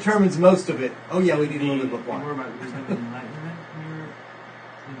 That determines most of it. Oh yeah, we need a little bit of More plot. about wisdom and enlightenment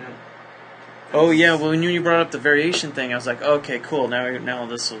in that. Oh yeah, well when you brought up the variation thing, I was like, okay, cool. Now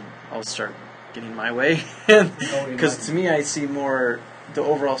I'll start getting my way. Because to me, I see more the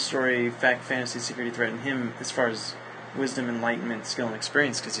overall story, fact, fantasy, security, threat in him as far as wisdom, enlightenment, skill, and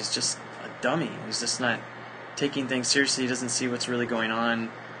experience. Because he's just a dummy. He's just not taking things seriously. He doesn't see what's really going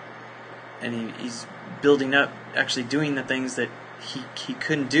on, and he's building up, actually doing the things that he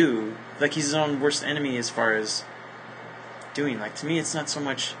couldn't do. Like, he's his own worst enemy as far as doing. Like, to me, it's not so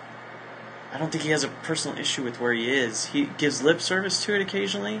much... I don't think he has a personal issue with where he is. He gives lip service to it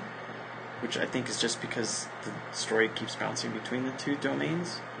occasionally, which I think is just because the story keeps bouncing between the two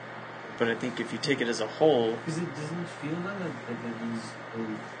domains. But I think if you take it as a whole... Because it doesn't feel that he's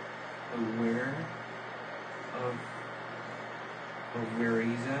aware of where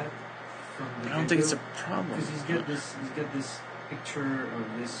he's at from the I don't think it's a problem. Because he's got this picture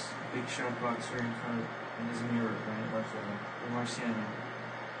of this big shot boxer in front in his mirror, right? The Marciano.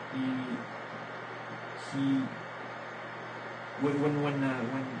 When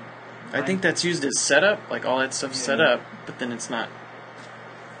I think that's used as setup, like all that stuff's set up, but then it's not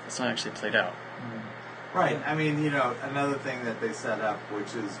actually played out. Right. I mean, another thing that they set up,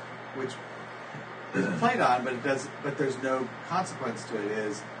 which is played on, but there's no consequence to it,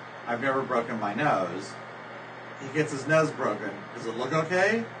 is I've never broken my nose. He gets his nose broken. Does it look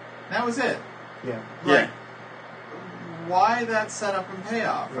okay? That was it. Yeah. Like, why that setup and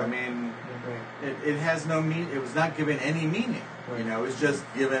payoff? Right. I mean, Right. it has no meaning. It was not given any meaning. Right. It was just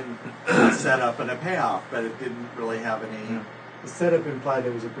given a setup and a payoff, but it didn't really have any. Yeah. The setup implied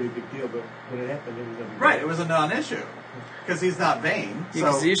it was a pretty big deal, but when it happened, it was a right. It was a non-issue because he's not vain.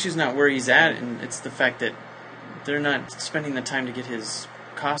 Because the issue's not where he's at, and it's the fact that they're not spending the time to get his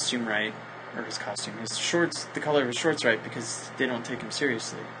costume right, or his shorts, the color of his shorts right, because they don't take him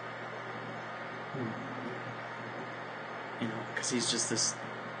seriously. Because he's just this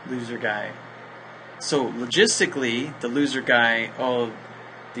loser guy. So logistically, the loser guy,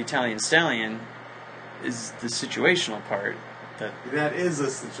 the Italian stallion, is the situational part. That is a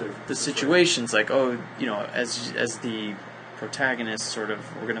situation. The situation's like, as the protagonist, sort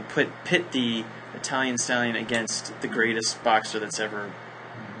of, we're going to pit the Italian stallion against the greatest boxer that's ever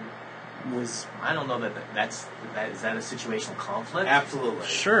was. I don't know is that a situational conflict? Absolutely.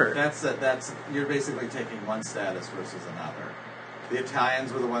 Sure. That's you're basically taking one status versus another. The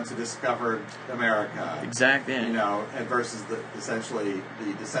Italians were the ones who discovered America. Exactly. And versus essentially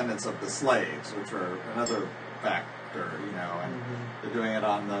the descendants of the slaves, which were another factor. And they're doing it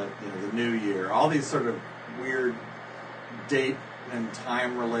on the New Year. All these sort of weird date and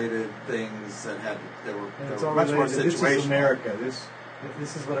time related things that were much more situational. This is America.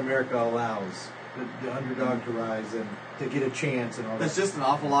 This is what America allows the underdog to rise and to get a chance and all that. There's just an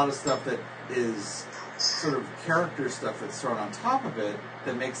awful lot of stuff that is sort of character stuff that's thrown on top of it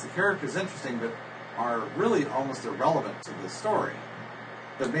that makes the characters interesting, but are really almost irrelevant to the story.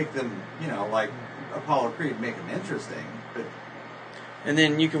 That make them, like Apollo Creed, make them interesting. But and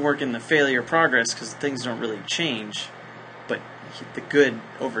then you can work in the failure progress because things don't really change, but the good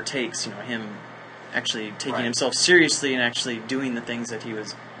overtakes. Him actually taking himself seriously and actually doing the things that he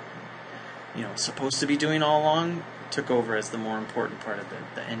was, supposed to be doing all along, took over as the more important part of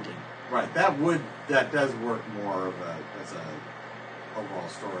the ending. Right. That does work more as a overall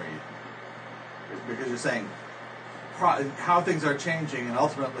story, because you're saying how things are changing and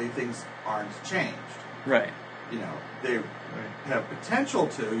ultimately things aren't changed. Right. They have potential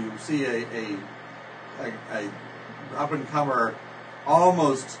to. You see a up and comer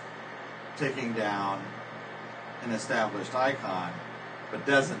almost taking down an established icon, but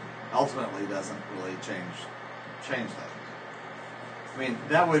ultimately doesn't really change things. I mean,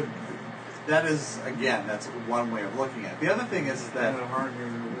 that is, again, that's one way of looking at it. The other thing is that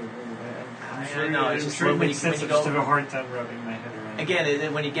I'm sure it makes sense. I just have a hard time rubbing my head around.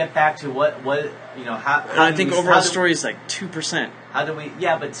 Again, when you get back to how I think overall story is like 2%. How do we?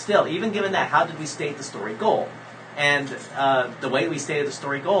 Yeah, but still, even given that, how did we state the story goal? And the way we stated the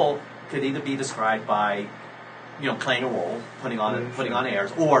story goal could either be described by, playing a role, putting on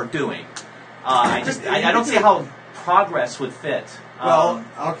airs, or doing. I don't see how progress would fit. Well,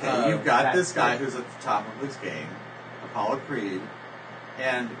 okay, you've got this guy who's at the top of his game, Apollo Creed,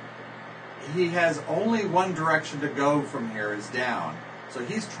 and he has only one direction to go from here, is down. So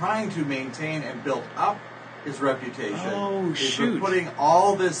he's trying to maintain and build up his reputation. Oh, shoot. Putting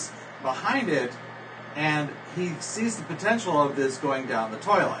all this behind it, and he sees the potential of this going down the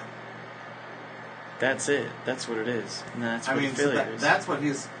toilet. That's it. That's what it is. And that's what failure is. That's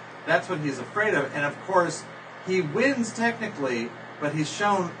what he's afraid of. And of course, he wins technically, but he's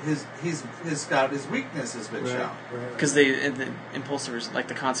shown his weakness has been shown. Because the impulsive is like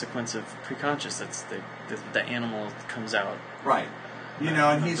the consequence of preconscious. That's the animal comes out. Right.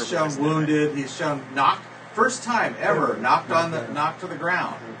 And he's shown wounded. He's shown knocked. First time ever knocked to the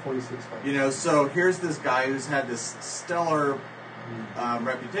ground. 46. So here's this guy who's had this stellar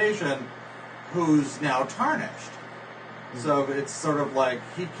reputation, who's now tarnished. So it's sort of like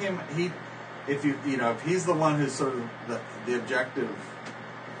if he's the one who's sort of the objective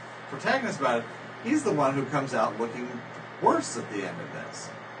protagonist about it, he's the one who comes out looking worse at the end of this.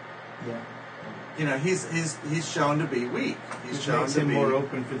 Yeah. He's shown to be weak. He's Which shown makes to him be more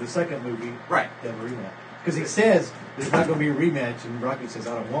open for the second movie. Right. To have a rematch. Because he says there's not going to be a rematch, and Rocky says,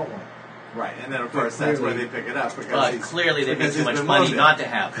 I don't want one. Right, and then of course that's where they pick it up But clearly they made too much money wounded. not to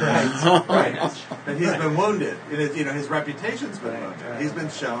have. Right. But he's been wounded. His reputation's been wounded. Right. He's been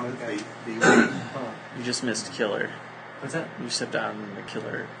shown to be weak. You just missed Killer. What's that? You stepped on the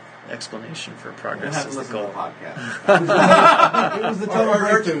Killer explanation for We'll progress have to as the listen to the goal. podcast. It was the total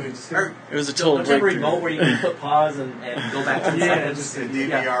breakthrough. It was a total Don't you have a breakthrough. remote where you can put pause and go back to the sentence? Just a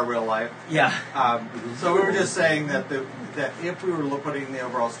DVR real life. Yeah. So we were just saying that that if we were putting the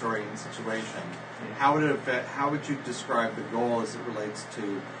overall story in situation, how would it affect? How would you describe the goal as it relates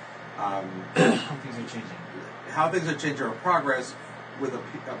to How things are changing. how things are changing or progress with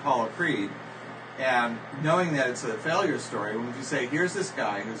Apollo Creed, and knowing that it's a failure story? When you say, here's this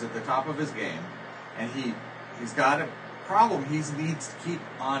guy who's at the top of his game, and he's got a problem, he needs to keep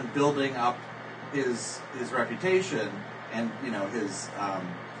on building up his reputation and his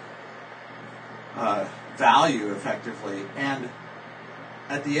value effectively, and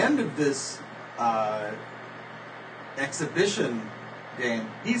at the end of this exhibition game,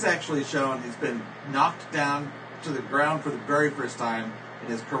 he's actually shown he's been knocked down to the ground for the very first time in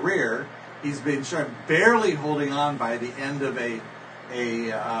his career. He's been shown barely holding on by the end of a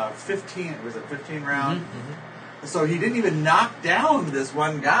 15 round. Mm-hmm. So he didn't even knock down this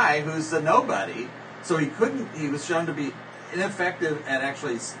one guy who's a nobody. So he was shown to be ineffective at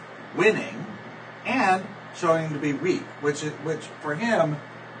actually winning, and showing him to be weak, which for him,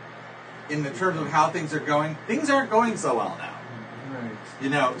 in the terms of how things are going, things aren't going so well now.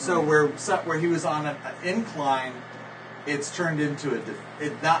 Right. So where he was on an incline, it's turned into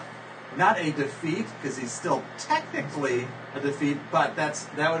not a defeat, because he's still technically a defeat, but that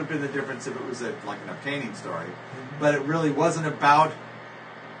would have been the difference if it was like an obtaining story. But it really wasn't about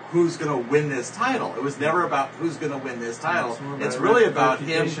who's going to win this title. It was never about who's going to win this title. It's really about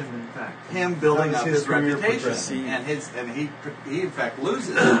him building up his reputation, and he in fact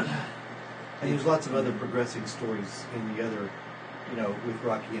loses. And there's lots of other progressing stories in the other, with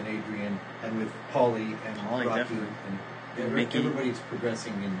Rocky and Adrian, and with Paulie and Paulie, Rocky, definitely. and Mickey. everybody's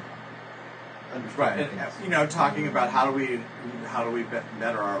progressing in Right, understanding and talking about how do we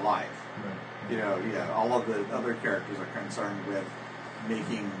better our life. Right. All of the other characters are concerned with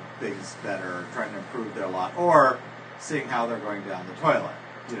making things better, trying to improve their lot, or seeing how they're going down the toilet.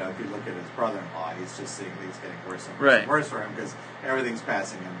 If you look at his brother-in-law, he's just seeing things getting worse and worse and worse for him because everything's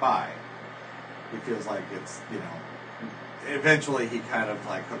passing him by. He feels like it's, eventually he kind of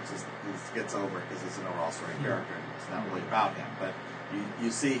like gets over it because it's an overall story character and it's not really about him. But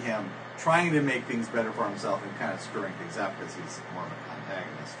you see him trying to make things better for himself and kind of screwing things up because he's more of an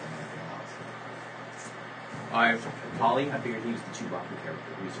antagonist than anything else. Polly, I figured he was the Chewbacca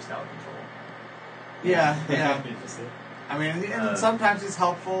character. He was just out of control. Yeah. I mean, and sometimes he's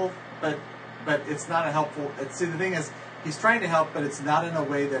helpful, but it's not a helpful. See, the thing is, he's trying to help, but it's not in a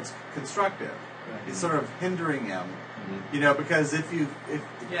way that's constructive. Right. He's sort of hindering him, because if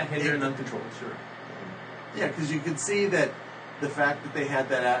hinder and uncontrolled, sure. Yeah, because you can see that the fact that they had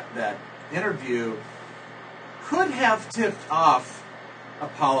that interview could have tipped off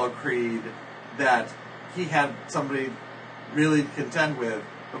Apollo Creed that he had somebody really to contend with.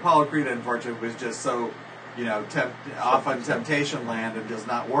 Apollo Creed, unfortunately, was just so, off on temptation land and just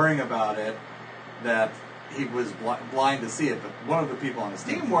not worrying about it that he was blind to see it. But one of the people on his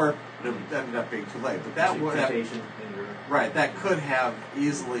team were, but it ended up being too late. But that would have, right, that could have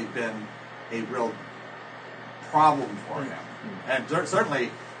easily been a real problem for him. And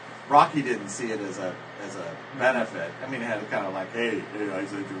certainly, Rocky didn't see it as a benefit. I mean, it had kind of like, hey, I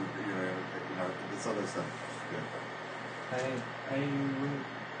said this other stuff.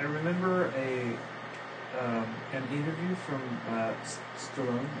 I remember an interview from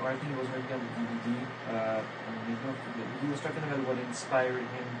Stallone, or I think it was maybe on the DVD. He was talking about what inspired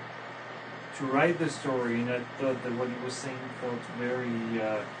him to write the story, and I thought that what he was saying felt very.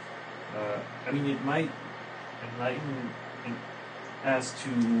 It might enlighten as to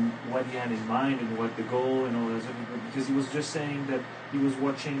what he had in mind and what the goal and all that stuff. Because he was just saying that he was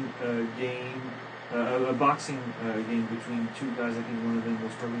watching a game. A boxing game between two guys. I think one of them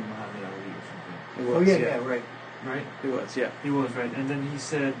was probably Muhammad Ali or something. Right. Right? He was, yeah. He was, right. And then he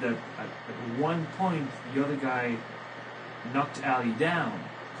said that at one point the other guy knocked Ali down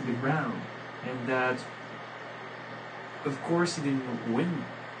to the ground, and that, of course, he didn't win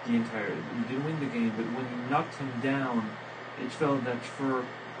the game, but when he knocked him down, it felt that for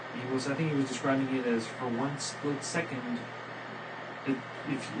I think he was describing it as for one split second,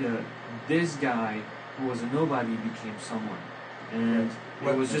 if this guy who was a nobody became someone, and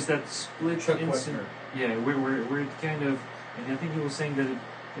it was just that split instant. Yeah, where it kind of, and I think he was saying that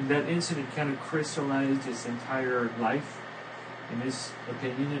in that instant it kind of crystallized his entire life, in his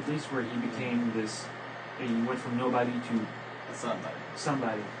opinion at least, where he became this. He went from nobody to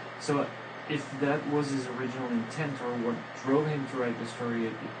somebody. So if that was his original intent or what drove him to write the story,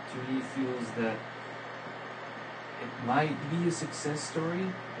 it to me feels that it might be a success story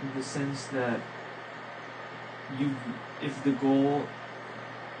in the sense that if the goal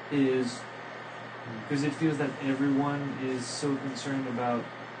is, because it feels that everyone is so concerned about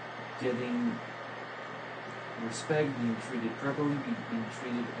getting respect, being treated properly, being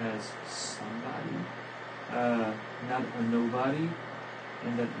treated as somebody, not a nobody,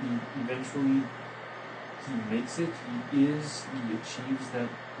 and that eventually he makes it, he achieves that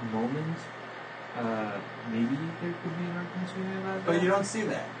moment. Maybe there could be an argument to be about that. But you don't see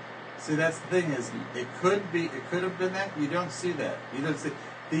that. See, that's the thing is, it could have been that. You don't see that. You don't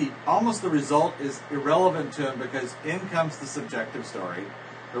see almost the result is irrelevant to him because in comes the subjective story.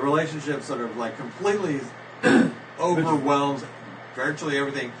 The relationship sort of like completely overwhelms virtually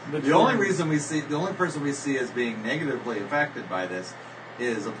everything. The only person we see as being negatively affected by this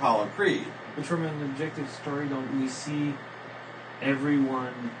is Apollo Creed. But from an objective story, don't we see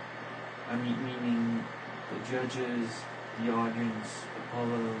everyone? I mean, meaning the judges, the audience,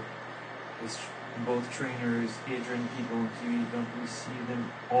 Apollo, both trainers, Adrian, people on TV. Don't we see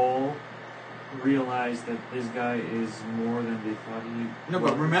them all realize that this guy is more than they thought he was? No,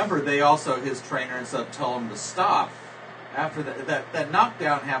 but remember, they also, his trainer and stuff, tell him to stop. After that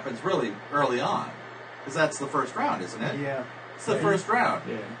knockdown happens really early on, because that's the first round, isn't it? Yeah, it's the first round.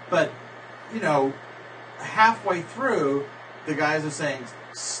 Yeah. But halfway through, the guys are saying,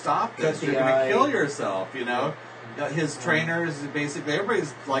 "Stop this! You're going to kill yourself." His trainers, basically,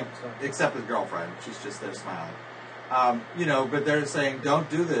 everybody's like, except his girlfriend. She's just there smiling. But they're saying, "Don't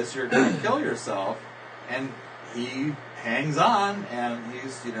do this. You're going to kill yourself." And he hangs on, and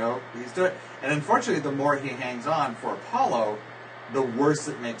he's doing. And unfortunately, the more he hangs on for Apollo, the worse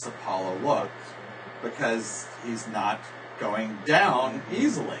it makes Apollo look, because he's not going down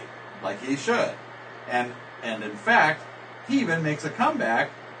easily like he should. And in fact, he even makes a comeback.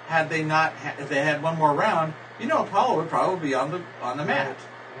 If they had one more round, Apollo would probably be on the mat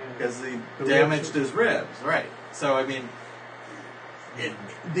because he damaged his ribs. Right. So I mean,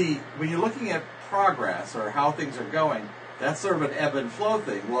 when you're looking at progress or how things are going, that's sort of an ebb and flow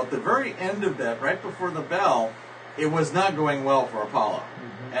thing. Well, at the very end of that, right before the bell, it was not going well for Apollo,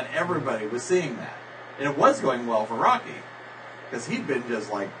 and everybody was seeing that. And it was going well for Rocky, because he'd been just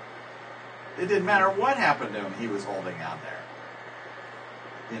like, it didn't matter what happened to him, he was holding out there.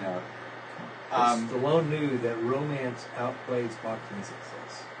 Stallone knew that romance outplays boxing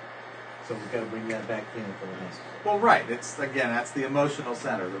success. So we've got to bring that back in for the next one. Well, right. That's the emotional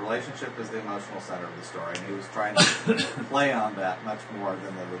center. The relationship is the emotional center of the story, and he was trying to play on that much more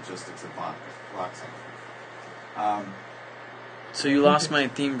than the logistics of boxing. So you lost my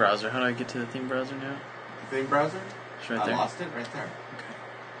theme browser. How do I get to the theme browser now? The theme browser? It's right there. I lost it right there. Okay.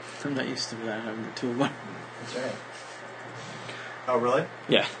 I'm not used to that, having the toolbar. That's right. Oh, really?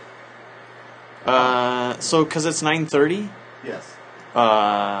 Yeah. So, because it's 9:30? Yes.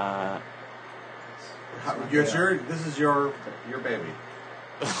 This is your baby.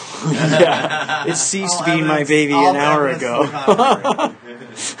 Yeah, it ceased being my baby an hour ago.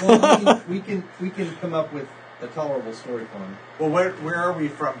 Well, we can come up with a tolerable story for him. Well, where are we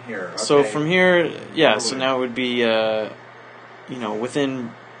from here? Okay. So from here, yeah. So now it would be,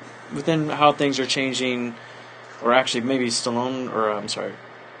 within how things are changing, or actually maybe Stallone, or I'm sorry,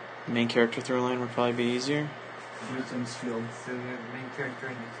 main character through line would probably be easier. Wisdom's field. So the main character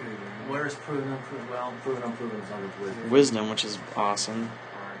in the two. Where is proven, unproven? Well, proven, unproven is under wisdom. Wisdom, which is awesome.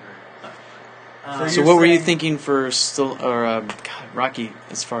 So what were you thinking for Rocky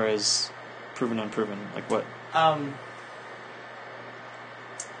as far as proven, unproven? Like what?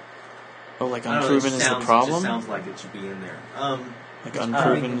 Like unproven is the problem? It just sounds like it should be in there. Like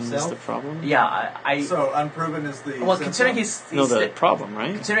unproven is the problem? Yeah, So unproven is the well, considering he's the problem,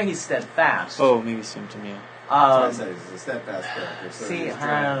 right? Considering he's steadfast. Oh, maybe symptom, yeah. That's what I say, he's a steadfast character. So See, it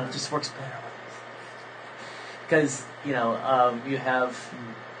just works better. Because, you have...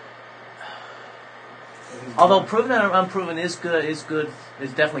 Although proven and unproven is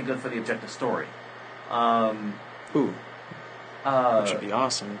definitely good for the objective story. Ooh. That should be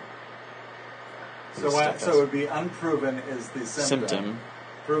awesome. So it would be unproven is the symptom.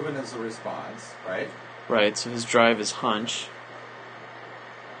 Proven is the response, right? Right, so his drive is hunch.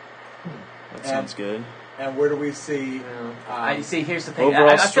 That sounds good. And where do we see? I see. Here's the thing. Overall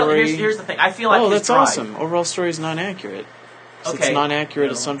I feel, story. here's the thing. I feel like Oh, his that's drive- awesome. Overall story is not accurate. So Okay. it's not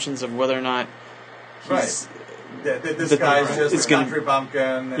accurate assumptions of whether or not he's... This guy's just a country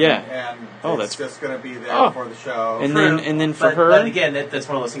bumpkin, and, and it's just going to be there for the show. And then for her, but again, that's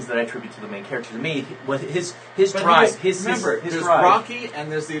one of those things that I attribute to the main character. To me, his drive, his there's drive. Rocky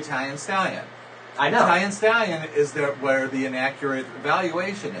and there's the Italian Stallion. I know. The Italian Stallion is where the inaccurate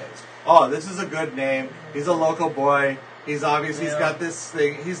evaluation is. Oh, this is a good name. He's a local boy. He's obviously he's got this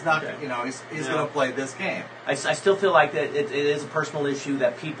thing. He's not, he's going to play this game. I still feel like that it is a personal issue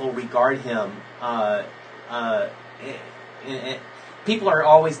that people regard him. People are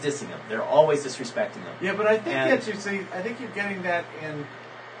always dissing him. They're always disrespecting him. Yeah, but I think I think you're getting that in.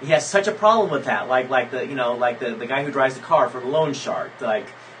 He has such a problem with that. Like the guy who drives the car for the loan shark. Some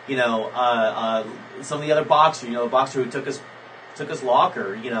of the other boxers. The boxer who took his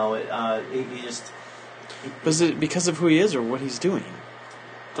locker. He just. But is it because of who he is or what he's doing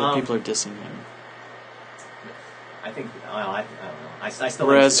that people are dissing him? I think. Well, I don't know. I still.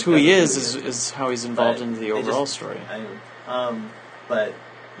 Whereas who he is how he's involved in the overall story. But.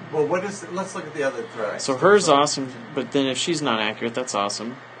 Well, let's look at the other thread. So hers awesome, but then if she's not accurate, that's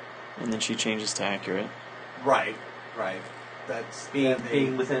awesome, and then she changes to accurate. Right. That's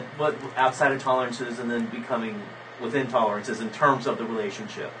being within outside of tolerances, and then becoming within tolerances in terms of the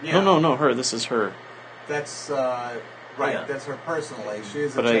relationship. Yeah. No, her. This is her. That's right. Yeah. That's her personally. She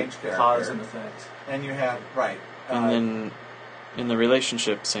is a change character. Cause and effect. And you have and then in the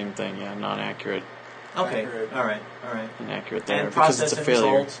relationship, same thing. Yeah, non-accurate. Okay. All right. Inaccurate there and because it's a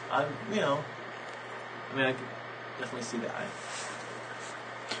failure. Results, I could definitely see that.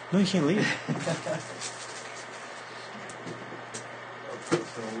 No, you can't leave. So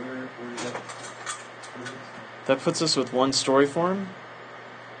where That puts us with one story form.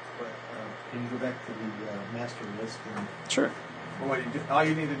 Can you go back to the master list? Sure. Well, all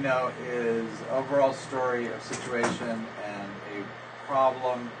you need to know is overall story of situation and a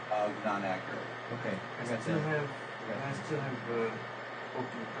problem of non-accurate. Okay. I still have an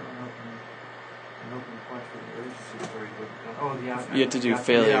open point for the relationship story, but the outcome. You have to do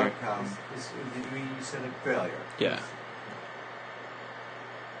failure. The outcome. Did we set a failure? Yeah.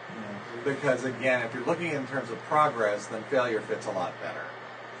 Because again, if you're looking in terms of progress, then failure fits a lot better.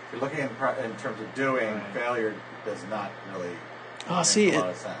 If you're looking in terms of doing, failure does not really. Oh, see,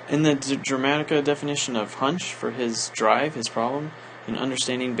 in the Dramatica definition of hunch for his drive, his problem, an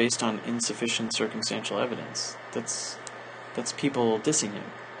understanding based on insufficient circumstantial evidence. That's people dissing him,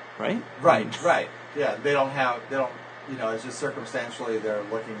 right? Right. Yeah, they don't. It's just circumstantially they're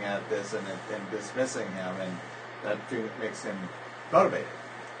looking at this and dismissing him, and that makes him motivated.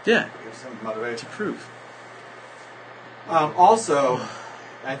 Yeah. Gives him motivation to prove. Also,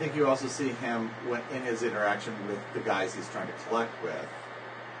 I think you also see him in his interaction with the guys he's trying to collect with.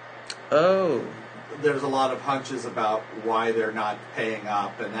 Oh. There's a lot of hunches about why they're not paying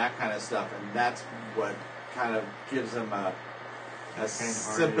up and that kind of stuff, and that's what kind of gives him a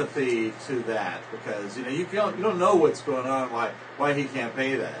sympathy to that, because you don't know what's going on, why he can't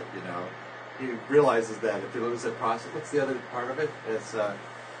pay that. He realizes that if you lose that process, what's the other part of it? It's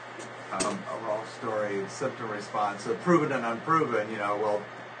overall story, symptom response, so proven and unproven.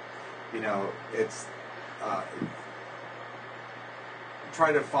 It's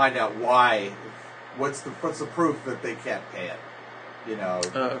try to find out why. What's the proof that they can't pay it?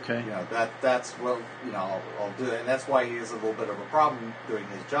 Okay. That's I'll do it, and that's why he has a little bit of a problem doing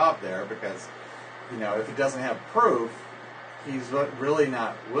his job there, because if he doesn't have proof, he's really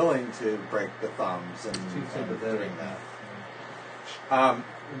not willing to break the thumbs and doing that.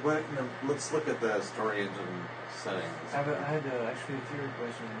 Let's look at the story engine settings. I had actually a theory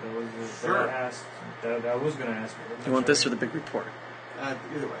question Sure. that I was going to ask. You want this or the big report?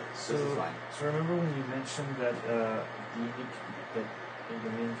 Either way, this is fine. So remember when you mentioned that that in the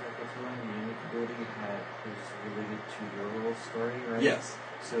main character film, the unique ability is related to the overall story, right? Yes.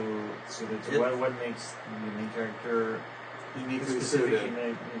 So what makes the main character uniquely specific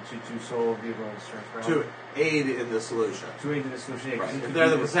suited to solve the overall story to problem? aid in the solution. Yeah, right. If they're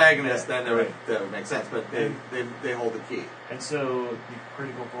the protagonist, then that would make sense. But they hold the key. And so the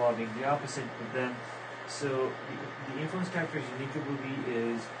critical flaw being the opposite, but then the influence character's unique ability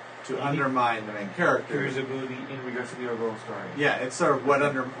is to undermine the main character's ability in regards to the overall story. Yeah, it's sort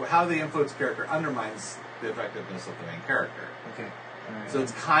of how the influence character undermines the effectiveness of the main character. Okay. So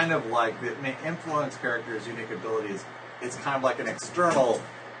it's kind of like the influence character's unique abilities. It's kind of like an external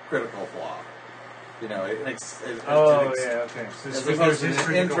critical flaw. You know, it's Oh, yeah, okay. So as there's opposed to an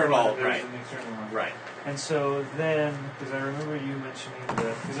history to go internal, on, there's right. an external one. Right. And so then, because I remember you mentioning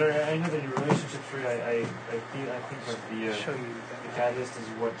that, because I know that in relationships, I think of the catalyst is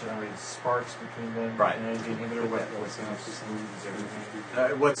what generates sparks between them, Right. and the inhibitor what smooths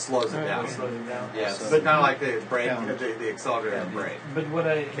everything. What slows it down? What slows it down. Yes, So- but kind of like the brake, Down. the accelerator and brake. But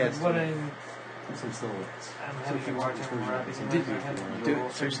Some silhouettes. I'm having a hard time wrapping my Do it. head around Do the it. whole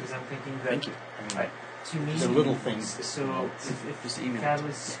thing because I'm thinking that Thank you. to me, The little things. So if Just email it.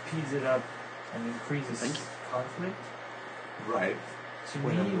 catalyst speeds it up and increases Thank you. conflict, Right. to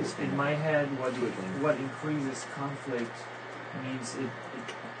When me, I'm listening. in my head, what Do it later. what increases conflict means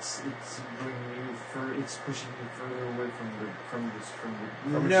it's bringing you it's pushing you further away from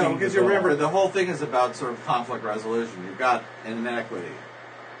No, achieving because the you goal. remember the whole thing is about sort of conflict resolution. You've got an inequity,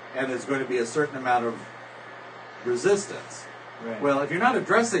 and there's going to be a certain amount of resistance. Right. Well, if you're not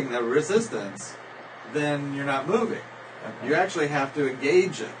addressing the resistance, then you're not moving. Okay. You actually have to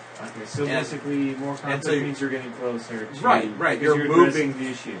engage it. Okay, so And- basically, more conflict so you- means you're getting closer to Right. because You're addressing moving the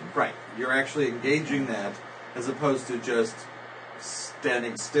issue. Right. You're actually engaging that as opposed to just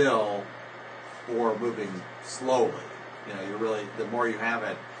standing still or moving slowly. You know, you're really, the more you have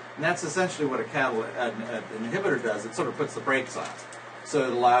it. And that's essentially what an inhibitor does. It sort of puts the brakes on. So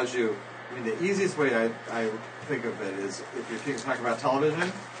it allows you, I mean, the easiest way I think of it is if you're talking about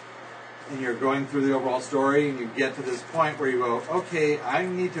television and you're going through the overall story and you get to this point where you go, okay, I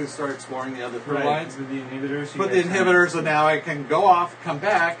need to start exploring the other through lines. With the inhibitors, Put the inhibitors, and now I can go off, come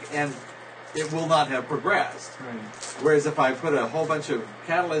back, and it will not have progressed. Right. Whereas if I put a whole bunch of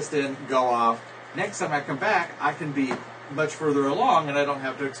catalyst in, go off, next time I come back, I can be much further along, and I don't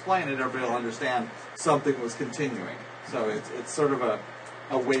have to explain it. Everybody will understand something was continuing. So it's sort of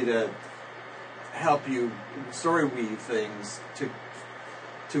a way to help you story weave things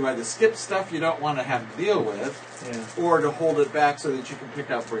to either skip stuff you don't want to have to deal with, or to hold it back so that you can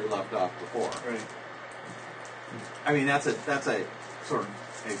pick up where you left off before. Right. I mean, that's a sort of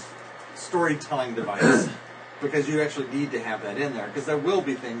a storytelling device because you actually need to have that in there because there will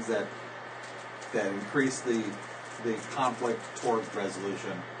be things that increase the conflict towards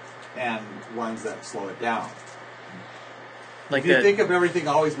resolution and ones that slow it down. Like if you that. think of everything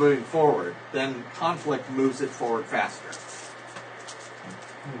always moving forward, then conflict moves it forward faster.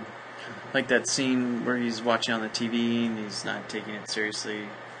 Like that scene where he's watching on the TV and he's not taking it seriously.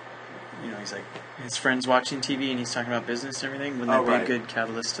 You know, he's like, his friend's watching TV and he's talking about business and everything. Wouldn't that be a good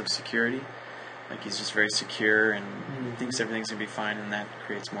catalyst of security? Like he's just very secure and thinks everything's going to be fine, and that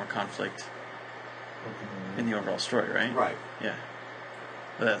creates more conflict in the overall story, right? Right. Yeah.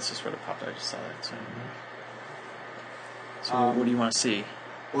 But that's just what it popped out. I just saw that. So what do you want to see?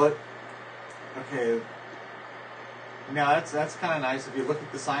 Well, okay. Now that's kind of nice. If you look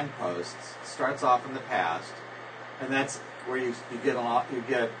at the signposts, it starts off in the past, and that's where you get a lot. You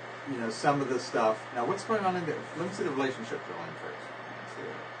get some of the stuff. Now, what's going on in there? Let me see the relationship going first. Let's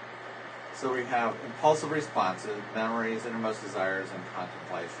see. So we have impulsive responses, memories, innermost desires, and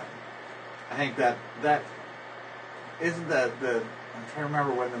contemplation. I think that isn't that the. I'm trying to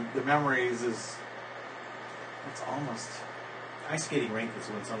remember when the memories is. It's almost. Ice skating rink is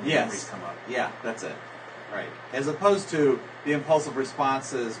when some of the Yes. memories come up. Yeah, that's it. Right. As opposed to the impulsive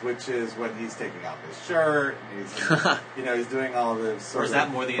responses, which is when he's taking off his shirt, and he's, he's doing all of this. Or is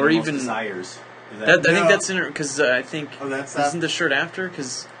that more the Or innermost even- desires? Is I think that's in because I think that's isn't the shirt after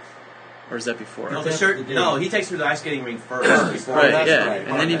or is that before? No, the shirt. No, he takes her to the ice skating rink first. Before Right, that's yeah, right.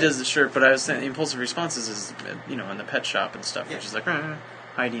 and then he Okay. does the shirt. But I was saying the impulsive responses is in the pet shop and stuff, which is like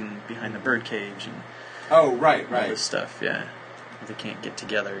hiding behind the bird cage and Oh, right, all right. this stuff. Yeah, they can't get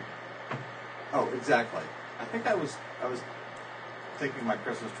together. Oh, exactly. I think I was taking my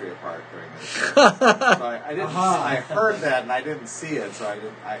Christmas tree apart during this. So I didn't. I heard that and I didn't see it. So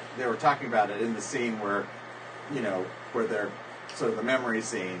they were talking about it in the scene where they're sort of the memory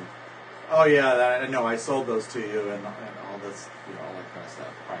scene. Oh yeah, I know. I sold those to you and all this, all that kind of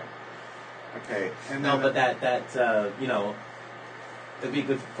stuff. Right. Okay. And No, then, but that it'd be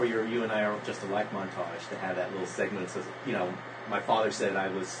good for you and I are just a like montage to have that little segment that says, my father said I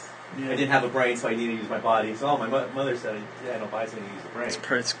didn't have a brain, so I needed to use my body. So, my mother said, I don't buy something to use the brain.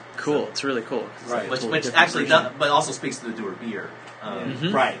 It's cool. It's really cool. It's Right. a Which totally different actually version. does, but also speaks to the doer beer.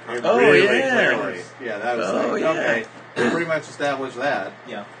 right. It Oh, really yeah. clearly. Yeah, that was Oh, like, yeah. okay. We pretty much established that.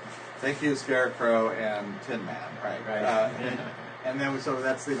 Yeah. Thank you, Scarecrow and Tin Man. Right. Right. And then so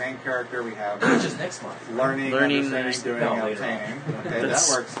that's the main character we have. Which is next month. Learning, Learning, understanding, doing, no, and later on. obtaining. Okay, That's-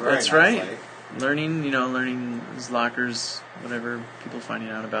 that works very that's nicely. right. Learning his lockers, whatever, people finding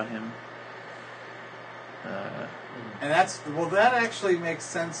out about him. And that actually makes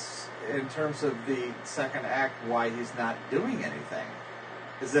sense in terms of the second act, why he's not doing anything.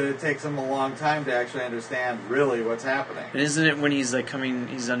 Is that it takes him a long time to actually understand really what's happening. And isn't it when he's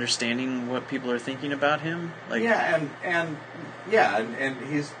he's understanding what people are thinking about him? And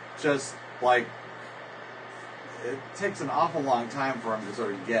he's just like, it takes an awful long time for him to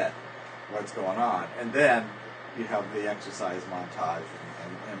sort of get what's going on. And then you have the exercise montage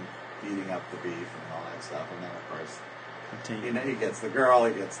and him beating up the beef and all that stuff. And then, of course, he gets the girl,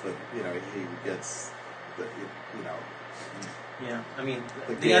 he gets the. Yeah, I mean,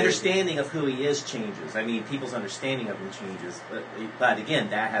 the understanding of who he is changes. I mean, people's understanding of him changes. But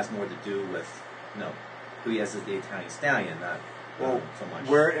again, that has more to do with, who he is as the Italian stallion, not so much.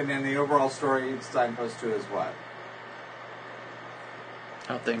 And then the overall story, signpost to is what?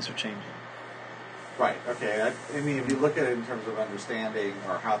 How things are changing. Right, okay. I mean, if you look at it in terms of understanding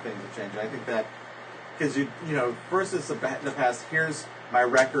or how things are changing, I think that, because, first it's the past, here's my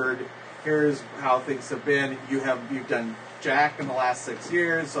record, here's how things have been, you've done Jack in the last 6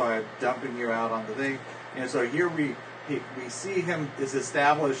 years, so I'm dumping you out on the thing. And so here we see him, his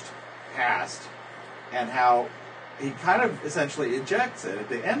established past, and how he kind of essentially ejects it at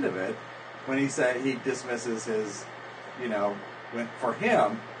the end of it when he dismisses his, for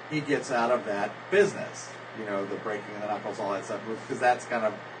him, he gets out of that business, the breaking of the knuckles, all that stuff, because that's kind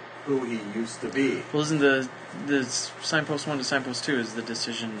of who he used to be. Well, isn't the signpost 1 to signpost 2 is the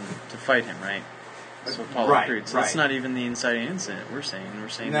decision to fight him, right? So Paul agreed. So that's not even the inciting incident we're saying. We're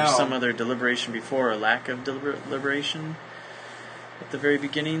saying there's some other deliberation before, a lack of deliberation at the very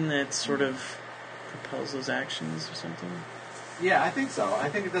beginning that sort of propels those actions or something. Yeah, I think so. I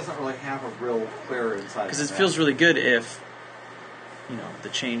think it doesn't really have a real clear insight. Because it feels really good if, the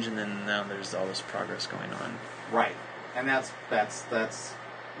change and then now there's all this progress going on. Right. And that's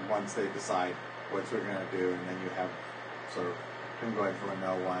once they decide what they're going to do, and then you have sort of him going from a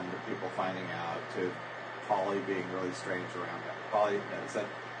no one to people finding out to Polly being really strange around him. Polly,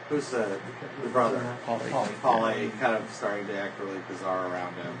 who's the brother? Polly kind of starting to act really bizarre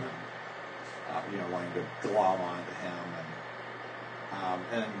around him, and wanting to glom onto him,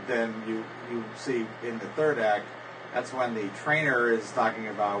 and then you see in the third act, that's when the trainer is talking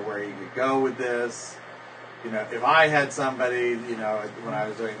about where you could go with this. If I had somebody, when I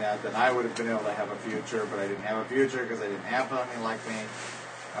was doing that, then I would have been able to have a future, but I didn't have a future because I didn't have somebody like me.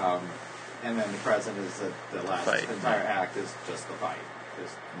 And then the present is the last entire act is just the fight.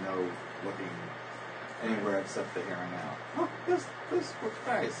 Just no looking anywhere except the here and now. Oh, this looks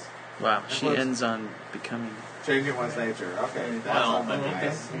nice. Wow, she ends on becoming... Changing one's nature. Okay,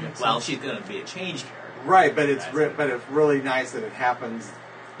 that's nice. Well, she's going to be a change character. Right, but it's really nice that it happens...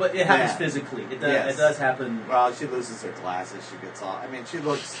 But it happens physically. It does happen. Well, she loses her glasses. She gets all. I mean, she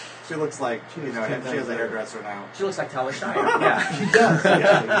looks like she has a hairdresser now. She looks like Talia Shire. Yeah, she does.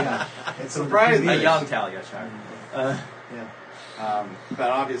 Yeah. It's surprising. A young Talia Shire. But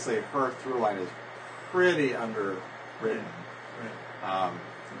obviously, her through line is pretty underwritten. Right.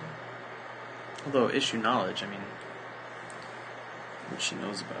 Although issue knowledge, I mean, what she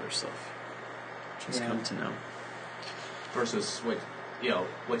knows about herself, she's come to know, versus what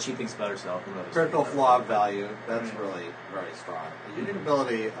she thinks about herself and others. Critical flaw value, that's really very strong. The unique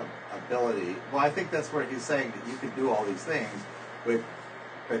ability, well, I think that's where he's saying that you can do all these things, but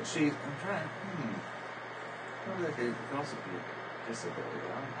she, I'm trying, maybe that could also be a disability,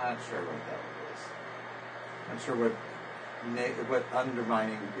 but I'm not sure what that is. I'm not sure what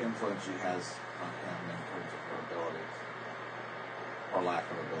undermining influence she has on him in terms of her abilities, or lack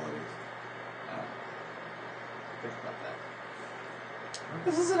of abilities. Think about that.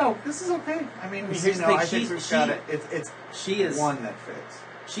 This is okay. I mean, I think we've got it. She is one that fits.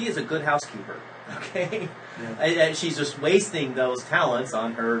 She is a good housekeeper. Okay, and she's just wasting those talents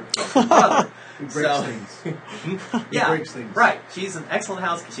on her brother. He breaks things. He breaks things. Right. She's an excellent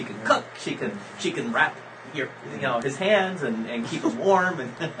housekeeper. She can cook. She can wrap his hands and keep him warm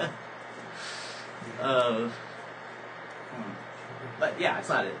and. But yeah, it's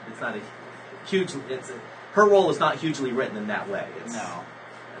not a huge. Her role is not hugely written in that way.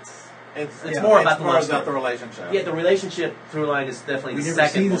 It's more about the relationship. Yeah, the relationship through line is definitely the second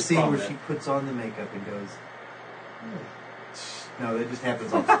most We never see the scene prominent. where she puts on the makeup and goes. No, that just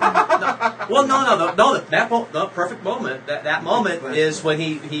happens off screen. The perfect moment. That moment is when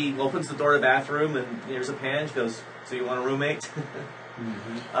he opens the door to the bathroom and there's a pan. She goes, "So you want a roommate?"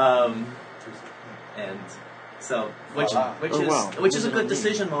 And so, which is a good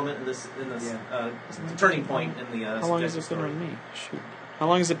decision moment in this turning point in the. How long has it been on me? Shoot. How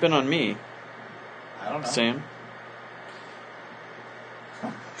long has it been on me? I don't know. Sam?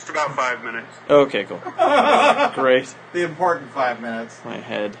 Just about 5 minutes. Okay, cool. Great. The important 5 minutes. My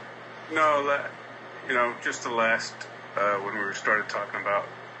head. No, just the last when we started talking about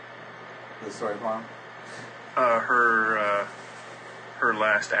The story form? her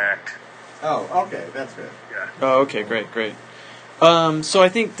last act. Oh, okay, that's good. Yeah. Oh, okay, great. So I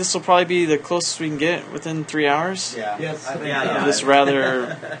think this will probably be the closest we can get within 3 hours. Yeah. Yes. I think Yeah. so. This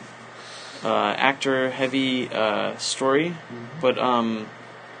rather actor-heavy story, but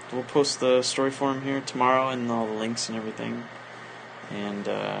we'll post the story form here tomorrow and all the links and everything. And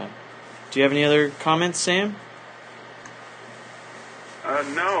do you have any other comments, Sam?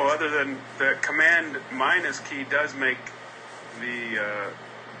 No, other than the Command minus key does make the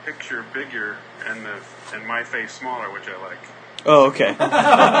picture bigger and my face smaller, which I like. Oh, okay. What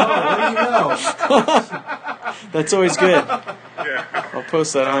do you know? That's always good. Yeah. I'll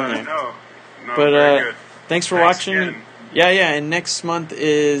post that on there. No, But very good. thanks for Thanks watching. again. Yeah, and next month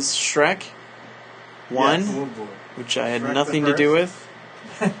is Shrek 1, Yes. Oh, boy. which I had Shrek the nothing to do with.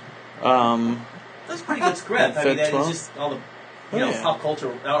 That's a pretty good script. I mean, Fed it's 12? just all the Oh, yeah. pop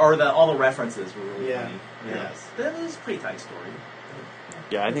culture or all the references were really Yeah. funny. Yes. But it was a pretty tight story.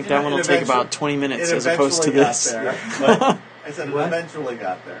 Yeah, I think It- that one will it take eventually- about 20 minutes It as opposed to eventually got this. there, but I said it What? eventually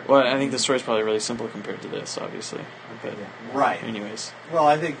got there. Well, I think the story's probably really simple compared to this, obviously. But Right. anyways, Well,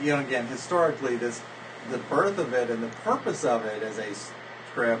 I think, again, historically, the birth of it and the purpose of it as a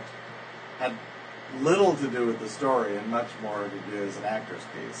script had little to do with the story and much more to do as an actor's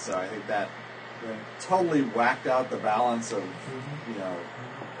piece. So I think that totally whacked out the balance of,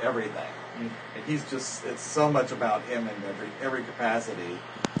 everything. And he's just, it's so much about him in every capacity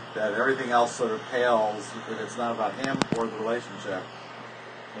that everything else sort of pales if it's not about him or the relationship.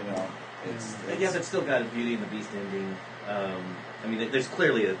 It's Yeah, but still got a Beauty and the Beast ending. I mean, there's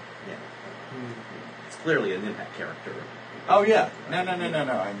clearly it's clearly an impact character. Oh yeah, no,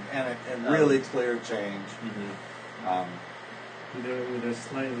 and really clear change. With a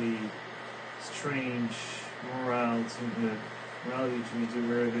slightly strange morality to me too,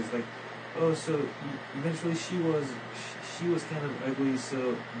 where there's like, oh, so eventually she was kind of ugly,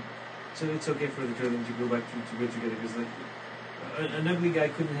 so it's okay for the two of them to go back to go together, because like an ugly guy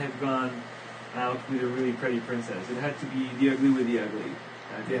couldn't have gone out with a really pretty princess. It had to be the ugly with the ugly.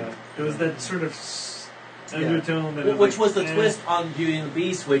 Yeah. There was that sort of undertone that Which was the twist on Beauty and the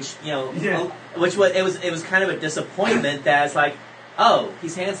Beast, which which was it was kind of a disappointment that it's like, oh,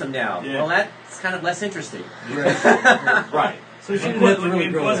 he's handsome now. Yeah. Well, that's kind of less interesting. Right. So she Well, that's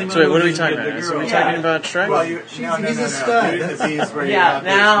really so wait, what are we talking about? So are we talking about Shrek? Well, he's a stud. Beauty and the Beast, where you Yeah, have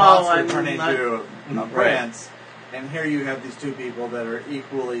this now monster I'm turn not- into a prince, and here you have these two people that are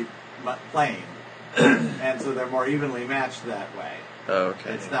equally plain, and so they're more evenly matched that way. Oh,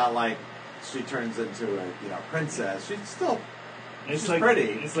 okay. It's not like she turns into a princess. She's still It's she's like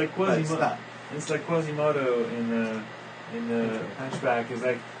pretty. It's like but it's not. Quasimodo in the Hunchback. It's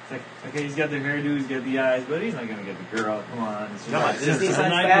like okay, he's got the hairdo, he's got the eyes, but he's not gonna get the girl. Come on, it's just Come on, like, Disney's it's a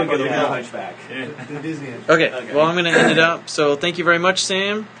nice Hunchback look or at the the real girl. Hunchback? The Disney. Okay, Okay. well, I'm going to end it up. So thank you very much,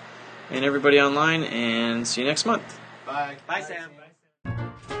 Sam, and everybody online, and see you next month. Bye. Bye, Sam.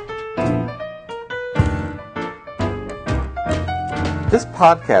 This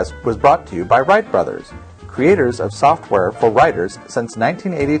podcast was brought to you by Wright Brothers, creators of software for writers since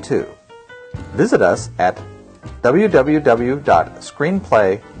 1982. Visit us at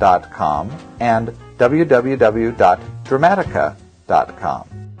www.screenplay.com and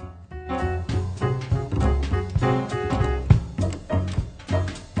www.dramatica.com.